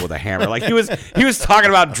those people with a hammer. Like he was talking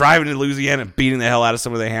about driving to Louisiana and beating the hell out of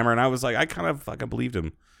someone with a hammer, and I was like, I kind of fucking believed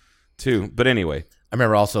him too. But anyway, I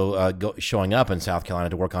remember also showing up in South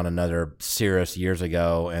Carolina to work on another Cirrus years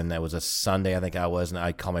ago, and that was a Sunday, I think I was, and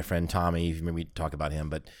I called my friend Tommy. You remember we talk about him,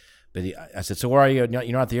 but I said, so where are you?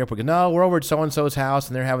 You're not at the airport. He goes, no, we're over at so-and-so's house,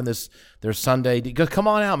 and they're having their Sunday. He goes, come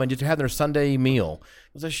on out, man. Just having their Sunday meal.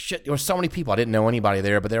 It was there were so many people. I didn't know anybody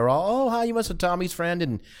there, but they were all, oh, hi, you must have Tommy's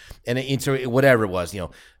friend, and so whatever it was,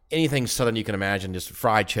 anything Southern you can imagine, just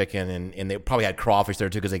fried chicken, and they probably had crawfish there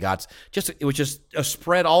too because it was just a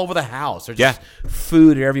spread all over the house. There's just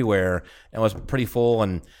food everywhere, and it was pretty full.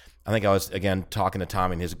 And I think I was again talking to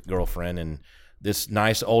Tommy and his girlfriend, and this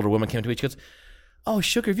nice older woman came to me. She goes, oh,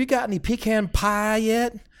 Sugar, have you got any pecan pie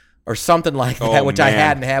yet? Or something like that, which I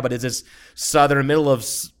hadn't had, but it's this southern, middle of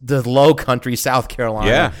the low country, South Carolina.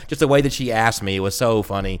 Yeah. Just the way that she asked me, it was so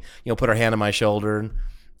funny. Put her hand on my shoulder and,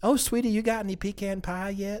 oh, sweetie, you got any pecan pie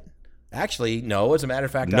yet? Actually, no. As a matter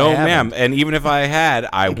of fact, no, I haven't. ma'am. And even if I had,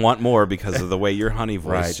 I want more because of the way your honey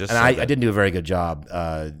voice Right. just And said I that. didn't do a very good job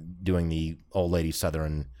doing the old lady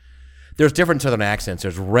southern. There's different southern accents.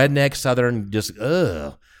 There's redneck southern, just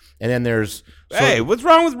ugh. And then there's Hey, what's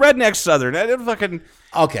wrong with redneck southern? I didn't fucking.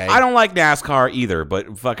 Okay. I don't like NASCAR either,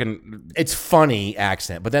 but fucking. It's funny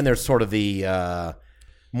accent, but then there's sort of the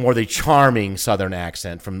more the charming southern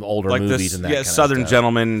accent from older Like movies this, and that kind of Southern stuff.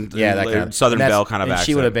 gentleman, Yeah, that kind of Southern and belle kind of and accent.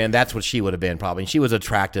 She would have been. That's what she would have been probably. And she was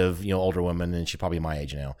attractive, older woman, and she's probably my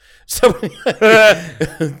age now. So,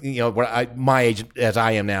 my age as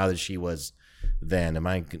I am now that she was then. Am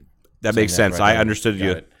I? That makes sense. Right? I understood Got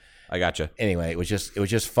you. it. I gotcha. Anyway, it was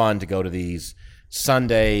just fun to go to these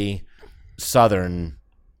Sunday Southern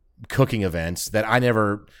cooking events that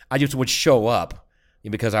I just would show up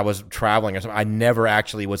because I was traveling or something. I never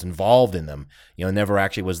actually was involved in them. Never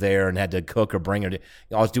actually was there and had to cook or bring her.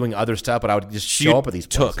 I was doing other stuff, but I would just show up at these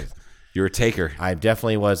places. You're a taker. I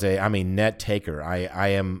definitely was I'm a net taker. I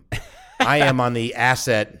am on the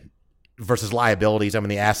asset versus liabilities. I'm in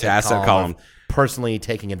the asset column. personally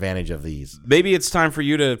taking advantage of these. Maybe it's time for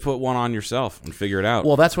you to put one on yourself and figure it out.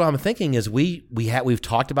 Well, that's what I'm thinking. Is we've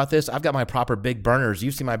talked about this. I've got my proper big burners.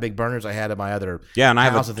 You've seen my big burners I had at my other and I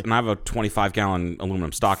house. have a 25-gallon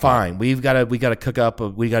aluminum stock. Fine, we got to cook up.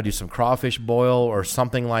 We got to do some crawfish boil or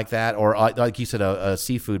something like that, or like you said, a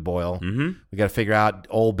seafood boil. Mm-hmm. We got to figure out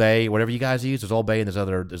Old Bay, whatever you guys use. There's Old Bay and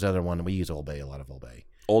there's other one. We use Old Bay, a lot of Old Bay.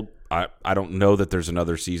 I don't know that there's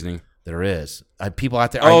another seasoning. There is. People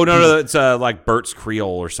out there. Oh, no, it's like Burt's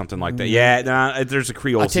Creole or something like that. Yeah, there's a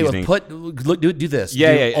Creole seasoning. Do this.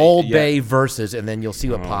 Yeah, Old Bay versus, and then you'll see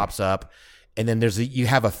what pops up. And then you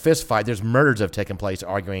have a fist fight. There's murders have taken place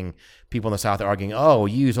arguing. People in the South are arguing, oh,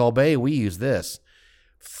 you use Old Bay, we use this.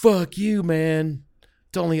 Fuck you, man.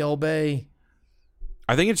 It's only Old Bay.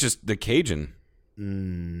 I think it's just the Cajun.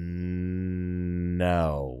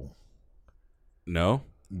 No. No?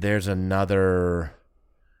 There's another...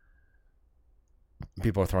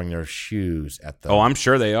 People are throwing their shoes at them. Oh, I'm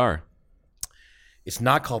sure they are. It's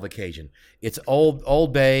not called the Cajun. It's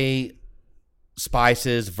Old Bay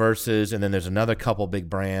spices versus, and then there's another couple big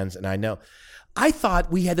brands. And I thought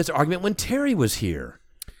we had this argument when Terry was here.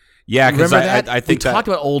 Yeah, because remember that? I think we talked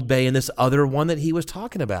about Old Bay and this other one that he was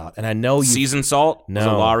talking about. And I know you seasoned salt. No, was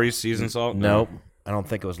it Lowry's seasoned salt. Nope, I don't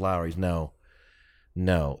think it was Lowry's. No,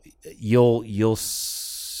 you'll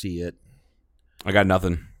see it. I got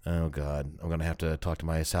nothing. Oh God, I'm gonna have to talk to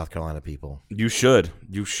my South Carolina people. You should.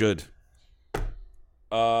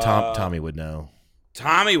 Tommy would know.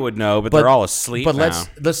 Tommy would know, but they're all asleep. But now.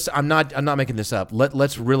 let's. I'm not making this up.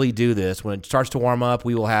 Let's really do this. When it starts to warm up,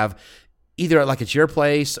 we will have either like it's your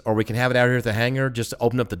place, or we can have it out here at the hangar. Just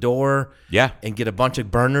open up the door, and get a bunch of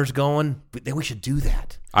burners going. But then we should do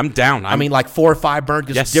that. I'm down. I mean, like 4 or 5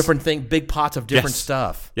 burners, yes. different thing, big pots of different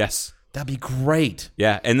stuff. Yes. That'd be great.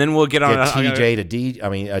 Yeah, and then we'll get on TJ to D. I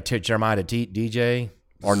mean, Jeremiah to DJ,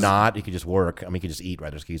 or not. He could just work. I mean, he could just eat.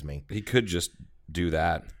 Rather, excuse me. He could just do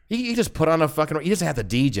that. He just put on a fucking. He doesn't have to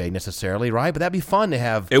DJ necessarily, right? But that'd be fun to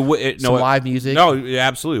have some live music. No,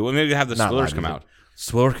 absolutely. Well, maybe have the Swillers come out.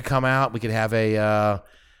 Swiller could come out. We could have a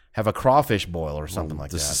crawfish boil or something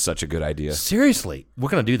like that. This is such a good idea. Seriously, we're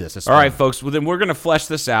gonna do this. All right, folks. Well, then we're gonna flesh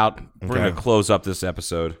this out. We're gonna close up this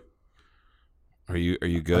episode. Are you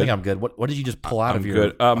good? I think I'm good. What did you just pull out of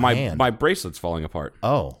your hand? My bracelet's falling apart.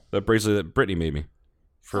 Oh, the bracelet that Brittany made me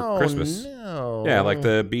for Christmas. No. Yeah, like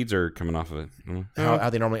the beads are coming off of it. How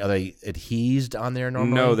are they normally? Are they adhesed on there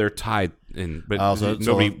normally? No, they're tied in. But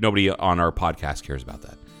nobody on our podcast cares about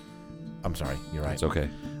that. I'm sorry. You're right. It's okay.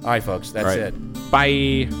 All right, folks. That's it.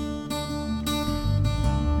 Bye.